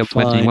check 3 of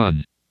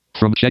 21.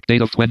 From check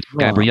date of 20,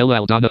 Gabriella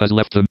Aldana has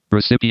left the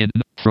recipient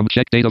from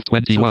check date of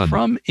 21. So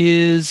from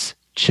is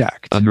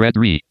checked. Unread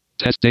re.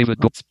 Test David.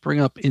 Let's bring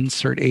up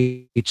insert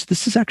H.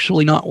 This is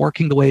actually not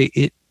working the way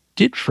it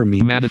did for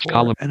me Manage before,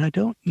 column. and I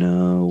don't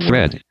know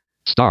Thread. why.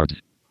 Start.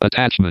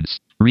 Attachments.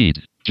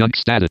 Read. Junk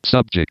status.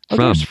 Subject.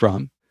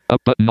 From.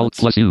 Up button Alt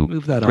plus U.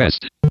 Move that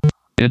Pressed.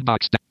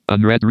 Inbox.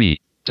 Unread re.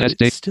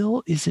 Test it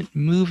still isn't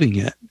moving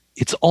it.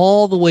 It's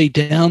all the way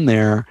down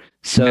there.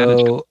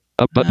 So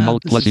up button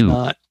Alt plus U.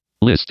 Not,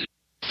 list.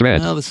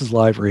 Thread. No, this is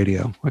live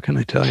radio. What can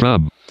I tell you?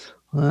 From.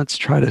 Let's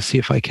try to see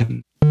if I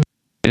can.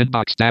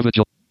 Inbox David.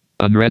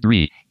 Unread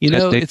re. You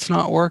know, it's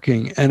not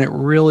working, and it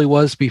really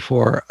was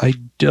before. I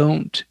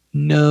don't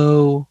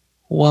know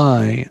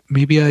why.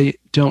 Maybe I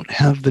don't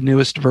have the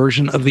newest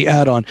version of the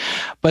add-on.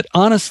 But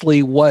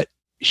honestly, what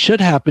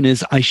should happen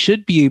is I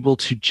should be able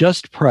to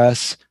just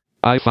press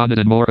I found it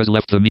and more has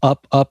left the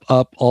up,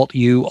 Alt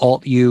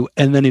U,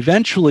 and then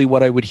eventually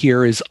what I would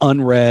hear is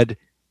unread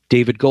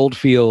David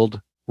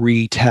Goldfield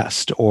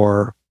retest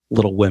or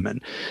Little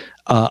Women.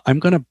 I'm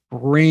going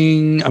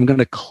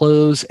to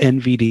close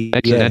NVDA.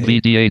 Exit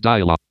NVDA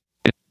dialog.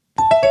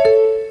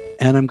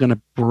 And I'm going to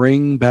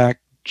bring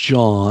back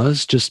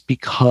JAWS just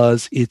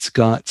because it's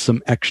got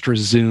some extra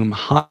Zoom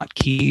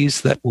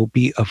hotkeys that will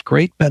be of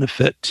great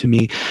benefit to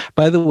me.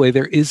 By the way,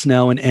 there is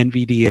now an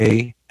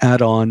NVDA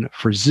add-on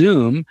for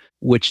Zoom,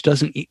 which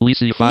doesn't...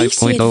 Lisi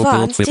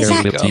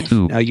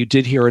 5.0 Now, you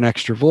did hear an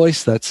extra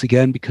voice. That's,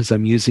 again, because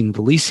I'm using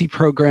the Lisi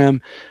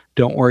program.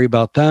 Don't worry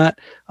about that.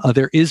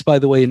 There is, by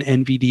the way, an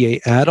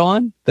NVDA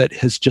add-on that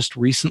has just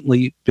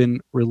recently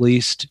been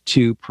released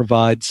to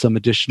provide some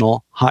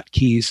additional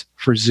hotkeys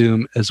for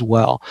Zoom as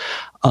well.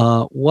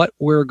 What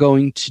we're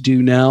going to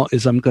do now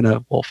is I'm going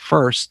to,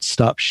 first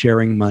stop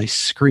sharing my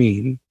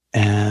screen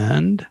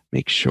and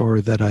make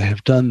sure that I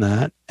have done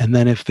that. And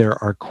then if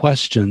there are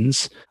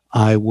questions,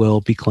 I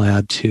will be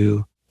glad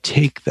to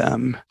take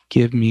them.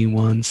 Give me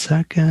 1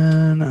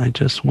 second. I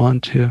just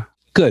want to...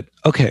 Good.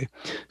 Okay.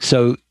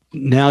 So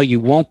now you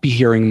won't be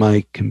hearing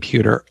my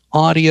computer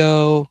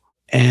audio,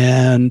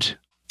 and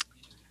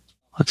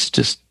let's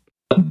just...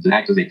 To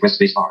activate, press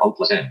space bar, Alt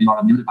plus N. You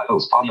are unmuted by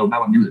host. Audio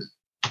now unmuted.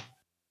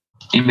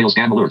 Email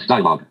scam alert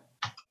dialog.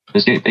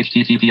 Escape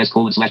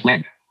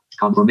https://lang.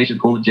 Confirmation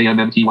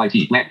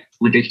JMMTYT lang.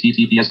 Link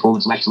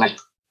https://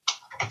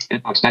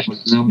 inbox dash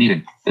Zoom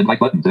meeting. Invite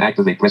button to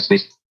activate, press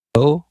space.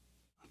 Oh,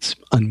 let's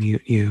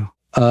unmute you.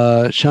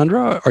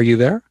 Chandra, are you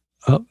there?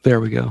 Oh, there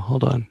we go.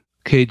 Hold on.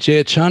 Okay,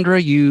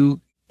 Jayachandra, you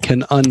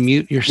can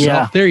unmute yourself.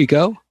 Yeah. There you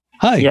go.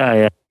 Hi.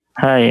 Yeah.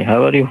 Hi,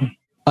 how are you?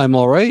 I'm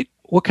all right.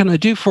 What can I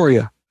do for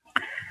you?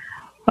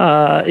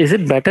 Is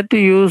it better to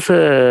use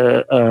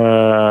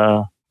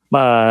portable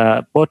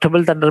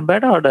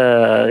Thunderbird or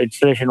the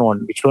installation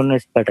one? Which one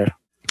is better?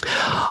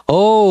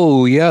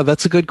 Oh, yeah,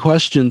 that's a good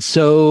question.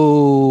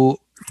 So,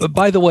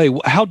 by the way,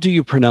 how do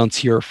you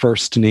pronounce your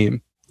first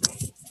name?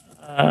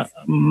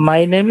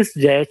 My name is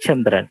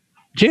Jayachandran.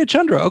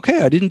 Jayachandra.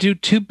 Okay, I didn't do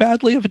too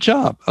badly of a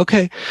job.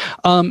 Okay,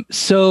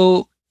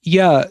 so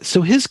Yeah.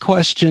 So his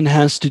question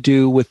has to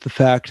do with the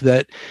fact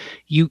that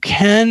you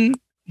can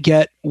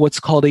get what's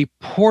called a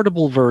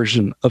portable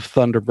version of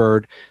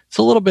Thunderbird. It's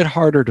a little bit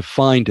harder to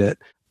find it,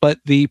 but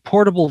the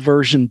portable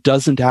version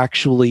doesn't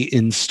actually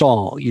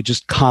install. You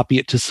just copy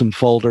it to some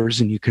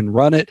folders and you can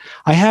run it.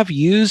 I have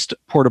used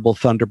portable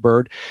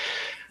Thunderbird.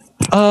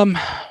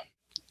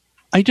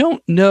 I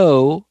don't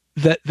know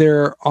that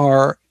there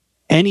are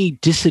any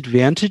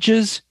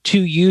disadvantages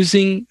to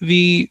using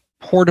the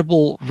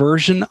portable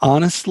version,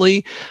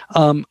 honestly.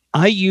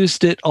 I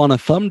used it on a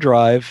thumb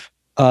drive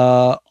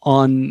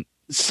on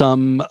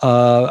some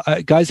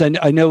guys.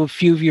 I know a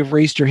few of you have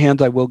raised your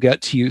hands. I will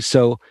get to you,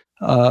 so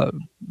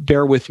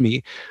bear with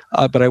me,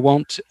 but I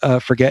won't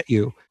forget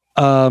you.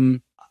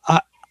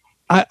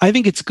 I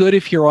think it's good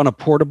if you're on a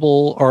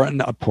portable or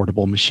a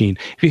portable machine.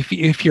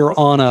 If you're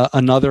on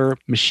another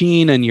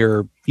machine and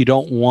you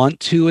don't want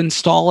to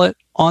install it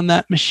on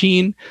that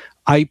machine,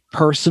 I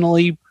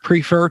personally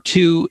prefer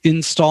to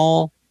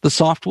install the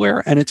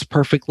software, and it's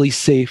perfectly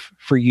safe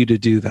for you to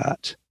do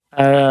that.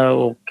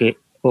 Okay.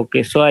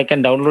 So I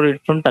can download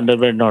it from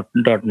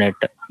Thunderbird.net.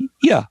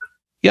 Yeah.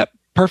 Yep.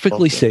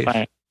 Perfectly safe.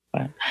 Fine.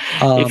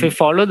 If I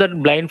follow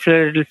that Blind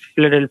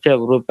Philadelphia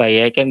group,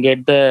 I can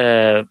get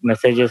the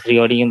messages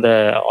regarding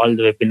all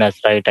the webinars,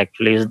 right?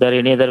 Actually, is there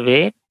any other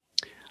way?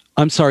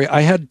 I'm sorry,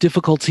 I had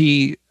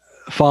difficulty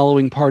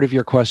following part of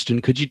your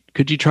question. Could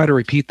you try to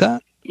repeat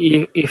that?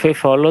 If I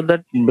follow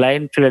that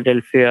Blind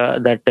Philadelphia,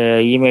 that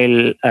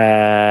email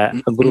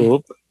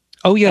group,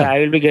 oh yeah, I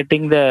will be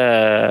getting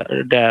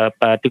the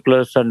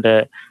particulars and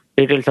the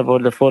details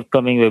about the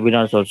forthcoming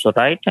webinars also,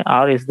 right?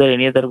 Or is there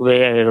any other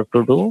way I have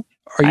to do?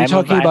 Are you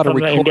talking about a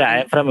recording?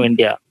 I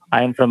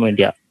am from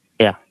India.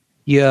 Yeah.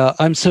 Yeah,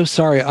 I'm so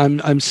sorry.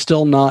 I'm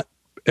still not.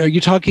 Are you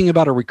talking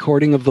about a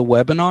recording of the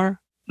webinar?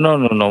 No.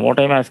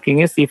 What I'm asking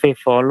is if I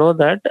follow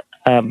that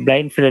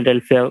Blind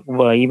Philadelphia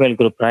email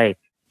group, right?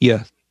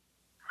 Yes.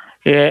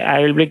 I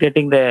will be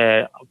getting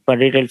the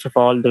details of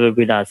all the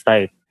webinars,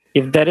 right?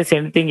 If there is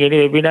any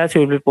webinars,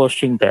 you will be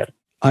posting there.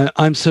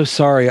 I'm so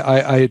sorry.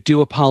 I do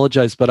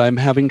apologize, but I'm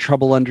having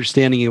trouble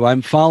understanding you.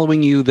 I'm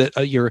following you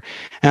that you're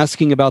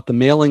asking about the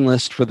mailing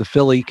list for the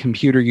Philly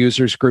Computer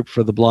Users Group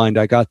for the Blind.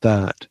 I got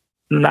that.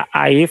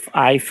 If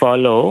I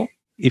follow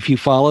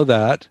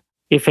that,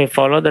 if I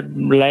follow that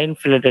Blind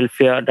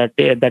Philadelphia,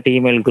 that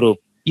email group,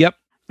 yep,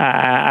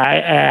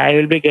 I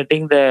will be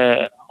getting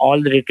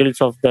all the details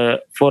of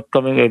the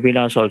forthcoming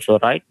webinars also,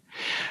 right?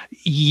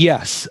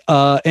 Yes.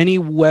 Any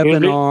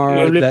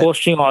webinar you will be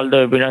posting all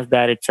the webinars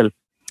there itself.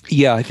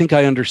 Yeah, I think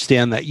I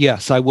understand that.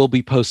 Yes, I will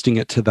be posting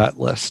it to that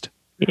list.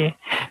 Yeah.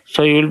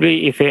 So you will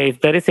be, if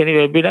there is any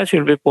webinars, you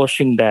will be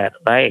posting there,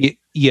 right?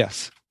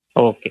 Yes.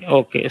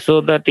 Okay.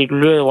 So that it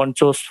will be one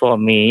source for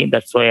me.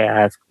 That's why I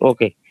asked.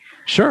 Okay.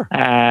 Sure.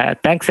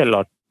 Thanks a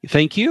lot.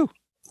 Thank you.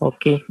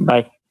 Okay.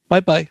 Bye.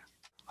 Bye.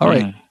 All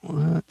right.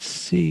 Let's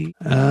see.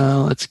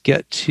 Let's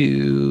get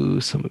to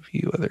some of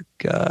you other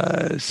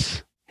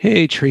guys.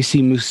 Hey,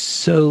 Tracy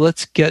Musso.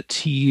 Let's get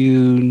to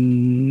you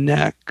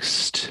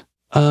next.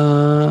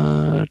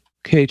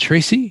 Okay,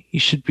 Tracy, you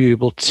should be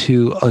able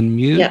to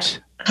unmute. Yeah.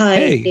 Hi,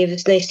 hey. David.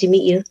 It's nice to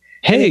meet you.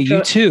 Hey,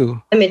 you too.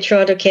 I'm in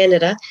Toronto,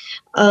 Canada.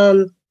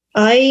 The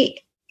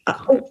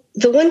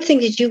one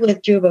thing that you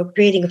went through about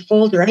creating a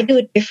folder, I do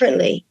it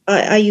differently.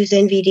 I use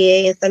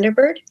NVDA and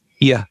Thunderbird.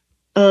 Yeah.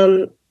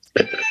 I'm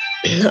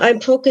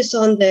focused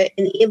in the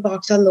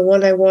inbox on the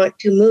one I want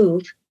to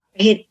move.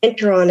 I hit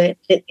enter on it,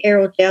 then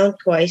arrow down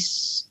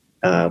twice.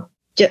 I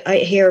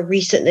hear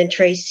recent, then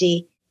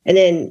Tracy, and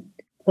then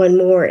one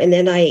more, and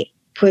then I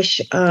push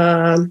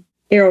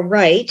arrow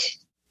right,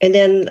 and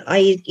then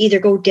I either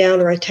go down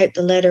or I type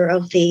the letter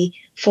of the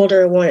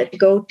folder I want it to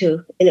go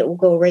to, and it will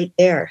go right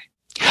there.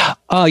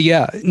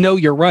 Yeah. No,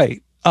 you're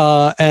right.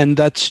 And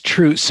that's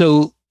true.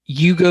 So do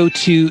you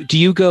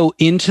go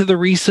into the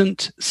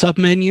recent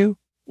submenu?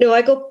 No,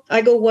 I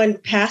go one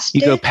past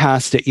it. You go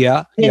past it,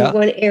 yeah. And then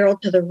one arrow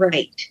to the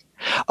right.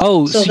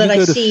 Oh, so that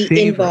I see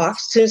inbox.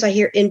 As soon as I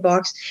hear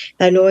inbox,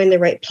 I know I'm in the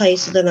right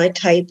place. So then I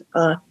type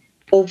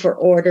over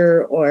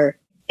order or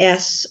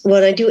S.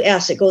 When I do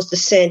S, it goes to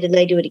send, and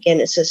I do it again.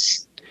 It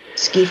says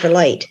ski for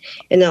light,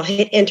 and I'll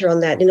hit enter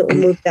on that, and it will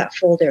move that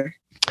folder.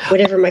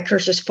 Whatever my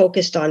cursor's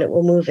focused on, it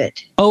will move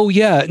it. Oh,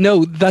 yeah.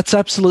 No, that's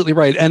absolutely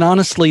right. And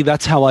honestly,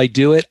 that's how I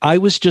do it. I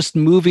was just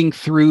moving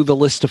through the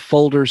list of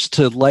folders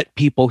to let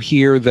people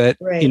hear that,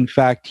 right. In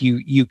fact,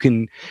 you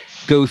can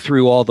go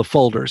through all the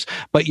folders.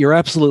 But you're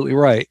absolutely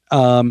right.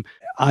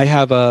 I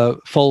have a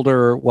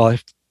folder, well, I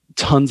have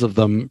tons of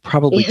them,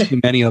 probably too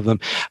many of them.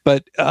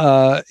 But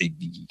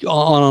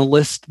on a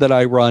list that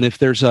I run, if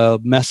there's a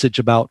message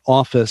about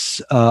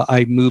Office,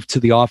 I move to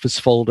the Office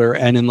folder,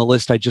 and in the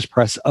list I just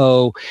press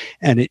O,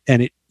 and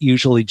it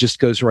usually just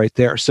goes right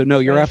there. So no,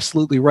 you're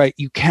absolutely right.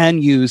 You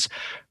can use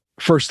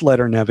first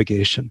letter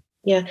navigation.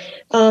 Yeah,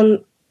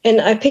 and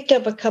I picked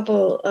up a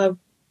couple of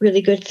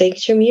really good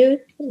things from you,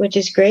 which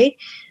is great.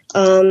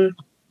 I'm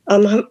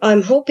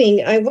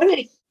hoping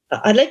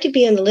I'd like to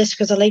be on the list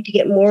because I'd like to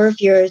get more of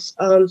yours.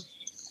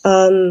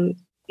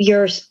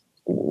 Your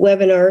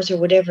webinars or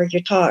whatever,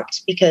 your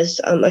talks, because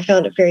I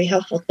found it very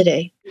helpful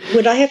today.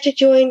 Would I have to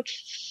join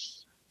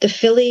the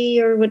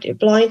Philly or what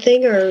blind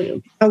thing, or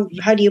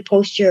how do you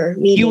post your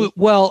meeting?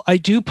 Well, I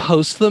do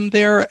post them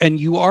there, and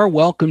you are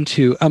welcome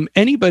to.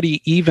 Anybody,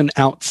 even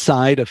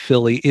outside of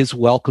Philly, is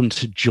welcome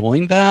to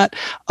join that.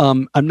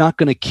 I'm not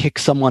going to kick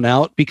someone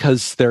out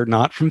because they're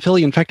not from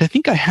Philly. In fact, I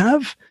think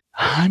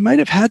I might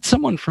have had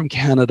someone from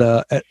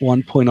Canada at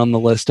one point on the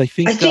list. I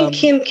think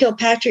Kim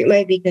Kilpatrick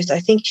might be, because I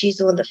think she's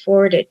the one that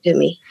forwarded it to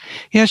me.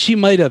 Yeah, she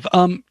might have.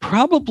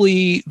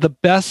 Probably the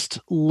best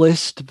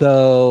list,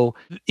 though,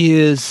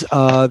 is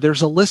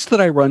there's a list that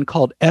I run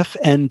called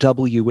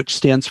FNW, which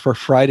stands for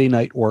Friday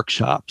Night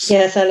Workshops.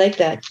 Yes, I like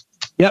that.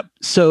 Yep.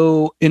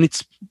 So, and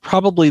it's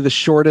probably the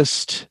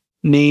shortest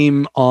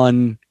name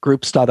on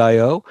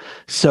groups.io.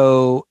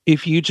 So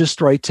if you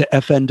just write to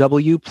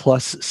FNW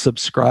plus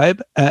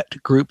subscribe at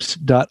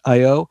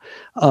groups.io,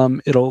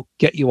 it'll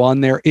get you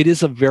on there. It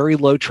is a very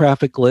low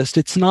traffic list.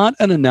 It's not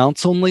an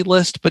announce only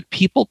list, but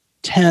people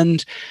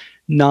tend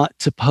not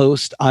to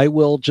post. I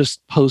will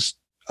just post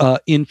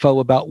info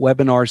about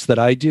webinars that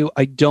I do.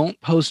 I don't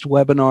post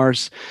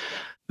webinars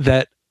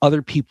that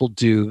other people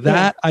do.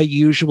 That I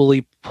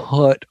usually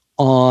put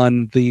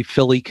on the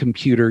Philly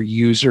Computer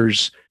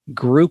users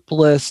group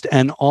list,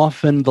 and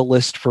often the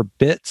list for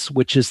BITS,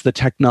 which is the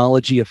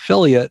technology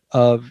affiliate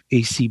of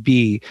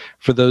ACB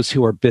for those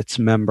who are BITS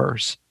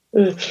members.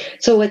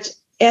 So it's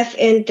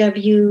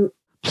FNW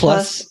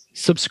plus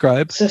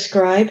subscribe.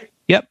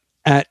 Yep,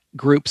 at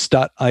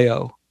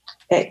groups.io.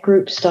 At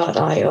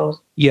groups.io.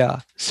 Yeah.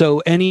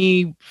 So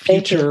any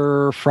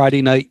future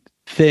Friday night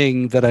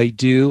thing that I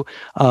do,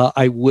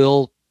 I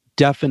will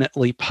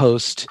definitely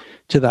post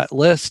to that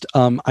list.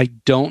 I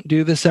don't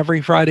do this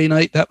every Friday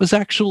night. That was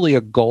actually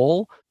a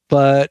goal,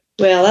 but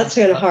that's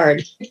kind of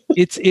hard.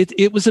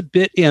 It was a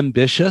bit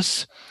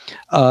ambitious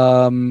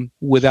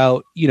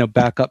without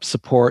backup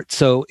support.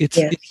 So it's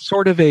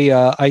sort of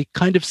I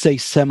kind of say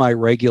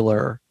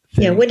semi-regular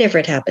thing. Yeah, whenever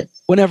it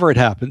happens. Whenever it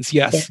happens.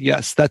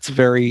 Yes, that's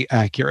very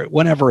accurate.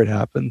 Whenever it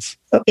happens.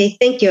 Okay,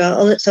 thank you.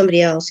 I'll let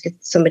somebody else, because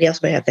somebody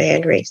else might have their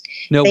hand raised.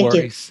 No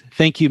worries.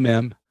 Thank you,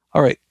 ma'am.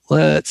 All right.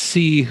 Let's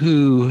see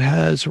who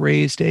has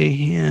raised a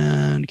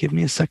hand. Give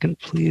me a second,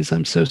 please.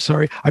 I'm so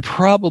sorry. I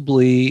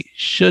probably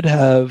should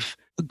have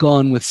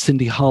gone with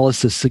Cindy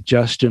Hollis's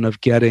suggestion of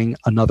getting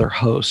another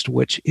host,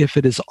 which if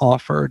it is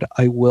offered,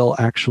 I will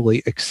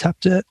actually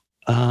accept it.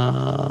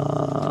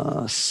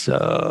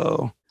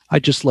 So I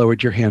just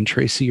lowered your hand,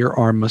 Tracy. Your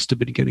arm must have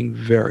been getting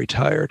very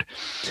tired.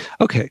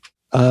 Okay.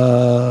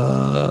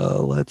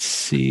 Let's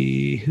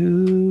see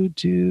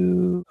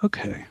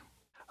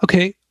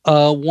Okay.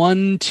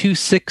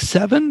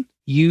 1267,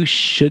 you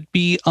should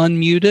be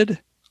unmuted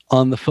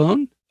on the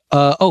phone.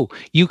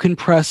 You can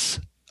press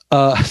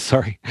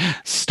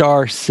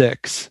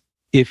 *6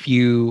 if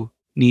you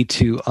need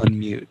to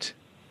unmute.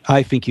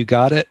 I think you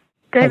got it.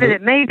 David,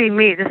 it may be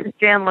me. This is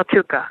Jan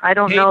Latuka. I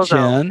don't know,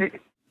 though. Jan.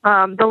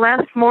 The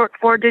last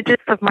four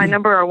digits of my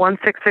number are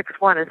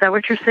 1661. Is that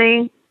what you're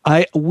saying?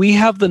 We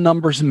have the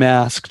numbers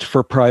masked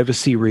for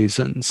privacy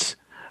reasons,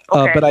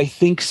 but I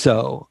think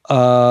so.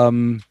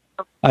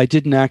 I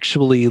didn't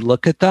actually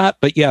look at that,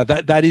 but yeah,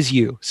 that is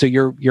you. So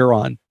you're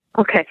on.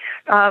 Okay.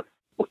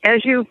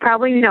 As you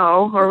probably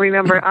know or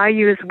remember, I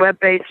use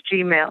web-based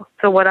Gmail.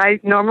 So what I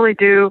normally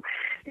do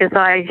is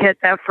I hit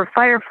F for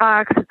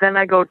Firefox, then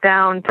I go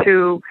down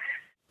to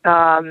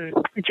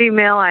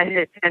Gmail, I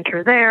hit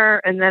enter there,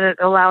 and then it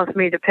allows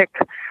me to pick.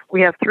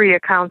 We have 3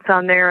 accounts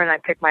on there, and I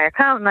pick my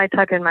account and I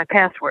type in my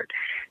password.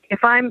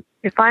 If I'm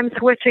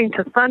switching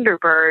to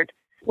Thunderbird,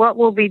 what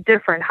will be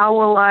different? How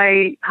will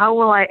I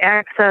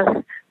access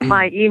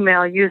my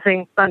email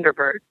using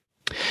Thunderbird?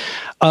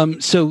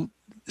 So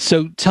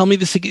tell me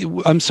this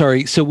again. I'm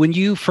sorry. So when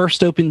you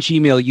first open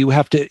Gmail,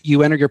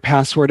 you enter your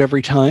password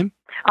every time?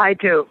 I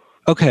do.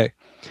 Okay.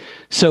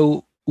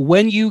 So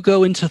when you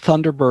go into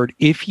Thunderbird,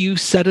 if you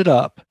set it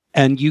up,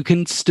 and you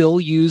can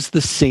still use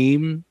the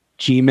same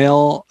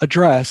Gmail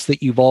address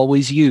that you've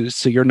always used,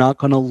 so you're not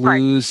going to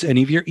lose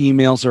any of your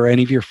emails or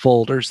any of your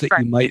folders that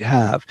you might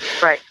have.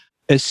 Right.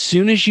 As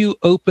soon as you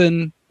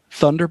open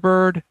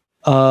Thunderbird,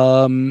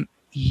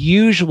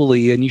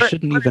 usually, and you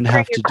shouldn't even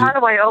have to do... How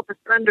do I open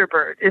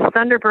Thunderbird? Is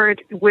Thunderbird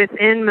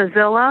within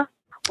Mozilla?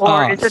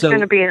 Or is it going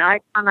to be an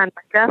icon on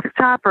my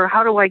desktop? Or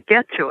how do I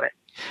get to it?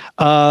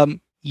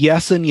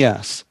 Yes and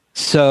yes.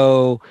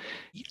 So,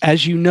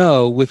 as you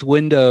know, with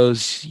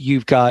Windows,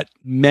 you've got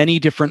many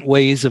different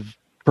ways of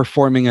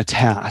performing a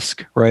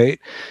task, right?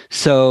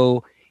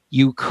 So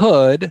you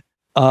could...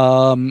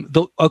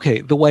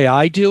 the way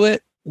I do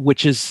it,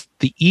 which is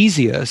the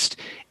easiest,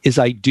 is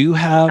I do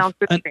have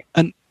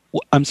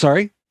I'm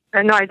sorry?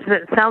 No, it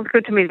sounds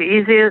good to me. The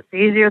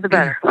easier the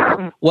better.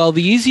 Well,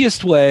 the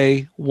easiest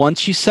way,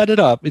 once you set it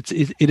up,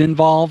 it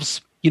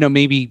involves,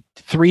 maybe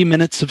 3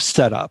 minutes of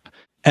setup.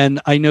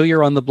 And I know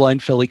you're on the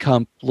Blind Philly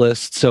Comp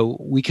list, so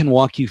we can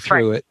walk you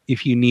through it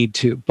if you need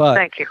to. But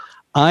thank you.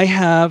 I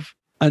have,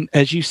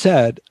 as you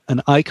said,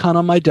 an icon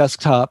on my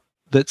desktop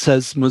that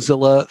says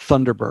Mozilla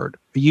Thunderbird.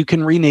 You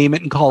can rename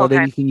it and call it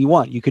anything you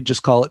want. You could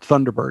just call it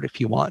Thunderbird if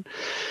you want.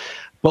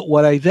 But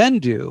what I then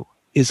do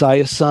is I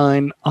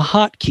assign a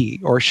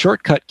hotkey or a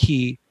shortcut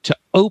key to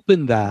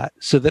open that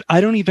so that I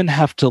don't even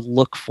have to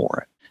look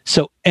for it.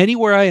 So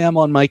anywhere I am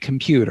on my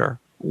computer,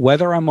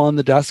 whether I'm on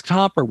the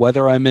desktop or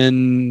whether I'm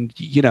in,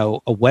 a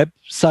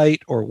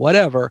website or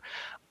whatever,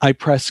 I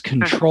press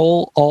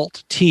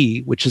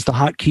Control-Alt-T, which is the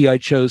hotkey I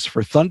chose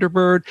for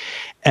Thunderbird,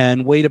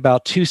 and wait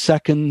about 2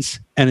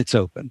 seconds, and it's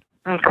open.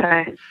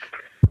 Okay.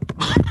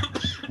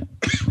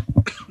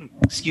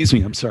 Excuse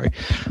me, I'm sorry.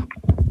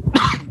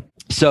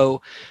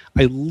 So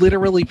I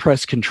literally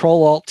press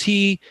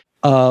Control-Alt-T.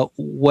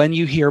 When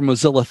you hear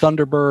Mozilla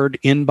Thunderbird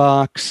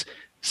inbox,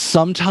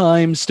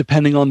 sometimes,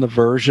 depending on the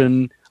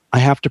version, I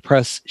have to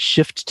press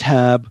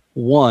Shift-Tab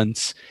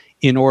once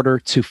in order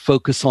to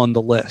focus on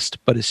the list.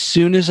 But as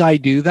soon as I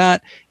do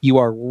that, you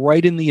are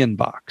right in the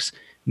inbox.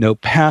 No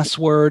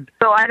password.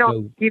 So I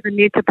don't even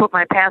need to put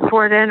my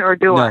password in, or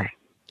do I?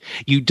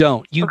 You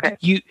don't. You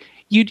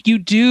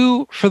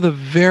do for the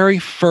very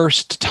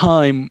first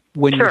time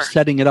when you're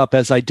setting it up,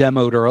 as I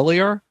demoed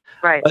earlier.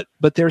 Right.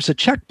 But there's a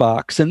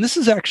checkbox, and this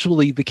is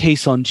actually the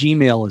case on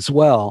Gmail as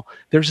well.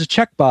 There's a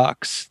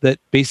checkbox that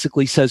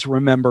basically says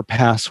remember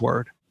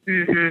password.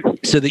 Mm-hmm.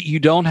 So that you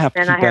don't have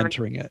to keep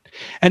entering it.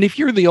 And if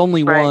you're the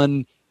only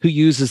one who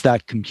uses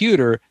that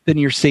computer, then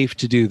you're safe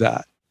to do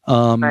that.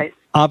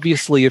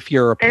 Obviously, if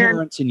you're a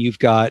parent and you've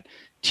got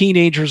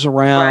teenagers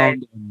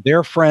around and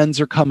their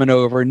friends are coming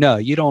over, no,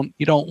 you don't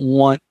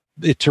want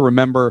it to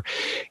remember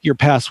your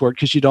password,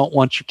 because you don't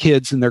want your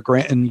kids and your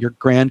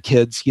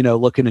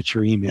grandkids, looking at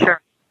your email.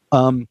 Sure.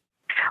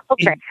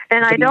 Okay.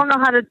 And I don't know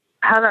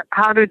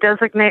how to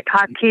designate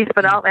hotkeys,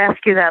 but I'll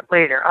ask you that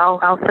later.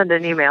 I'll send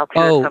an email to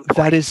you. Oh,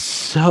 that is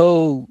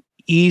so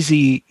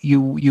easy.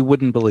 You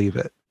wouldn't believe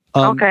it.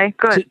 Okay,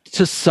 good.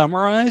 To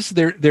summarize,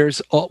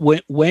 there's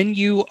when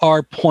you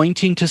are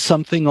pointing to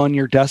something on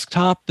your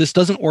desktop, this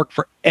doesn't work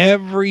for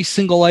every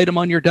single item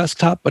on your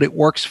desktop, but it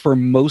works for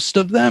most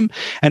of them,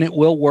 and it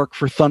will work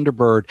for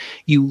Thunderbird.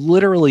 You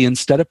literally,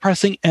 instead of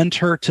pressing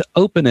Enter to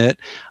open it,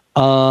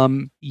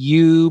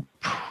 you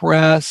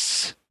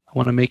press. I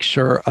want to make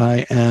sure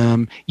I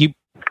am. You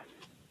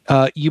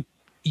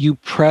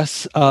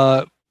press.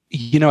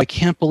 I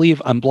can't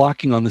believe I'm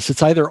blocking on this.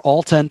 It's either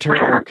Alt-Enter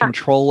or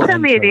Control-Enter.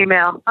 Send me an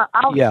email.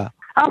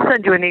 I'll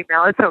send you an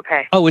email. It's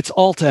okay. Oh, it's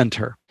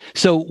Alt-Enter.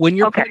 So when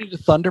you're pointing to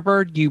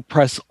Thunderbird, you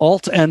press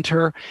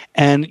Alt-Enter,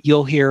 and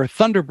you'll hear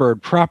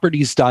Thunderbird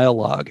Properties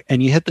dialog.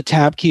 And you hit the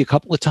Tab key a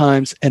couple of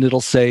times, and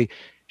it'll say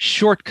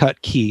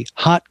shortcut key,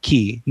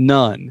 hotkey,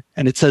 none.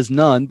 And it says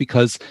none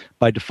because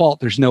by default,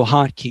 there's no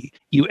hotkey.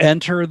 You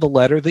enter the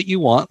letter that you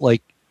want,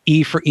 like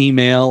E for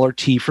email or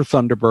T for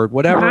Thunderbird,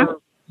 whatever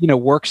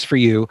works for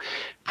you.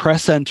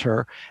 Press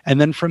Enter,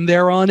 and then from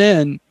there on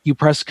in, you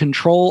press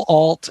Control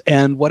Alt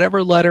and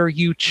whatever letter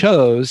you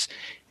chose,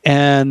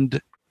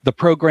 and the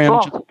program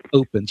just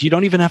opens. You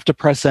don't even have to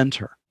press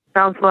Enter.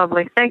 Sounds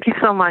lovely. Thank you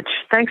so much.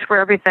 Thanks for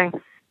everything.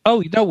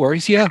 Oh, no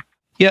worries. Yeah,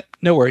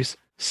 no worries.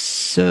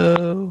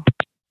 So,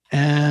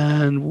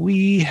 and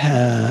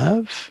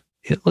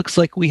it looks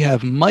like we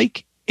have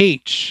Mike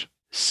H.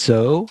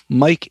 So,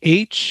 Mike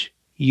H,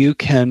 you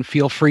can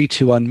feel free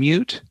to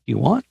unmute if you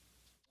want.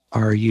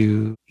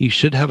 You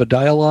should have a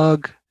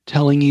dialogue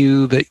telling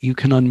you that you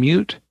can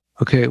unmute.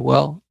 Okay,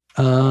 well,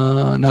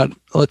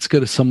 let's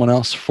go to someone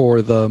else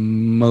for the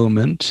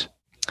moment.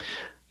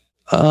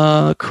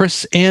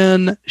 Chris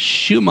Ann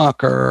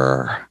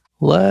Schumacher.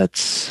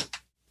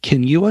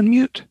 Can you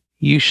unmute?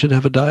 You should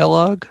have a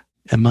dialogue.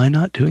 Am I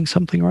not doing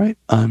something right?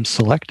 I'm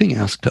selecting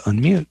ask to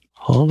unmute.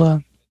 Hold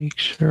on. Make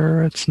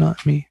sure it's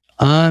not me.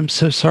 I'm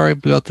so sorry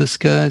about this,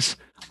 guys.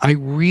 I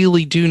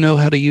really do know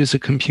how to use a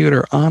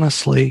computer.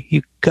 Honestly,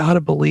 you gotta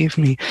believe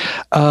me.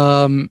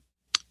 The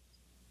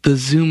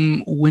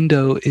Zoom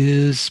window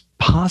is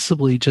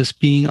possibly just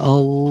being a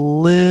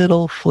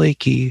little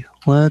flaky.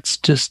 Let's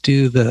just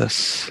do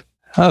this.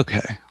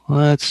 Okay,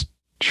 let's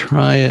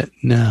try it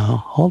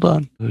now. Hold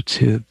on.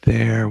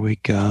 There we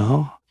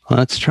go.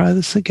 Let's try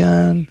this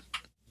again.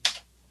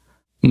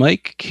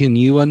 Mike, can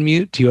you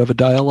unmute? Do you have a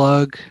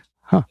dialogue?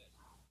 Huh.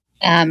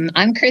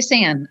 I'm Chris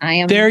Ann. I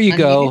am. There you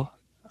go.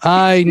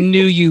 I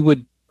knew you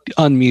would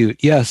unmute.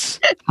 Yes.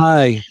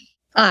 Hi.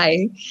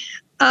 Hi.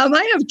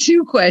 I have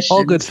two questions.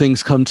 All good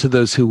things come to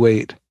those who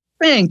wait.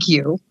 Thank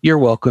you. You're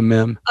welcome,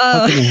 ma'am.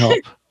 How can I help?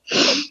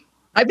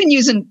 I've been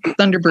using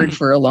Thunderbird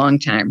for a long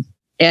time.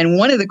 And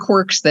one of the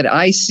quirks that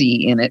I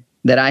see in it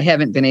that I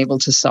haven't been able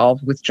to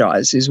solve with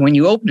JAWS is when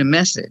you open a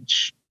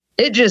message,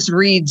 it just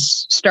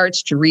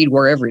starts to read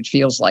wherever it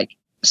feels like.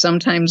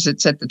 Sometimes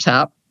it's at the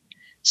top.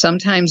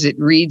 Sometimes it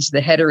reads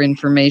the header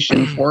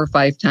information 4 or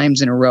 5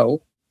 times in a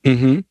row.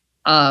 Mm-hmm.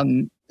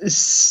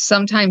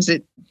 Sometimes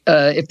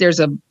if there's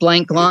a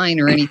blank line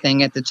or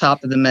anything at the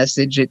top of the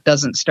message, it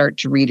doesn't start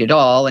to read it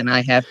all, and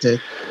I have to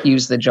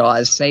use the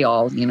JAWS say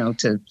all,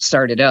 to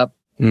start it up.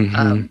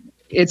 Mm-hmm.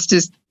 It's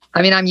just,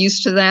 I'm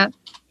used to that,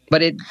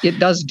 but it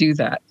does do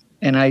that,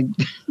 and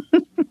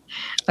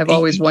I've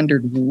always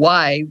wondered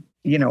why.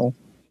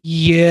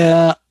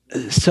 Yeah.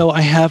 So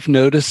I have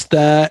noticed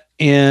that,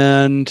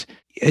 and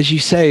as you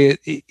say,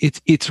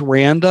 it's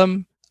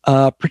random.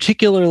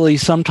 Particularly,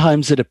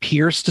 sometimes it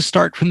appears to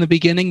start from the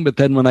beginning, but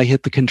then when I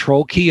hit the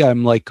control key,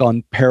 I'm like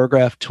on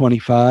paragraph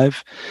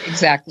 25,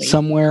 exactly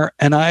somewhere,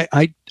 and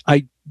I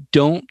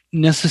don't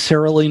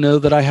necessarily know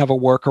that I have a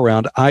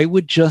workaround. I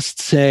would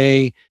just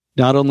say,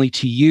 not only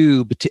to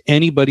you, but to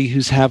anybody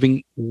who's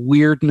having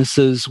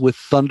weirdnesses with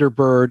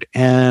Thunderbird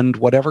and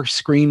whatever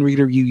screen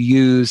reader you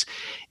use,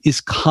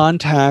 is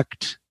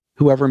contact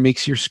whoever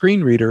makes your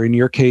screen reader, in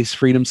your case,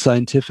 Freedom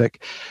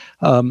Scientific.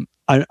 I'm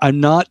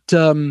not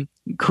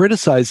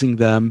criticizing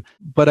them,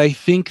 but I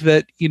think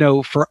that,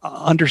 for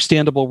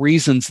understandable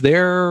reasons,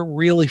 they're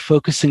really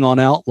focusing on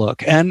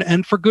Outlook,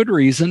 and for good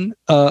reason.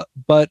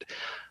 But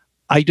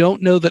I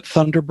don't know that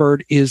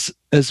Thunderbird is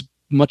as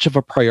much of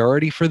a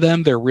priority for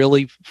them. They're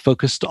really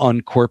focused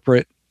on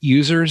corporate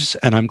users,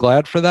 and I'm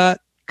glad for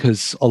that,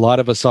 because a lot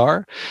of us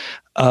are.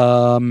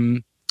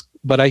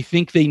 But I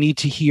think they need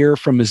to hear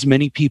from as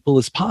many people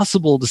as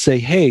possible to say,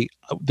 hey,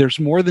 there's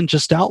more than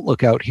just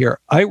Outlook out here.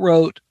 I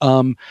wrote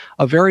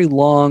a very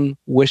long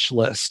wish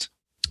list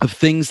of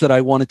things that I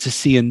wanted to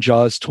see in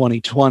JAWS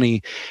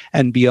 2020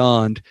 and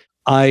beyond.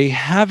 I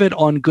have it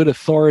on good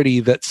authority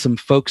that some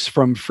folks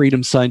from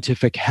Freedom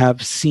Scientific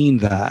have seen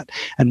that.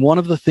 And one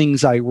of the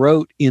things I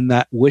wrote in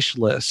that wish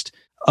list,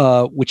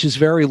 which is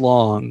very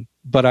long,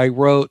 but I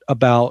wrote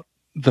about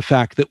the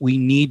fact that we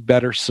need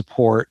better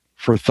support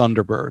for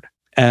Thunderbird.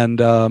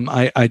 And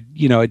I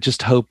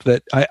just hope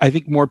that I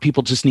think more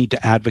people just need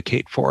to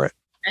advocate for it.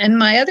 And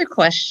my other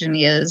question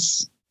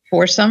is,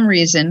 for some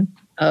reason,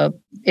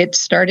 it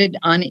started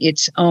on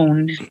its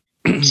own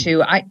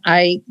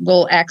I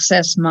will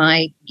access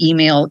my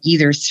email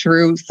either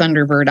through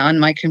Thunderbird on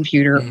my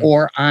computer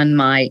or on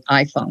my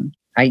iPhone.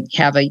 I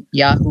have a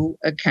Yahoo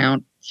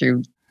account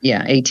through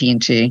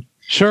AT&T.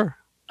 Sure.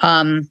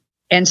 And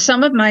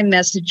some of my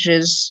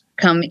messages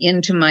come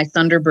into my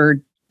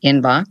Thunderbird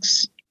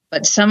inbox,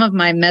 but some of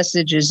my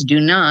messages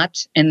do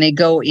not, and they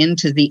go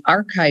into the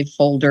archive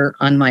folder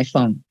on my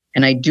phone.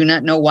 And I do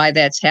not know why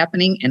that's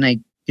happening, and I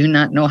do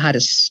not know how to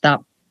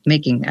stop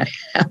making that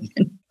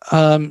happen.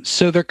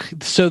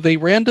 So they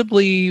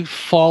randomly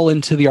fall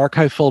into the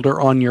archive folder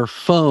on your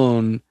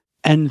phone,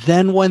 and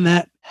then when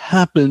that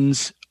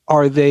happens,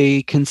 are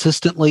they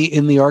consistently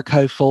in the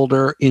archive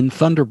folder in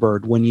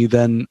Thunderbird when you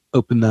then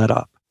open that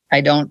up?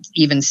 I don't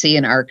even see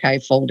an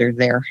archive folder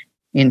there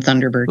in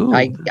Thunderbird. Ooh.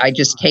 I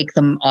just take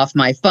them off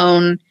my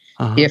phone.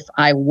 Uh-huh. If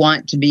I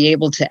want to be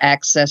able to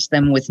access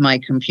them with my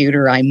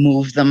computer, I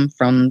move them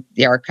from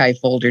the archive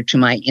folder to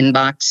my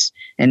inbox,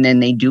 and then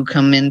they do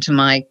come into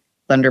my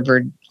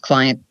Thunderbird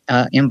client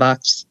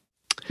inbox.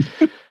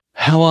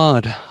 How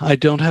odd. I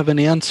don't have an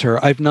answer.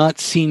 I've not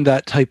seen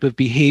that type of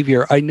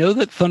behavior. I know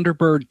that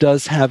Thunderbird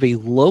does have a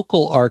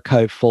local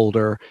archive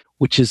folder,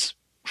 which is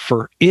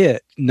for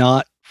it,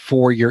 not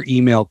for your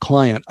email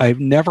client. I've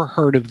never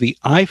heard of the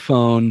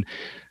iPhone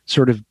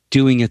sort of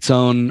doing its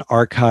own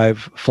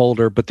archive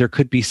folder, but there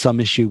could be some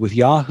issue with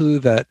Yahoo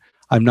that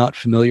I'm not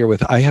familiar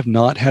with. I have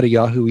not had a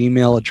Yahoo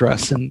email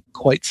address in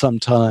quite some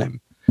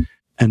time,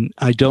 and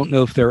I don't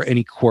know if there are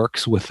any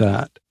quirks with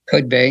that.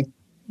 Could be.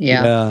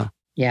 Yeah.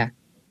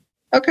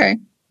 Okay.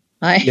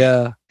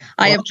 I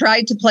have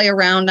tried to play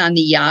around on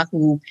the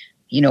Yahoo,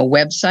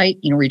 website,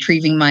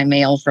 retrieving my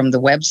mail from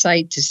the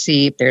website to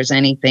see if there's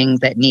anything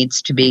that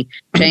needs to be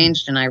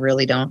changed. And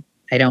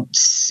I don't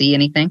see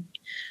anything.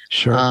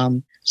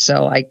 Sure.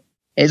 So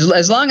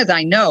as long as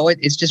I know,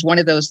 it's just one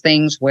of those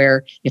things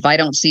where if I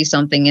don't see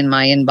something in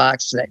my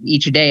inbox, that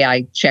each day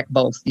I check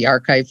both the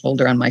archive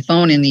folder on my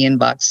phone and the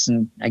inbox,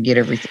 and I get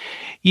everything.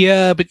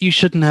 Yeah, but you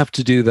shouldn't have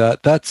to do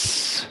that.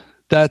 That's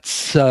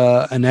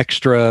an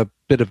extra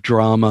bit of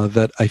drama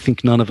that I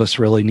think none of us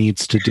really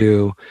needs to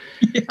do.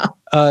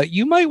 Yeah.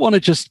 You might want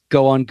to just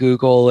go on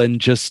Google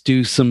and just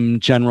do some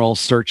general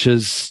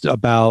searches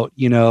about,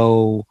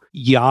 Yahoo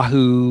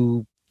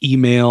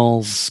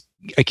emails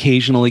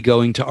occasionally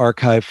going to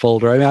archive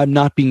folder. I mean, I'm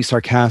not being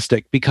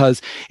sarcastic,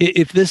 because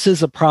if this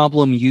is a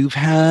problem you've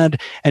had,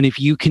 and if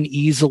you can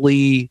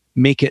easily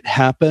make it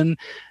happen,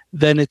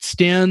 then it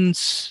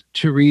stands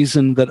to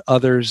reason that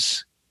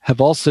others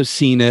have also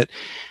seen it.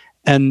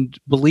 And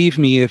believe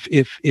me, if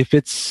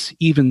it's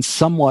even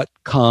somewhat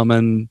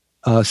common,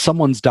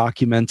 someone's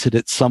documented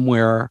it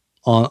somewhere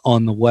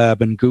on the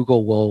web, and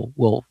Google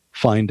will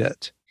find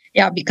it.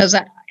 Yeah, because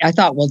I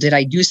thought, well, did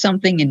I do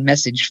something in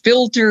message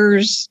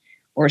filters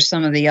or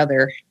some of the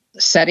other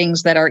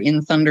settings that are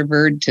in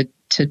Thunderbird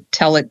to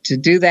tell it to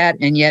do that?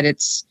 And yet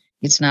it's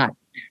not.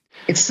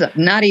 It's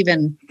not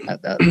even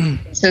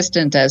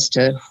consistent as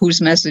to whose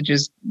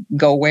messages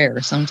go where.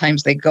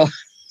 Sometimes they go.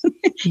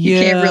 You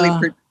can't really.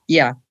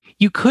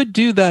 You could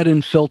do that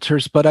in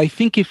filters, but I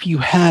think if you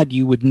had,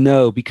 you would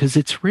know, because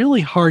it's really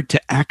hard to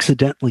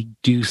accidentally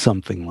do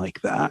something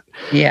like that.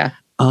 Yeah.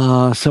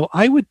 So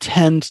I would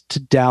tend to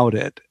doubt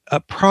it.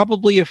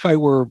 Probably if I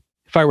were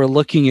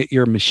looking at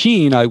your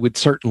machine, I would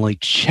certainly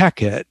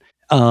check it.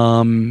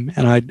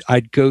 And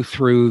I'd go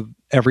through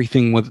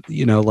everything with,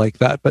 like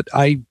that. But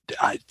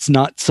it's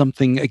not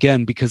something,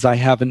 again, because I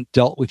haven't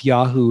dealt with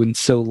Yahoo in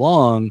so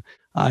long,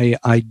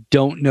 I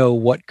don't know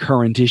what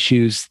current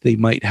issues they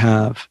might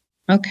have.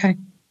 Okay.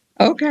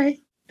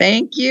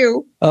 Thank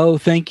you. Oh,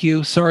 thank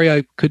you. Sorry,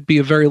 I could be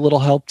of very little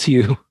help to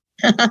you.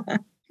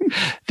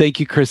 Thank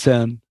you, Chris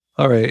N.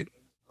 All right.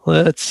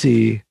 Let's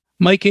see.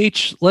 Mike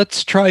H.,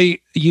 let's try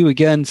you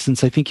again,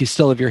 since I think you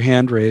still have your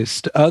hand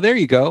raised. Oh, there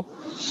you go.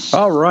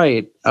 All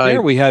right.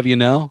 There we have you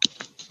now.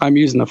 I'm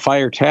using the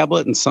Fire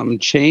tablet, and something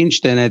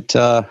changed, and it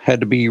had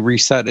to be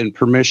reset in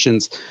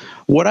permissions.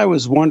 What I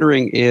was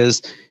wondering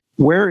is,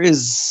 where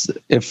is,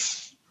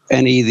 if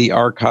any, the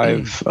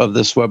archive of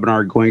this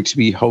webinar going to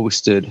be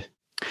hosted?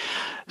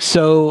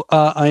 So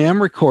I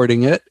am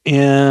recording it,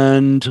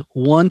 and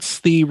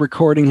once the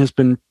recording has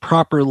been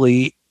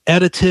properly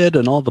edited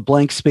and all the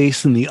blank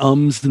space and the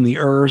ums and the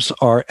ers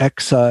are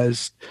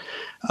excised,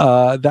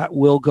 that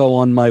will go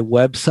on my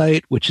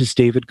website, which is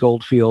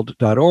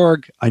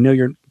davidgoldfield.org. I know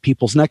your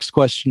people's next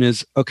question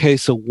is, okay,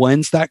 so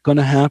when's that going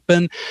to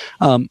happen?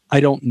 I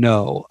don't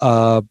know.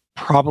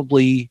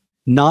 Probably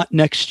not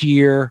next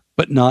year,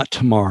 but not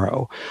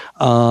tomorrow.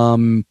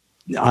 I'm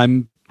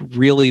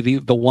really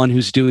the one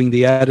who's doing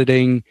the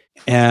editing,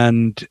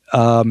 and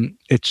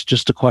it's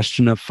just a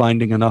question of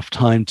finding enough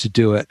time to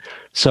do it.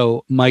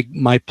 So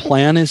my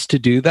plan is to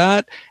do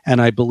that, and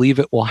I believe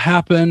it will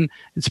happen.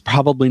 It's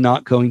probably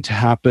not going to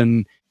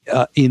happen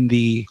in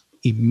the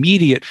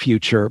immediate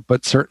future,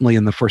 but certainly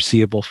in the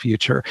foreseeable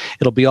future.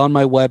 It'll be on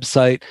my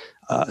website.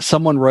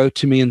 Someone wrote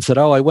to me and said,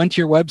 I went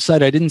to your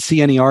website. I didn't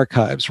see any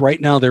archives. Right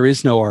now, there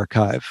is no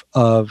archive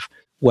of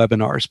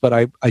webinars, but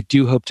I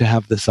do hope to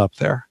have this up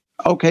there.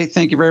 Okay,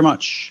 thank you very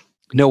much.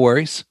 No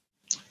worries.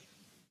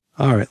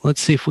 All right,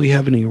 let's see if we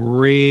have any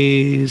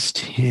raised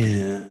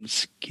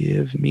hands.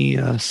 Give me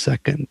a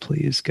second,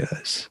 please,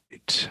 guys.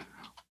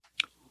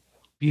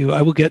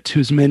 I will get to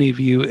as many of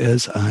you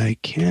as I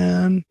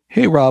can.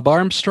 Hey, Rob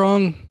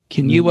Armstrong,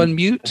 can you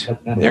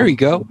unmute? There you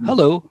go.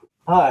 Hello.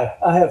 Hi,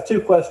 I have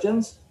two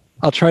questions.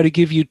 I'll try to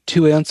give you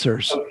two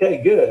answers.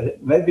 Okay, good.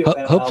 Maybe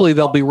hopefully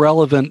they'll be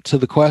relevant to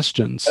the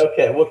questions.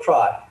 Okay, we'll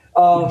try.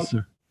 Yes,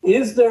 sir.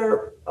 Is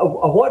there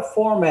what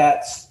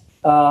formats,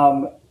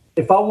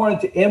 if I wanted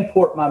to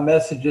import my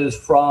messages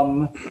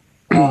from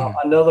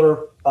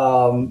another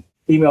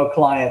email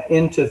client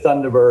into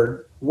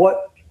Thunderbird,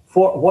 what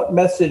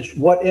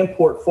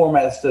import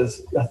formats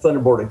does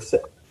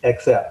Thunderbird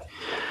accept?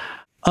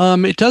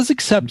 It does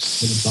accept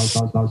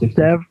several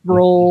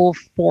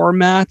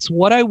formats.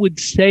 What I would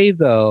say,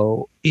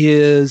 though,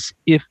 is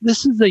if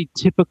this is a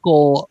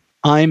typical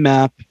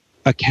IMAP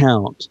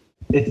account.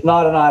 It's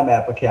not an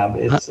IMAP account.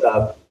 It's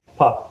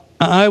PUP.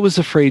 I was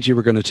afraid you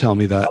were going to tell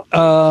me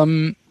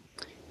that.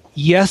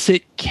 Yes,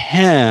 it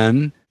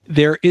can.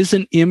 There is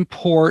an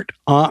import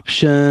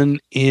option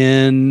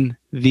in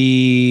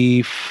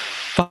the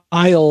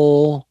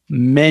file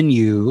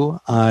menu,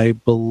 I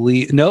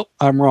believe. Nope,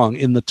 I'm wrong.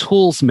 In the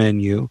tools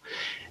menu.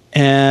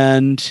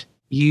 And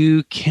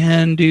you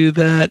can do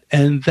that.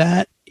 And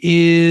that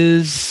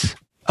is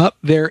up.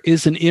 There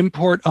is an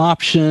import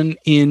option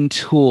in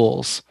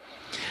tools.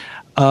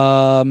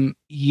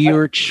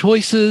 Your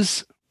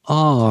choices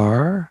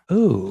are,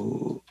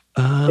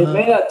 it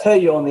may not tell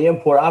you on the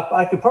import.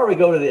 I could probably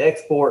go to the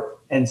export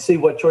and see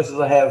what choices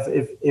I have.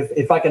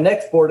 If I can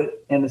export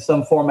it in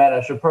some format,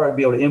 I should probably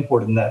be able to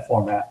import it in that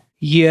format.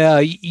 Yeah,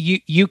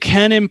 you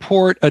can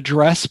import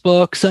address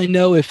books. I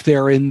know if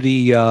they're in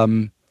the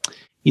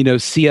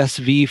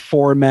CSV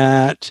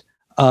format.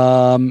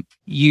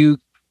 You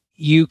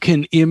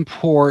can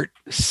import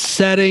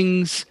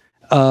settings,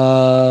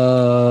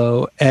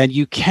 and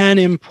you can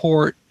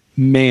import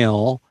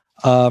mail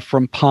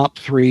from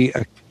POP3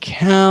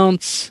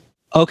 accounts.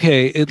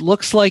 Okay, it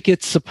looks like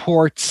it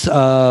supports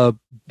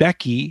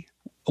Becky,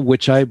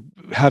 which I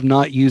have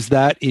not used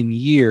that in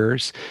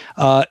years.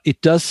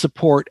 It does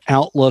support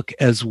Outlook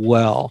as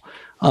well.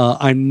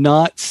 I'm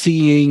not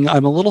seeing,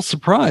 I'm a little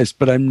surprised,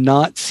 but I'm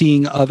not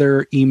seeing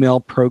other email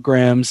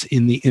programs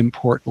in the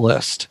import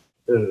list.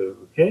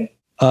 Okay.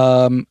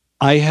 I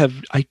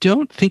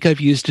don't think I've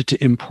used it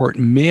to import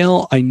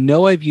mail. I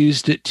know I've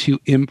used it to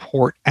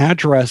import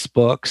address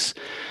books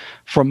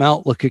from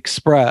Outlook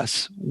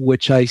Express,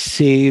 which I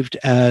saved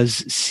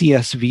as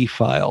CSV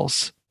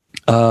files.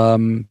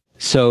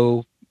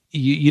 So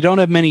you don't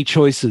have many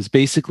choices.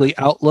 Basically,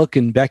 Outlook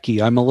and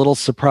Becky. I'm a little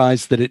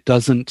surprised that it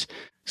doesn't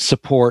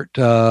support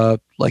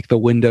like the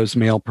Windows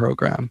Mail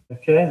program.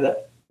 Okay,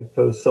 that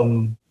poses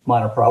some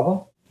minor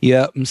problem.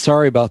 Yeah, I'm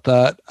sorry about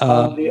that.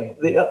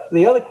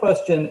 The other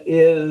question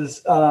is,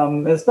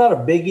 it's not a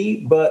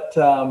biggie, but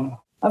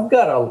I've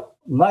got a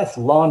nice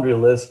laundry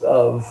list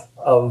of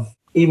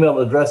email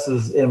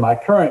addresses in my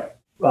current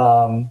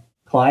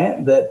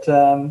client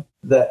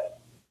that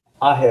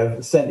I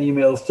have sent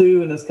emails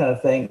to and this kind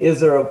of thing.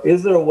 Is there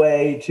a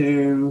way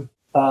to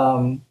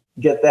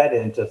get that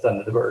into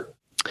Thunderbird?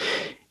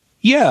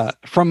 Yeah,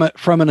 from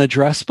an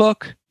address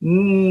book?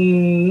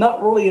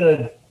 Not really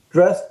an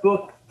address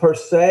book per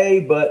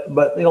se, but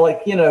where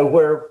like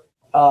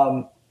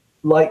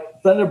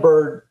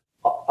Thunderbird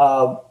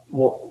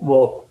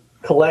will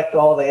collect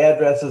all the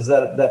addresses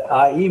that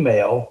I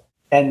email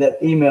and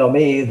that email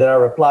me that I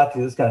reply to,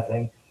 this kind of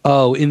thing.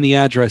 Oh, in the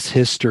address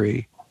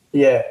history.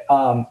 Yeah.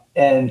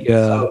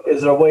 So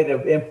is there a way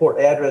to import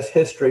address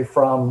history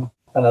from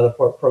another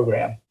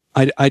program?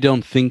 I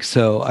don't think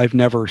so. I've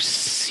never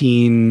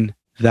seen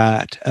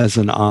that as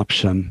an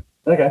option.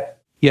 Okay.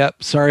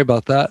 Yep. Sorry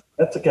about that.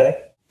 That's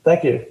okay.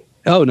 Thank you.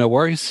 Oh, no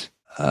worries.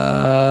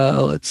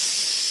 Let's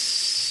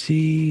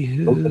see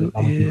who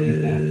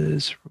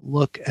is.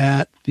 Look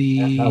at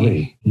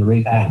the.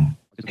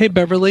 Hey,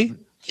 Beverly.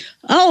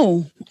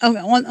 Oh,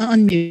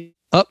 unmute.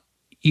 Oh,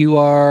 you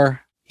are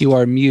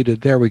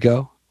muted. There we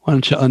go. Why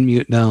don't you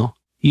unmute now?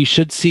 You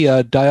should see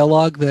a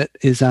dialogue that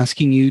is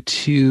asking you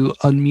to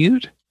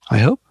unmute. I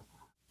hope.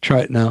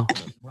 Try it now.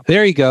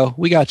 There you go.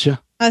 We got you.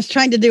 I was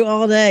trying to do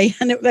all day.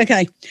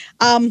 Okay.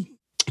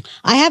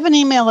 I have an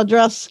email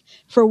address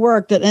for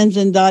work that ends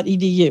in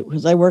 .edu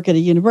because I work at a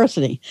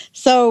university.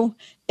 So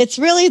it's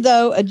really,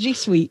 though, a G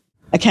Suite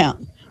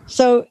account.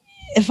 So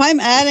if I'm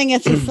adding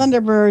it to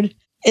Thunderbird,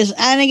 is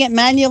adding it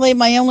manually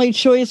my only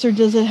choice, or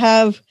does it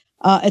have,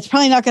 it's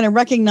probably not going to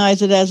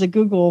recognize it as a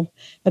Google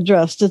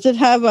address. Does it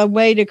have a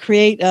way to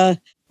create a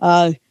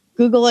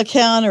Google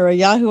account or a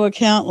Yahoo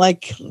account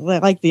like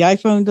the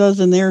iPhone does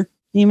in their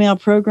email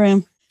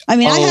program? I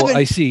mean,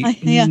 I see.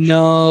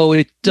 No,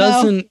 it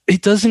doesn't. No.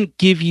 It doesn't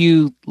give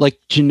you like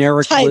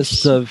generic types.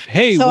 Lists of,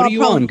 hey, so what are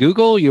you on?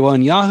 Google? You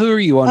on Yahoo? Are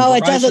you on? Oh, Verizon?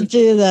 It doesn't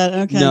do that.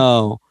 Okay.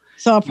 No.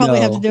 So I'll probably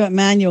have to do it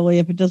manually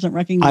if it doesn't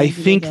recognize. I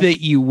think that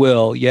you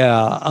will.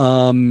 Yeah.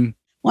 Well,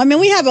 I mean,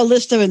 we have a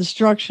list of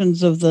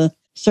instructions of the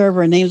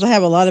server names. I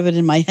have a lot of it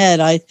in my head.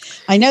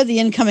 I know the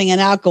incoming and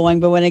outgoing,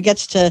 but when it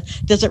gets to,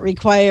 does it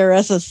require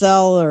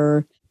SSL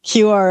or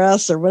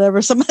QRS or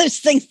whatever, some of those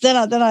things, then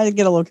I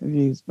get a little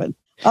confused, but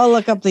I'll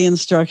look up the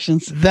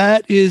instructions.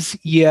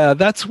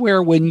 That's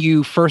where when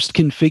you first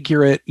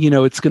configure it,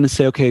 it's going to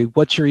say, okay,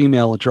 what's your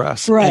email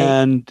address? Right.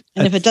 And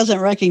if it doesn't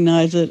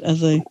recognize it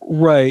as a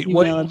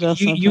email address,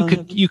 you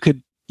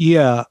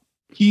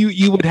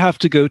would have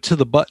to go to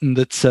the button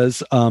that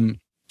says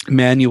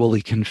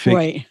manually configure.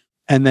 Right.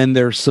 And then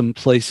there's some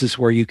places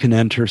where you can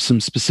enter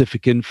some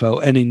specific info.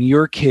 And in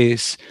your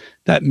case,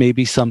 that may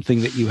be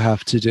something that you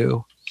have to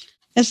do.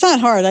 It's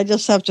not hard. I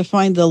just have to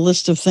find the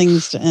list of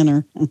things to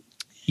enter.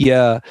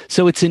 Yeah.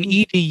 So it's an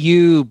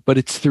EDU, but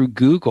it's through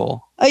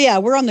Google. Oh, yeah.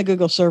 We're on the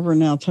Google server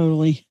now,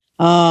 totally.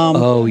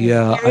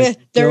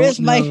 There is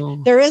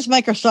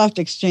Microsoft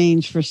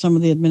Exchange for some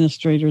of the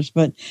administrators,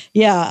 but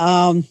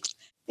it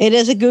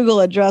is a Google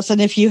address.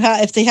 And if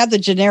they have the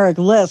generic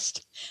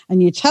list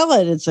and you tell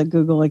it it's a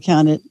Google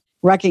account, it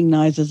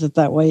recognizes it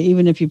that way,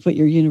 even if you put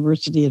your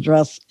university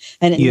address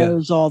and it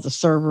knows all the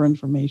server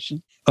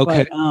information.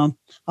 Okay. But,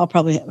 I'll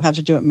probably have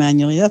to do it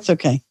manually. That's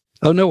okay.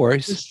 Oh, no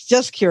worries.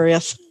 Just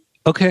curious.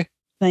 Okay.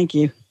 Thank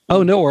you.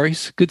 Oh, no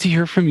worries. Good to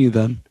hear from you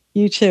then.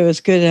 You too.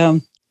 It's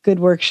good. Good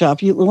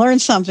workshop. You learn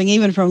something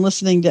even from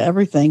listening to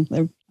everything.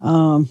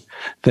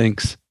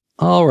 Thanks.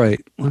 All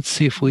right. Let's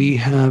see if we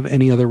have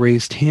any other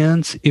raised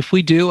hands. If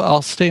we do,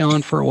 I'll stay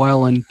on for a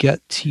while and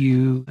get to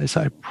you as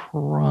I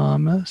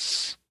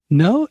promise.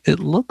 No, it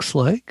looks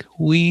like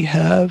we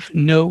have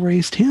no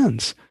raised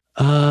hands.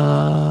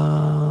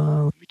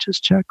 Let me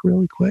just check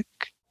really quick.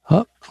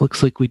 Oh,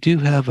 looks like we do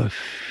have a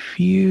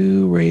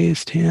few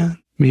raised hands.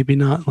 Maybe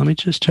not. Let me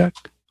just check.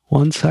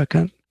 1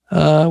 second.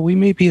 We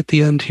may be at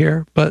the end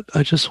here, but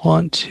I just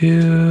want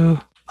to...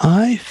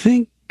 I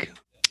think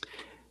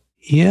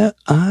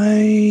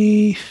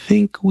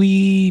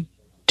we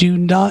do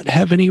not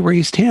have any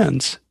raised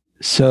hands.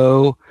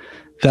 So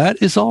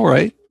that is all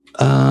right.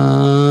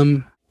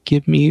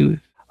 Give me...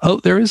 Oh,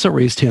 there is a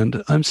raised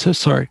hand. I'm so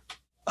sorry.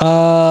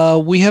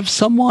 We have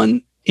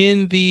someone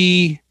in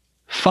the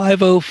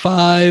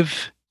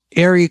 505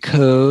 area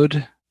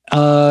code.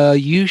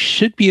 You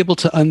should be able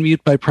to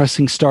unmute by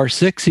pressing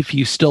 *6 if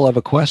you still have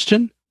a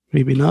question.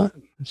 Maybe not.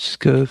 Let's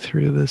go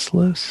through this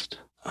list.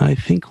 I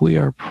think we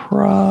are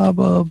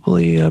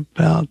probably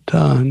about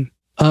done.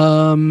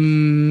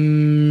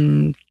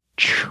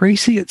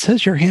 Tracy, it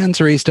says your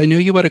hand's raised. I know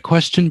you had a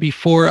question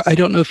before. I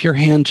don't know if your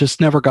hand just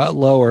never got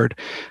lowered.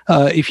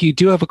 If you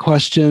do have a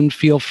question,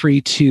 feel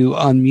free to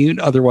unmute.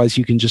 Otherwise,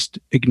 you can just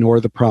ignore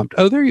the prompt.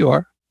 Oh, there you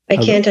are. I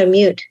can't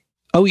unmute.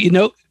 Oh,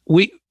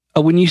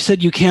 when you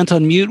said you can't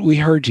unmute, we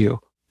heard you.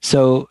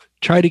 So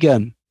try it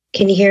again.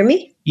 Can you hear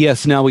me?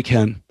 Yes, now we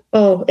can.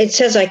 Oh, it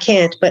says I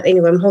can't, but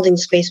anyway, I'm holding the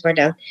space bar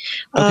down.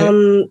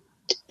 Okay.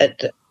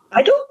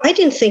 I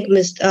didn't think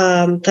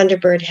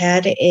Thunderbird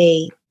had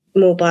a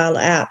mobile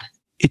app.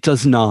 It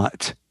does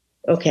not.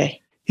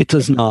 Okay. It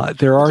does not.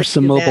 There are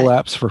some mobile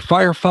apps for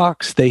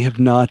Firefox. They have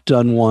not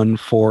done one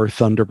for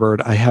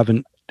Thunderbird. I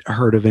haven't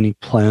heard of any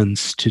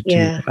plans to do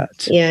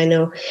that. Yeah, I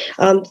know.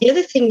 The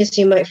other thing is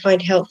you might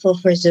find helpful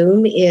for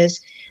Zoom is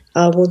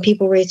when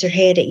people raise their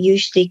hand, it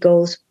usually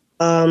goes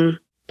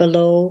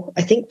below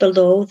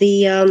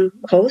the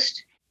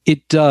host.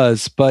 It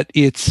does, but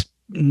it's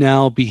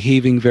now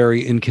behaving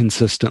very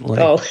inconsistently.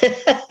 Oh,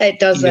 it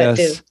does that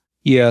too.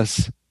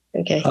 Yes.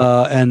 Okay.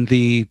 And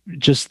the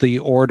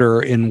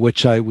order in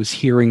which I was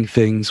hearing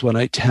things when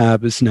I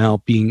tab is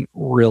now being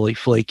really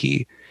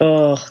flaky.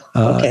 Oh,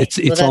 okay.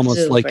 It's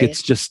almost Zoom like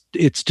it's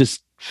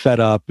just fed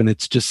up, and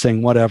it's just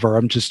saying, whatever,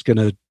 I'm just going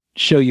to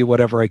show you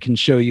whatever I can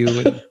show you.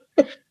 And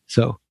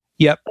so,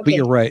 yep, okay. But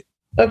you're right.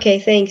 Okay,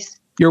 thanks.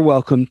 You're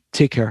welcome.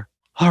 Take care.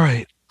 All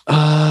right.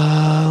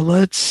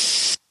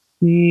 Let's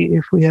see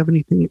if we have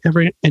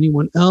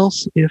anyone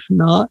else. If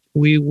not,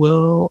 we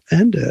will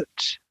end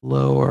it.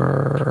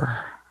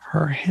 Lower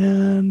her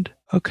hand.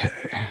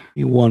 Okay.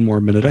 One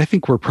more minute. I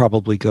think we're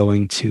probably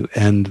going to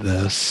end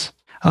this.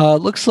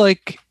 Looks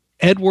like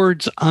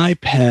Edward's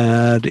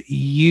iPad.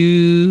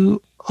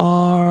 You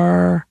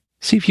are...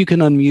 See if you can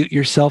unmute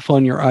yourself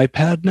on your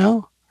iPad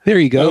now. There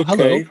you go.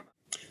 Okay.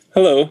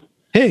 Hello.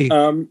 Hey.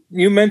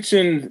 You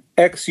mentioned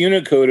X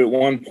Unicode at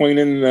one point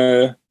in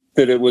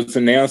that it was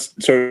announced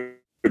in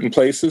certain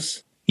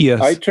places. Yes.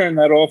 I turned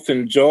that off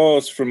in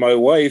JAWS for my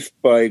wife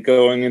by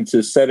going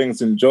into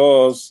settings in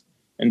JAWS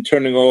and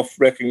turning off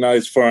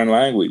recognize foreign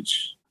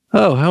language.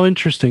 Oh, how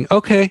interesting.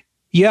 Okay.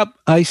 Yep.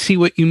 I see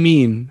what you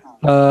mean.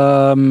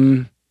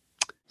 I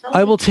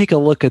will take a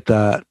look at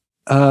that.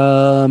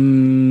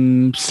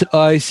 So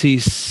I see.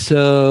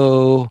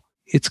 So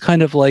it's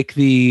kind of like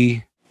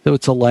though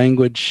it's a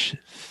language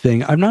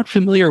thing. I'm not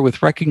familiar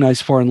with recognize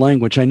foreign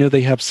language. I know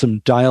they have some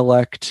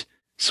dialect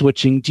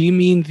switching. Do you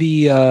mean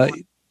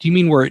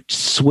where it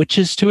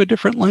switches to a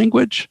different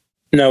language?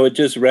 No, it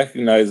just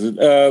recognizes.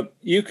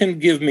 You can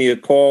give me a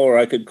call, or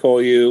I could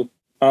call you.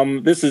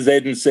 This is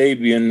Ed and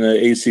Sabian, the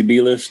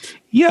ACB list.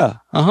 Yeah.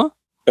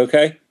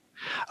 Okay.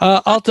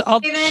 I'll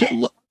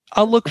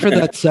look for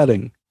that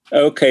setting.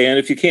 Okay, and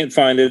if you can't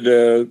find it,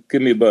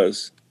 give me a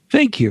buzz.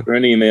 Thank you. Or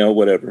an email,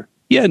 whatever.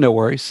 Yeah, no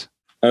worries.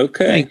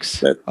 Okay.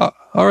 Thanks.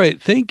 All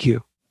right, thank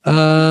you.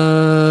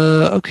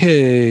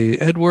 Okay,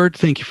 Edward,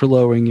 thank you for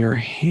lowering your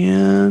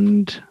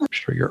hand. I'm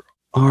sure your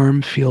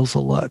arm feels a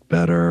lot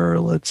better.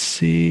 Let's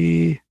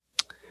see.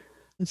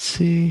 I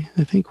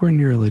think we're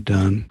nearly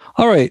done.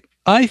 All right,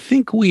 I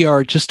think we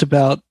are just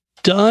about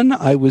done.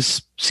 I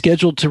was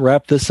scheduled to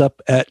wrap this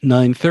up at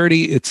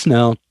 9:30. It's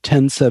now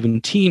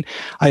 10:17.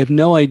 I have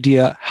no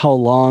idea how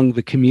long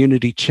the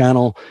community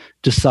channel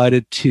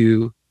decided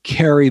to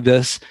carry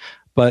this,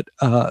 but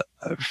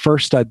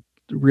first I'd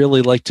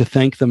really like to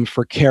thank them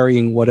for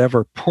carrying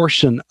whatever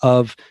portion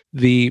of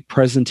the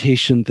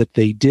presentation that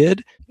they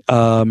did.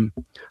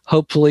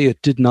 Hopefully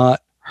it did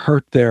not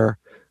hurt their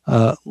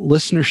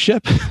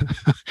listenership.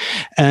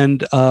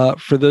 And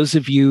for those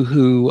of you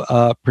who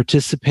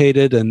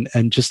participated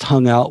and just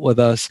hung out with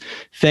us,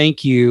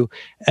 thank you.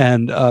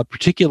 And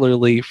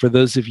particularly for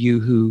those of you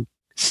who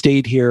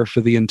stayed here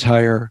for the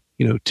entire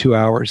 2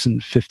 hours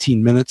and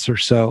 15 minutes or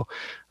so,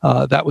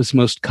 that was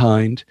most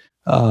kind.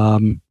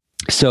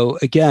 So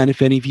again,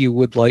 if any of you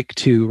would like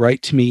to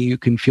write to me, you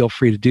can feel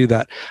free to do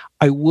that.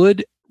 I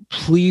would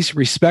please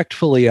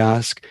respectfully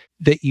ask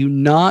that you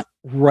not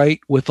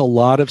write with a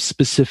lot of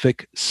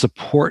specific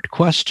support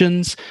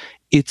questions.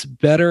 It's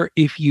better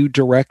if you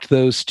direct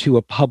those to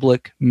a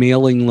public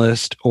mailing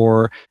list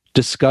or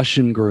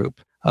discussion group.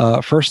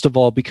 First of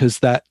all, because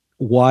that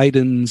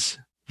widens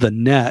the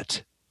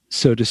net,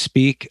 so to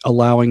speak,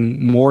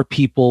 allowing more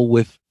people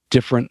with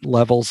different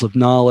levels of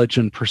knowledge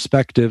and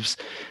perspectives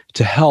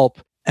to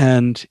help.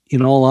 And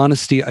in all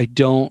honesty, I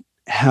don't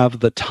have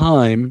the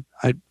time.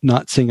 I'm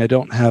not saying I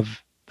don't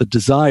have the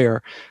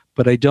desire,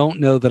 but I don't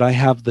know that I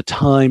have the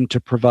time to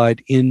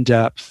provide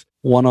in-depth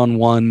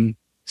one-on-one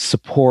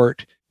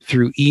support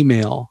through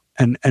email.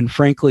 And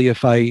frankly,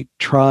 if I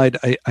tried,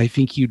 I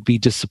think you'd be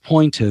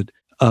disappointed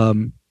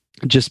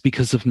just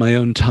because of my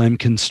own time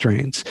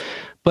constraints.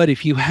 But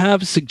if you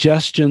have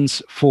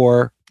suggestions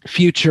for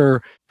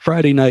future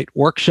Friday night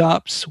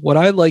workshops, what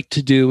I like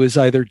to do is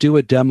either do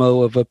a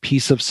demo of a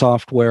piece of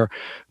software,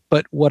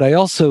 but what I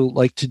also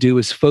like to do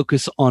is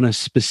focus on a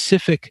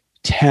specific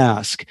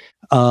task.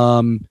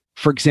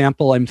 For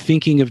example, I'm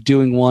thinking of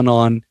doing one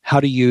on how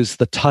to use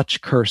the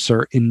touch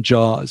cursor in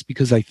JAWS,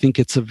 because I think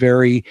it's a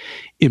very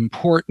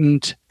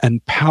important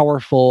and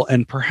powerful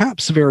and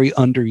perhaps very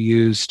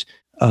underused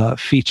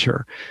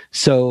feature.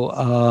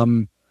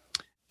 So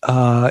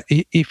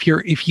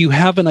if you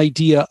have an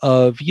idea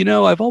of,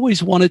 I've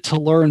always wanted to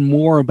learn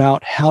more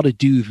about how to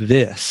do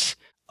this,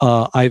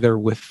 either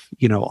with,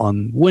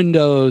 on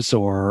Windows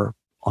or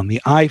on the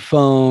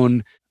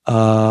iPhone.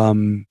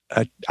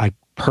 I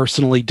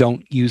personally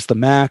don't use the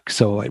Mac,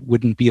 so I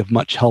wouldn't be of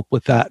much help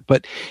with that.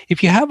 But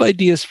if you have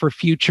ideas for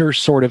future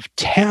sort of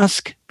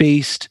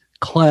task-based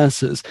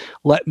classes,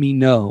 let me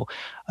know.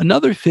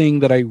 Another thing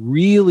that I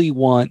really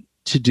want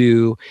to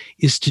do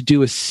is to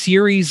do a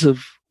series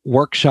of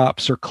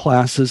workshops or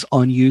classes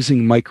on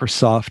using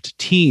Microsoft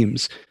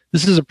Teams.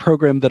 This is a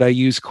program that I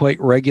use quite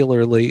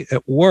regularly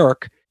at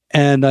work,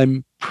 and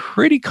I'm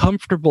pretty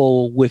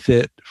comfortable with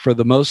it for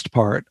the most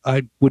part.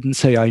 I wouldn't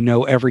say I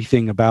know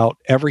everything about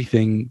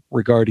everything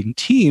regarding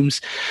Teams,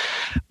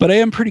 but I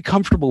am pretty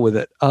comfortable with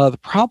it. The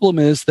problem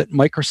is that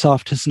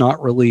Microsoft has not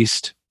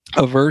released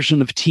a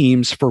version of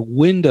Teams for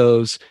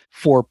Windows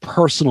for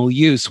personal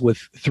use with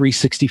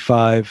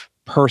 365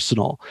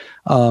 Personal.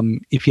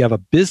 If you have a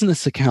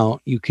business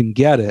account, you can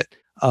get it.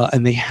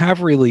 And they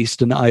have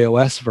released an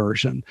iOS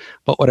version.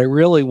 But what I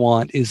really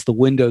want is the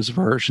Windows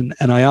version.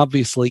 And I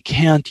obviously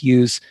can't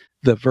use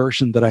the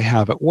version that I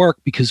have at work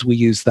because we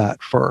use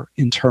that for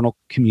internal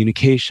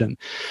communication.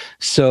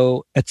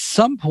 So at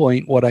some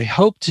point, what I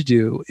hope to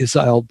do is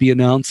I'll be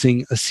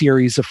announcing a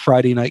series of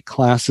Friday night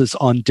classes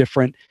on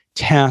different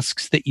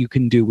tasks that you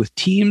can do with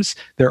Teams.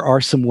 There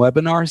are some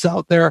webinars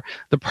out there.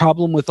 The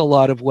problem with a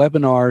lot of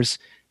webinars,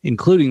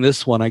 including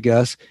this one, I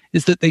guess,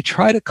 is that they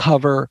try to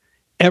cover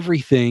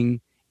everything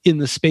in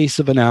the space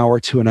of an hour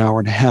to an hour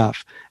and a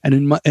half.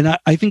 And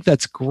I think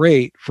that's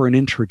great for an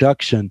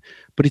introduction,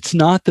 but it's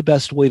not the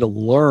best way to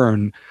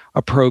learn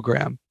a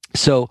program.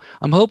 So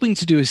I'm hoping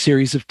to do a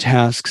series of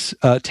tasks,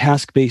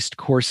 task-based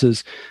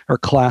courses or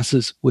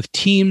classes with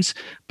Teams,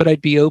 but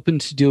I'd be open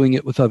to doing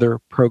it with other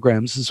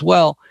programs as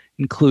well,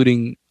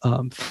 including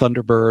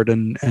Thunderbird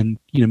and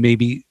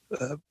maybe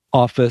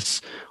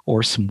Office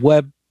or some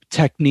web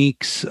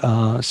techniques,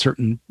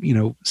 certain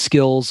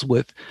skills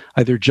with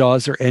either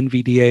JAWS or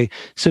NVDA.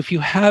 So if you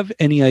have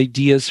any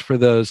ideas for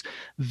those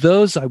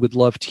I would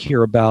love to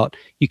hear about.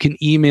 You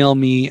can email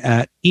me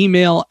at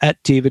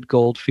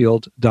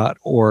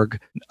email@davidgoldfield.org,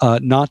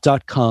 not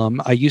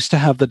 .com. I used to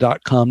have the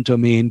 .com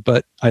domain,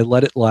 but I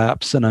let it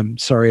lapse, and I'm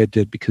sorry I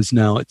did because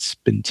now it's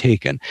been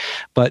taken.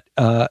 But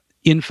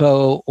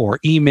info or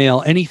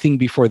email, anything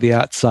before the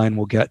 @ sign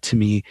will get to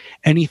me,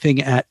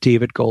 anything at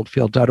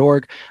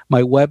davidgoldfield.org.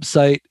 My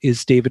website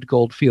is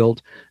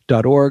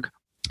davidgoldfield.org.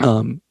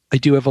 I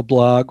do have a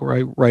blog where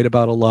I write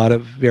about a lot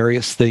of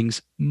various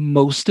things.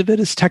 Most of it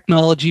is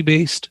technology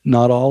based,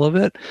 not all of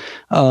it,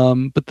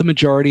 but the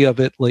majority of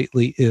it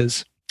lately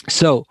is.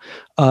 So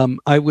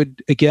I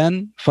would,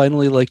 again,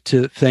 finally like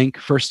to thank,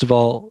 first of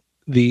all,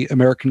 the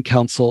American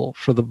Council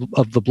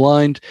of the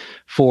Blind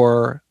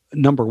for,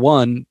 number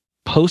one,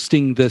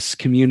 posting this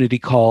community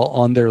call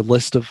on their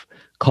list of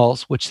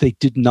calls, which they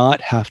did not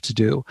have to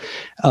do.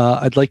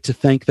 I'd like to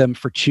thank them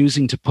for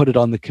choosing to put it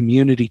on the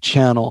community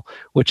channel,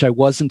 which I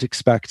wasn't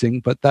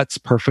expecting, but that's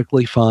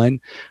perfectly fine.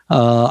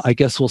 I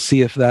guess we'll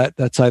see if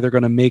that's either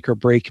going to make or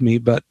break me,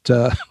 but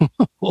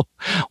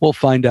we'll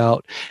find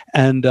out.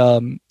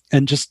 And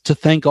just to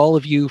thank all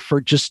of you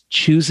for just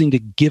choosing to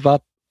give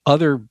up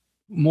other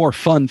more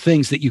fun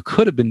things that you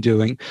could have been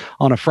doing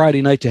on a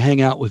Friday night to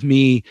hang out with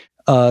me,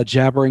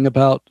 jabbering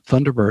about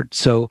Thunderbird.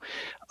 So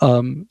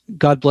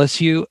God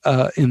bless you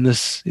in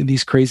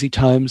these crazy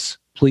times.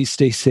 Please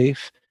stay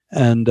safe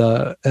and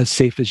as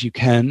safe as you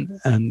can,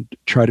 and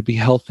try to be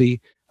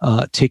healthy.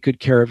 Take good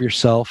care of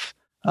yourself,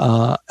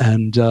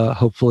 and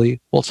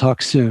hopefully we'll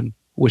talk soon.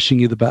 Wishing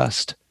you the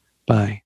best. Bye.